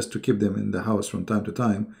feed them just to keep them in the house from time to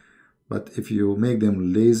time. But if you make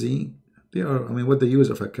them lazy, they are, I mean, what the use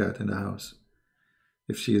of a cat in the house?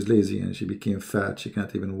 If she is lazy and she became fat, she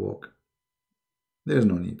can't even walk. There's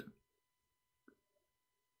no need.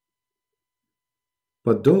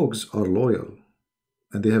 But dogs are loyal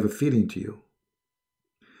and they have a feeling to you.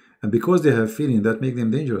 And because they have feeling, that makes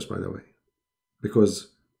them dangerous, by the way. Because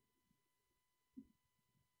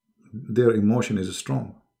their emotion is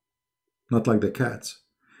strong. Not like the cats.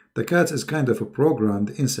 The cats is kind of a programmed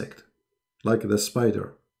insect, like the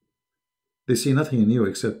spider. They see nothing in you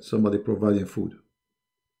except somebody providing food.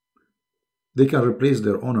 They can replace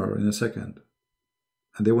their owner in a second,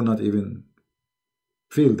 and they will not even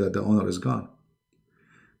feel that the owner is gone.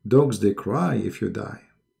 Dogs, they cry if you die.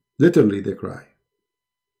 Literally, they cry.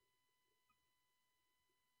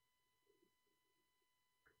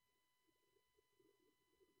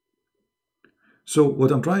 So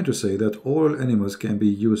what I'm trying to say that all animals can be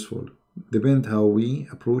useful, depend how we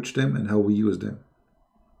approach them and how we use them.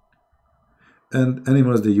 And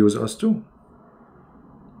animals, they use us too.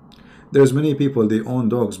 There's many people, they own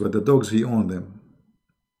dogs, but the dogs, he own them.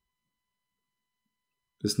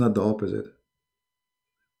 It's not the opposite.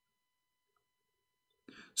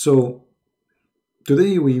 So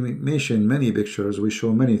today we mention many pictures, we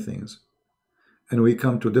show many things, and we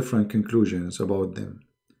come to different conclusions about them.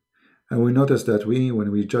 And we notice that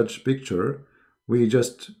when we judge picture, we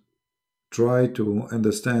just try to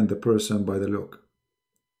understand the person by the look.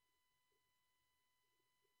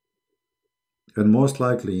 And most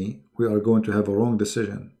likely, we are going to have a wrong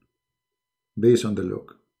decision based on the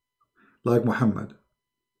look. Like Muhammad,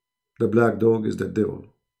 the black dog is the devil.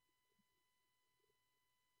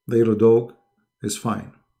 The yellow dog is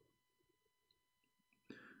fine.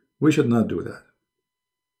 We should not do that.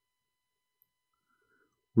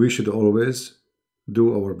 We should always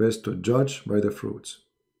do our best to judge by the fruits.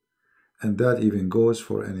 And that even goes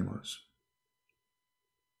for animals.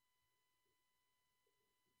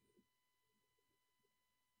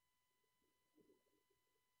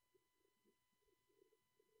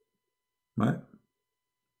 Right?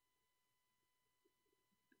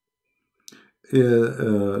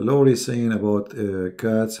 Lori saying about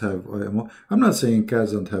cats have I'm not saying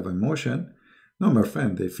cats don't have emotion. No, my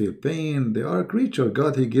friend, they feel pain. They are a creature.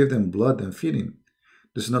 God, he gave them blood and feeling.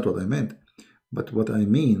 This is not what I meant. But what I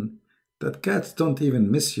mean, that cats don't even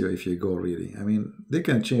miss you if you go really. I mean, they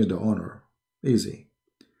can change the owner. Easy.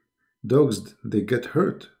 Dogs, they get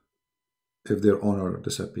hurt if their owner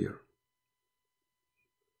disappear.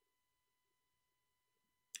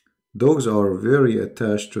 Dogs are very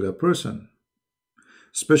attached to the person,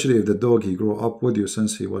 especially if the dog he grew up with you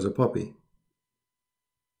since he was a puppy.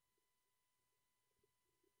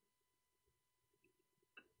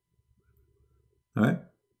 Right?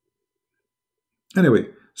 Anyway,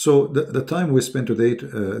 so the time we spent today,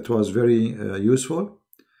 it was very useful.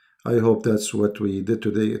 I hope that's what we did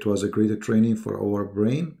today. It was a great training for our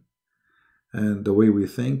brain and the way we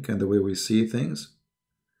think and the way we see things.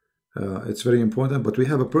 It's very important. But we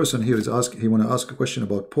have a person here is he want to ask a question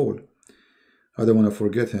about Paul. I don't want to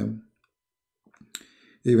forget him,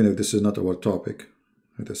 even if this is not our topic.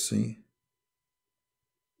 Let us see.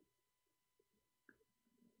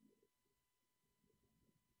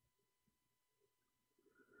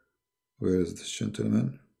 Where is this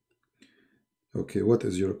gentleman? Okay, what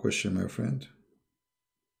is your question, my friend?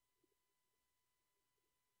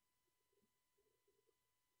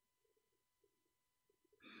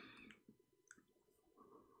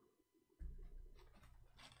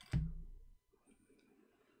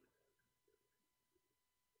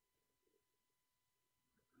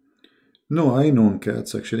 No, I know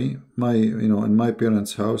cats actually. In my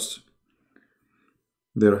parents' house,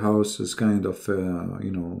 their house is kind of,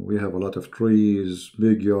 we have a lot of trees,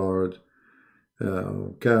 big yard,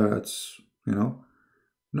 cats, you know.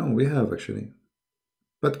 No, we have actually.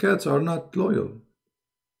 But cats are not loyal.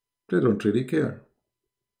 They don't really care.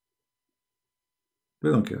 They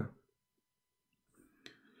don't care.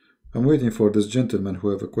 I'm waiting for this gentleman who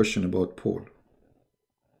have a question about Paul.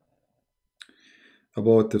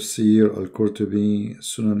 About Tafsir al-Qurtubi,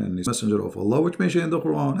 Sunan and Messenger of Allah, which mentioned in the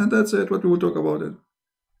Quran. And that's it, what we will talk about it.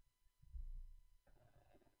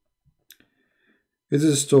 It is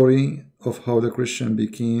a story of how the Christian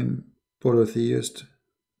became polytheist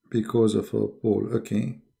because of Paul.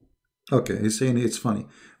 Okay. Okay, he's saying it's funny.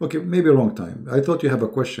 Okay, maybe wrong time. I thought you have a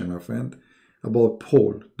question, my friend, about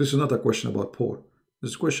Paul. This is not a question about Paul.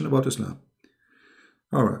 This is a question about Islam.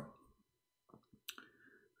 All right.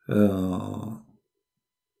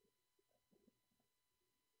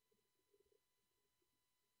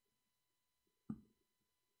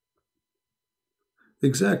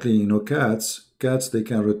 Exactly, cats they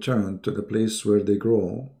can return to the place where they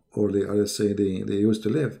grow, or they, let's say, they used to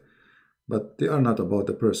live, but they are not about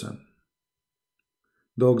the person.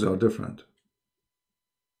 Dogs are different.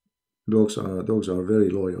 Dogs are very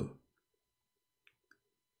loyal.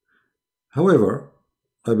 However,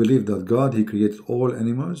 I believe that God, he created all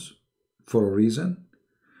animals for a reason,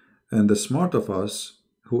 and the smart of us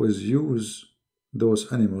who is use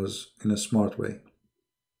those animals in a smart way.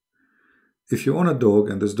 If you own a dog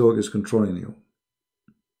and this dog is controlling you,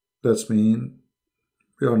 that's mean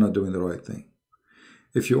we are not doing the right thing.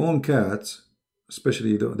 If you own cats,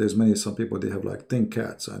 especially there's some people, they have like 10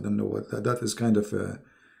 cats. I don't know what that is, kind of a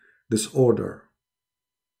disorder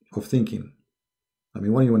of thinking. I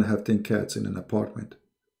mean, why you want to have 10 cats in an apartment?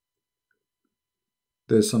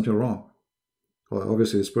 There's something wrong. Well,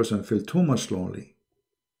 obviously this person feels too much lonely.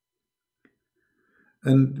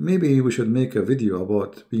 And maybe we should make a video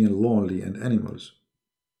about being lonely and animals.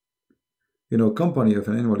 Company of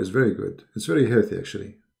an animal is very good. It's very healthy,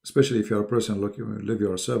 actually. Especially if you're a person, look, you live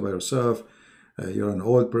yourself by yourself, you're an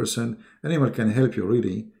old person. Animal can help you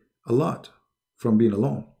really a lot from being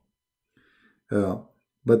alone.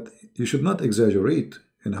 But you should not exaggerate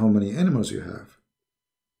in how many animals you have,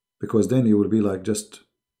 because then you will be like just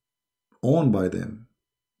owned by them.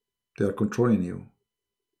 They are controlling you.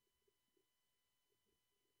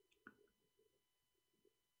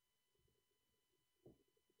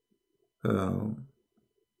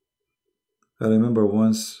 I remember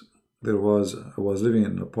once I was living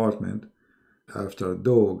in an apartment, after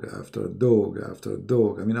dog after dog after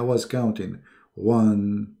dog. I mean, I was counting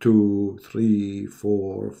 1, 2, 3,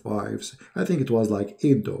 4, 5. I think it was like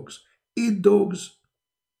 8 dogs. 8 dogs.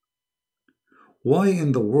 Why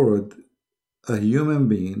in the world a human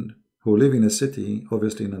being who live in a city,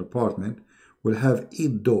 obviously in an apartment, will have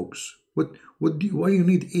 8 dogs? Why you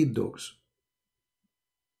need 8 dogs?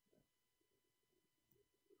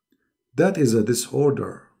 That is a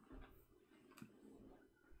disorder.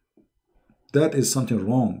 That is something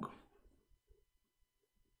wrong.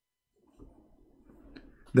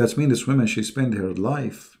 That means this woman, she spent her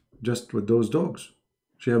life just with those dogs.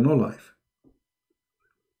 She have no life.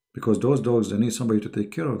 Because those dogs, they need somebody to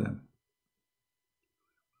take care of them.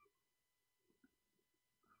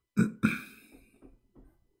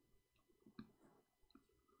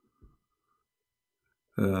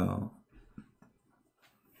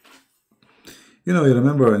 You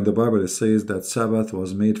remember in the Bible it says that Sabbath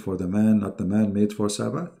was made for the man, not the man made for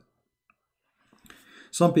Sabbath.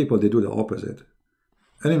 Some people, they do the opposite.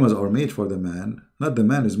 Animals are made for the man, not the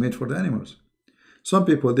man is made for the animals. Some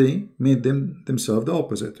people, they made themselves the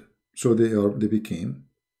opposite. So they became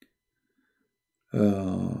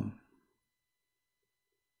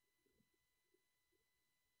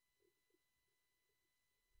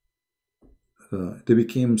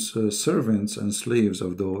servants and slaves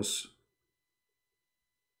of those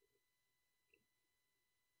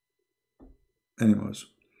animals.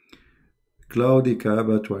 Cloudy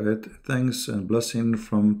Kaaba Twit, thanks and blessing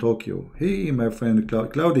from Tokyo. Hey, my friend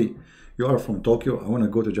Cloudy, you are from Tokyo. I want to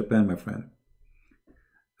go to Japan, my friend.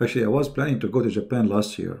 Actually, I was planning to go to Japan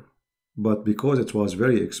last year, but because it was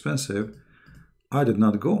very expensive, I did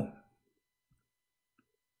not go.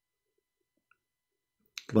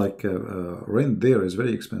 Like rent there is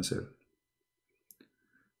very expensive.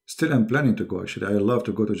 Still, I'm planning to go. Actually, I love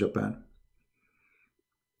to go to Japan.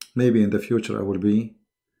 Maybe in the future I will be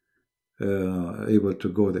able to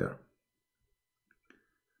go there.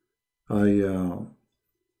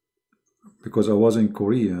 Because I was in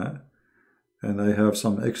Korea and I have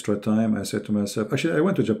some extra time, I said to myself, actually I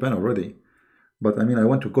went to Japan already, But I mean, I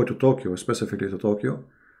want to go to Tokyo, specifically to Tokyo,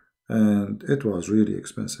 and it was really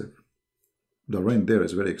expensive. The rent there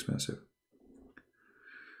is very expensive.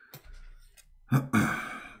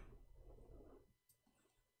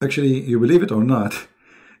 Actually, you believe it or not,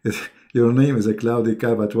 your name is a cloudy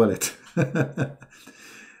Kaba toilet. uh,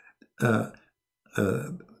 uh,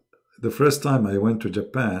 the first time I went to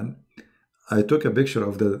Japan, I took a picture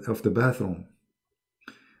of the bathroom.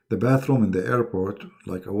 The bathroom in the airport,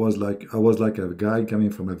 like I was like a guy coming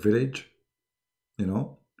from a village,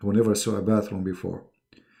 who never saw a bathroom before.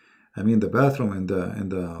 I mean, the bathroom in the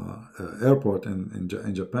airport in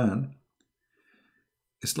Japan,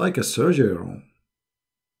 it's like a surgery room.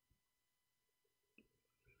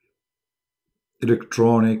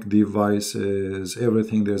 Electronic devices,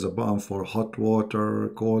 everything. There's a bum for hot water,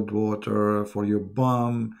 cold water for your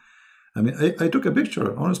bum. I mean, I took a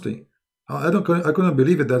picture, honestly. I couldn't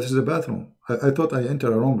believe it that this is a bathroom. I thought I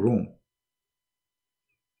entered a wrong room.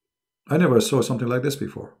 I never saw something like this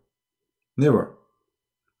before. Never.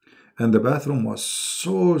 And the bathroom was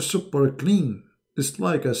so super clean. It's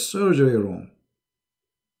like a surgery room.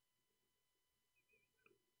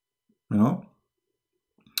 You know?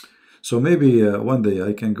 So maybe one day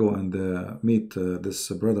I can go and meet this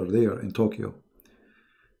brother there in Tokyo.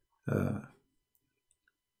 Uh,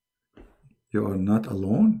 you are not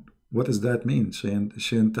alone? What does that mean,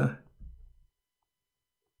 Shinta?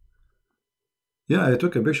 Yeah, I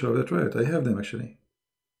took a picture of it, right? I have them actually.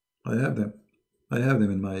 I have them. I have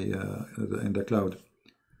them in my in the cloud.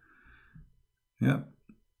 Yeah,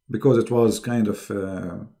 because it was kind of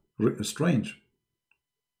strange.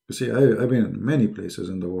 You see, I've been in many places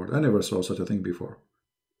in the world. I never saw such a thing before.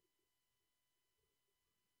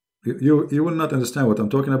 You will not understand what I'm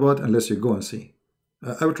talking about unless you go and see.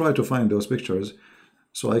 I will try to find those pictures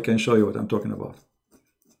so I can show you what I'm talking about.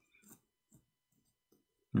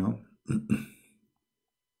 You know?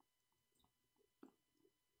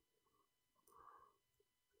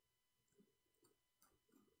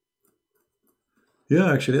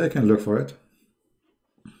 Yeah, actually, I can look for it.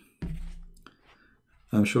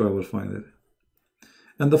 I'm sure I will find it.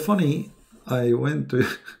 And the funny, I went to,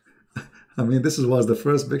 I mean, this was the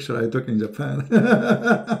first picture I took in Japan.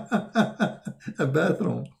 A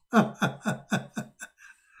bathroom.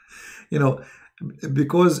 You know,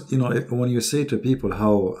 because, when you say to people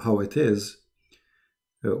how it is,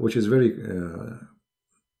 which is very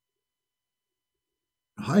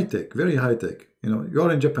high tech, very high tech. You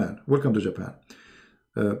are in Japan. Welcome to Japan.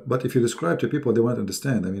 But if you describe to people, they won't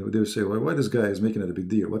understand. I mean, they will say, well, why this guy is making it a big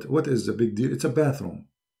deal? What is the big deal? It's a bathroom.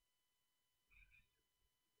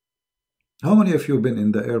 How many of you have been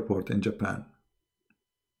in the airport in Japan?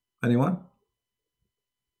 Anyone?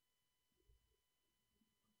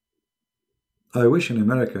 I wish in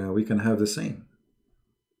America we can have the same.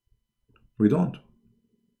 We don't.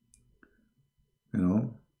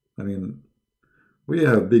 I mean, we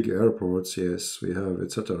have big airports, yes, we have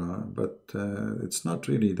etc. But it's not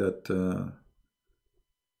really that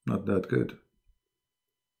not that good.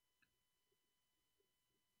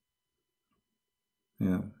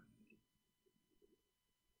 Yeah.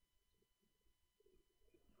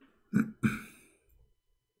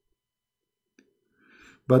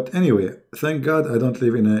 But anyway, thank God I don't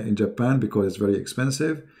live in Japan because it's very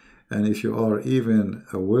expensive. And if you are even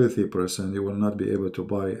a wealthy person, you will not be able to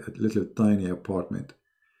buy a little tiny apartment.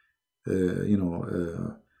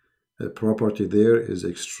 A property there is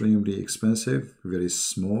extremely expensive, very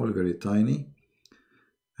small, very tiny.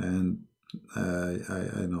 And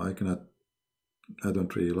I know I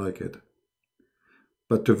don't really like it.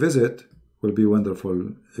 But to visit will be a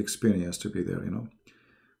wonderful experience to be there.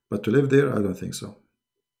 But to live there, I don't think so.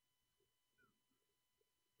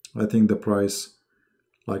 I think the price,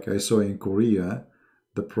 like I saw in Korea,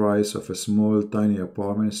 the price of a small, tiny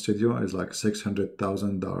apartment studio is like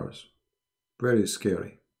 $600,000. Very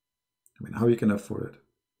scary. I mean, how you can afford it?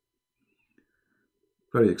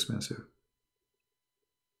 Very expensive.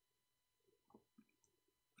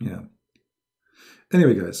 Yeah.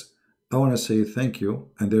 Anyway, guys, I want to say thank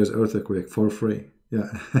you. And there's earthquake for free.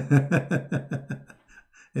 Yeah.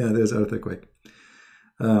 Yeah, there's earthquake.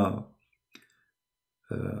 Uh,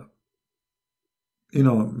 uh,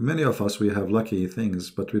 many of us, we have lucky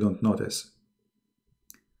things, but we don't notice.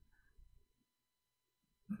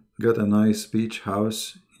 Got a nice beach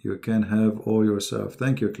house. You can have all yourself.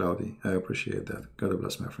 Thank you, Cloudy. I appreciate that. God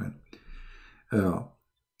bless, my friend.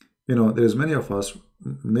 There's many of us,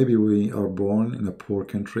 maybe we are born in a poor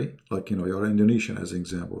country, like, you're Indonesian as an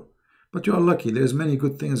example. But you are lucky. There's many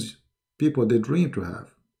good things people, they dream to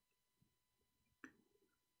have.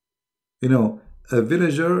 A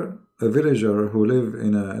villager who live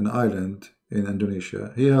in an island in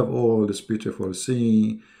Indonesia. He have all this beautiful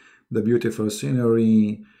sea, the beautiful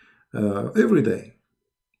scenery, every day.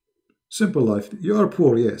 Simple life. You are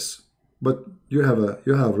poor, yes, but you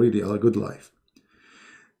have really a good life.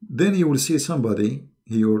 Then you will see somebody,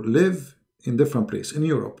 he will live in different place in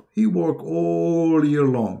Europe. He work all year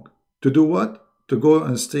long. To do what? To go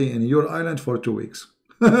and stay in your island for 2 weeks.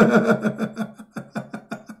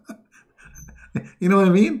 You know what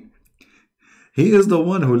I mean? He is the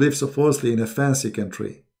one who lives supposedly in a fancy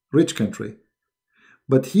country, rich country.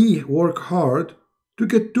 But he work hard to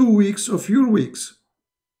get 2 weeks of your weeks.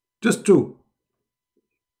 Just two.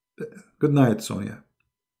 Good night, Sonia.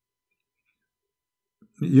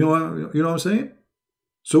 You know what I'm saying?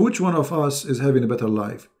 So which one of us is having a better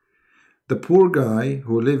life? The poor guy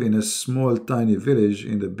who live in a small tiny village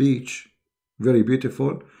in the beach, very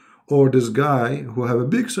beautiful, or this guy who have a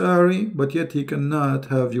big salary but yet he cannot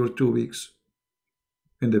have your 2 weeks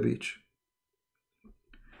in the beach?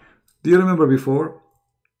 Do you remember before?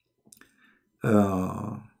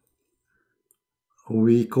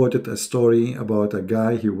 We quoted a story about a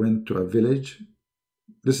guy who went to a village.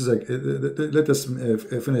 This is let us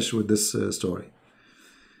finish with this story.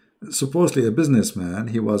 Supposedly a businessman,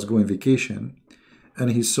 he was going vacation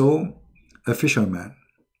and he saw a fisherman,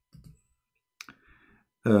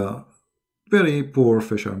 very poor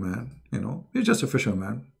fisherman, he's just a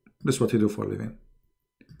fisherman. That's what he do for a living.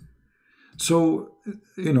 So,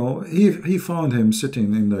 he found him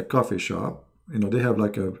sitting in the coffee shop. They have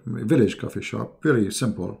like a village coffee shop, very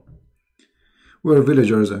simple, where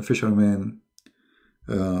villagers and fishermen,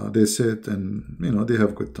 they sit and, they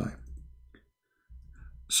have good time.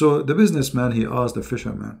 So the businessman, he asked the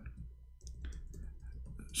fisherman,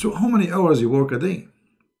 so how many hours you work a day?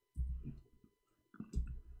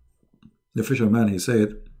 The fisherman, he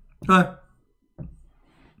said,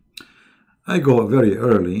 I go very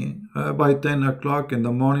early. By 10 o'clock in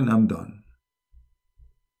the morning, I'm done.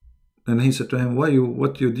 And he said to him, what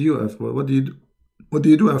do you do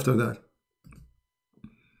after that?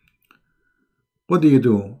 What do you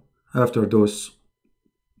do after those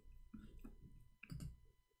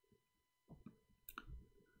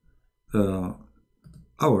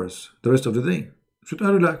hours, the rest of the day? Should I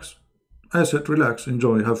relax? I said, relax,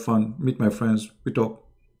 enjoy, have fun, meet my friends, we talk,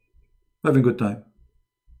 having a good time.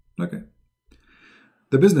 Okay.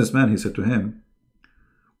 The businessman, he said to him,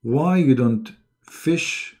 why you don't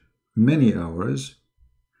fish many hours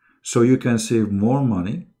so you can save more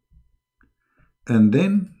money and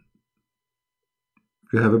then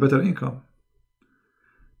you have a better income?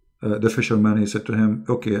 The fisherman, he said to him,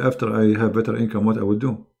 okay, after I have better income, what I will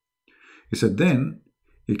do? He said, then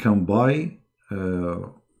he can buy,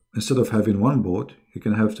 instead of having one boat, he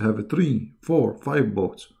can have 3, 4, 5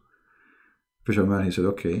 boats. Fisherman, he said,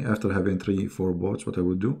 okay, after having 3, 4 boats, what I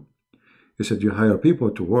would do? He said, you hire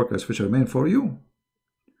people to work as fishermen for you.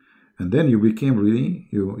 And then you became really,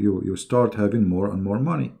 you start having more and more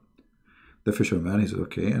money. The fisherman, he said,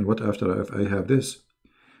 okay, and what after I have this?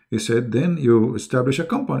 He said, then you establish a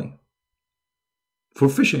company for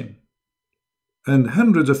fishing. And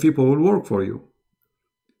hundreds of people will work for you.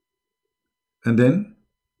 And then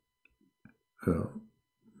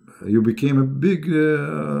you became a big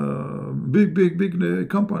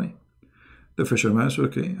company. The fisherman said,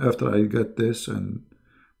 okay, after I got this and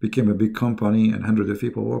became a big company and hundreds of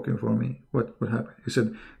people working for me, what happened? He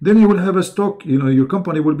said, then you will have a stock, your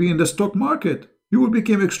company will be in the stock market. You will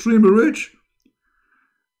become extremely rich.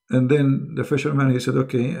 And then the fisherman, he said,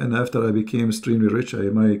 okay, and after I became extremely rich,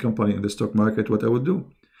 my company in the stock market, what I would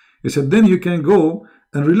do? He said, then you can go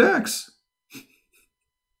and relax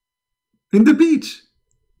in the beach.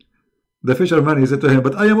 The fisherman, he said to him,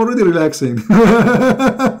 but I am already relaxing.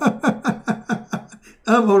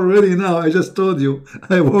 I'm already now, I just told you,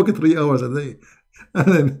 I walk 3 hours a day.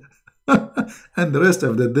 And and the rest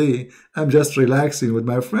of the day, I'm just relaxing with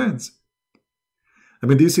my friends. I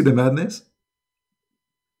mean, do you see the madness?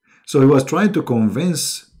 So he was trying to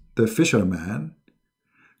convince the fisherman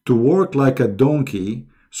to work like a donkey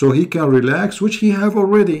so he can relax, which he have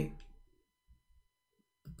already.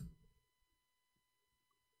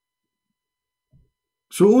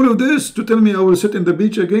 So all of this to tell me I will sit in the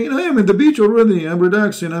beach again? I am in the beach already. I'm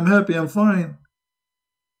relaxing. I'm happy. I'm fine.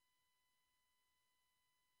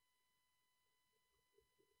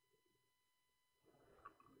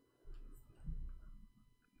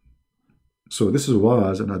 So this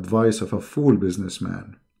was an advice of a fool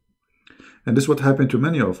businessman. And this is what happened to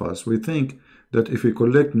many of us. We think that if we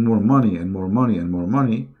collect more money and more money and more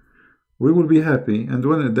money, we will be happy. And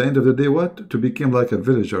when at the end of the day, what? To become like a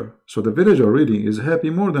villager. So the villager really is happy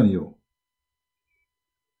more than you.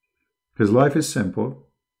 His life is simple.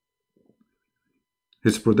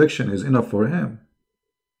 His protection is enough for him.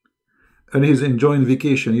 And he's enjoying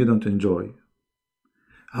vacation you don't enjoy.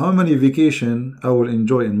 How many vacation I will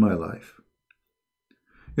enjoy in my life?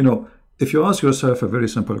 You know, if you ask yourself a very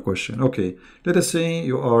simple question, okay, let us say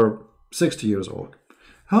you are 60 years old.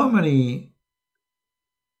 How many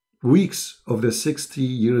weeks of the 60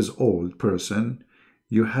 years old person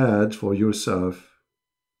you had for yourself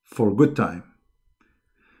for good time?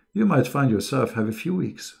 You might find yourself have a few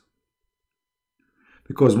weeks.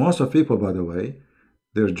 Because most of people, by the way,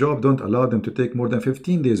 their job don't allow them to take more than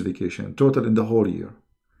 15 days vacation total in the whole year.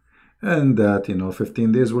 And that,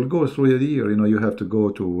 15 days will go through the year. You have to go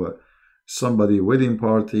to somebody wedding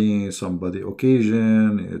party, somebody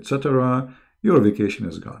occasion, etc. Your vacation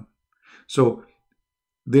is gone. So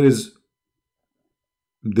there is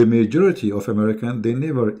the majority of Americans, they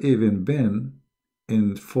never even been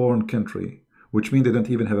in foreign country, which means they don't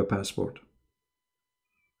even have a passport.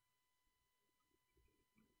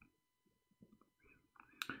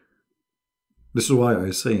 This is why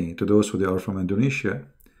I say to those who are from Indonesia,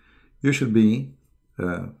 you should be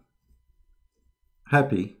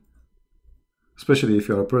happy, especially if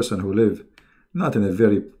you're a person who live not in a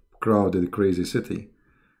very crowded, crazy city.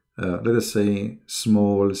 Let us say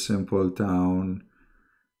small, simple town,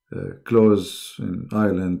 close an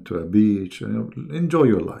island to a beach. Enjoy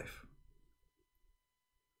your life.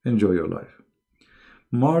 Enjoy your life.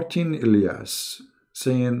 Martin Elias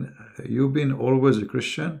saying, you've been always a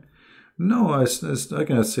Christian? No, I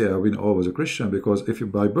cannot say I've been always a Christian, because if you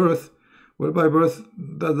by birth, well, by birth,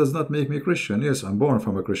 that does not make me a Christian. Yes, I'm born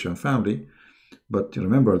from a Christian family, but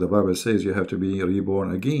remember, the Bible says you have to be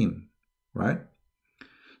reborn again, right?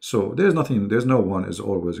 So there's no one is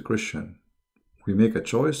always a Christian. We make a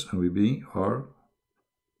choice and we are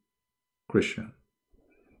Christian.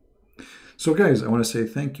 So guys, I want to say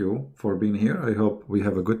thank you for being here. I hope we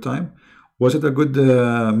have a good time. Was it a good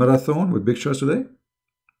marathon with pictures today?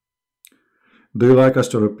 Do you like us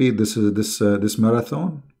to repeat this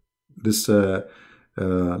marathon? This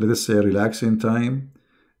let us say relaxing time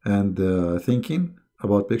and thinking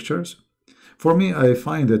about pictures? For me, I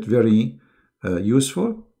find it very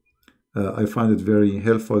useful. I find it very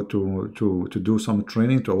helpful to do some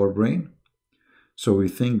training to our brain, so we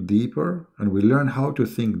think deeper and we learn how to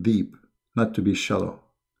think deep, not to be shallow.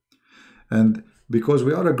 And because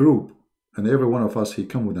we are a group and every one of us, he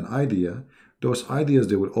come with an idea, those ideas,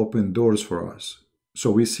 they will open doors for us.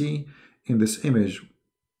 So we see in this image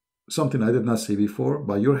something I did not see before.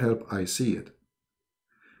 By your help, I see it.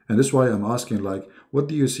 And that's why I'm asking, like, what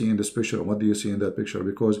do you see in this picture? What do you see in that picture?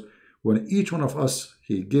 Because when each one of us,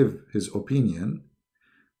 he give his opinion,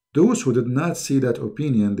 those who did not see that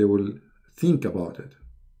opinion, they will think about it.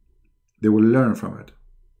 They will learn from it.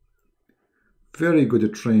 Very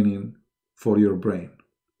good training for your brain.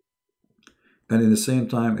 And in the same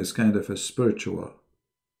time, it's kind of a spiritual.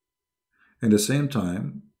 In the same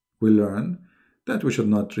time, we learn that we should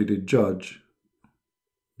not really judge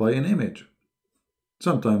by an image.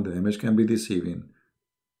 Sometimes the image can be deceiving,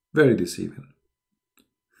 very deceiving.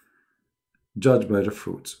 Judge by the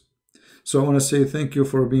fruits. So I want to say thank you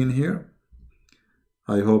for being here.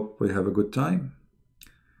 I hope we have a good time.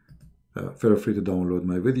 Feel free to download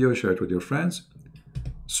my video, share it with your friends.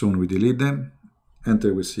 Soon we delete them.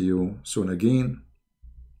 Until we see you soon again.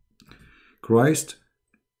 Christ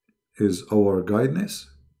is our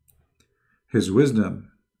guidance. His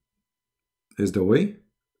wisdom is the way.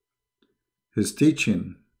 His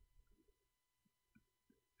teaching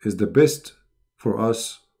is the best for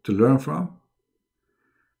us to learn from.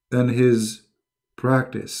 And his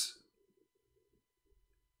practice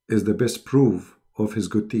is the best proof of his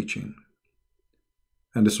good teaching.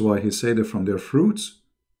 And that's why he said that from their fruits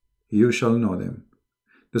you shall know them.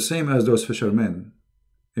 The same as those fishermen.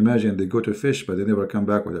 Imagine they go to fish, but they never come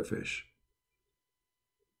back with a fish.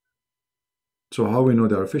 So how we know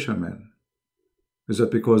they are fishermen? Is that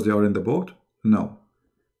because they are in the boat? No,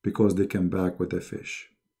 because they come back with a fish.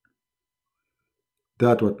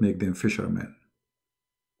 That's what makes them fishermen.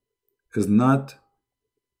 Is not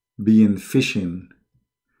being fishing.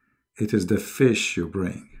 It is the fish you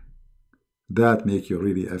bring. That make you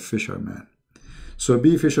really a fisherman. So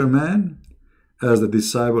be fisherman. As the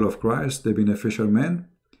disciple of Christ, they've been a fisherman,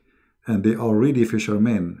 and they are really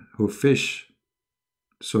fishermen who fish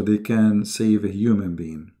so they can save a human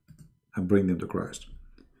being and bring them to Christ.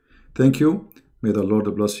 Thank you. May the Lord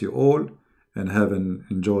bless you all, and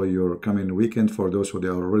enjoy your coming weekend for those who are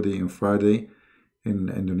already in Friday in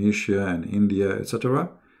Indonesia and India, etc.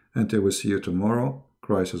 Until we see you tomorrow,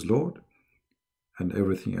 Christ is Lord, and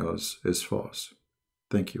everything else is false.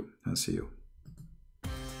 Thank you, and see you.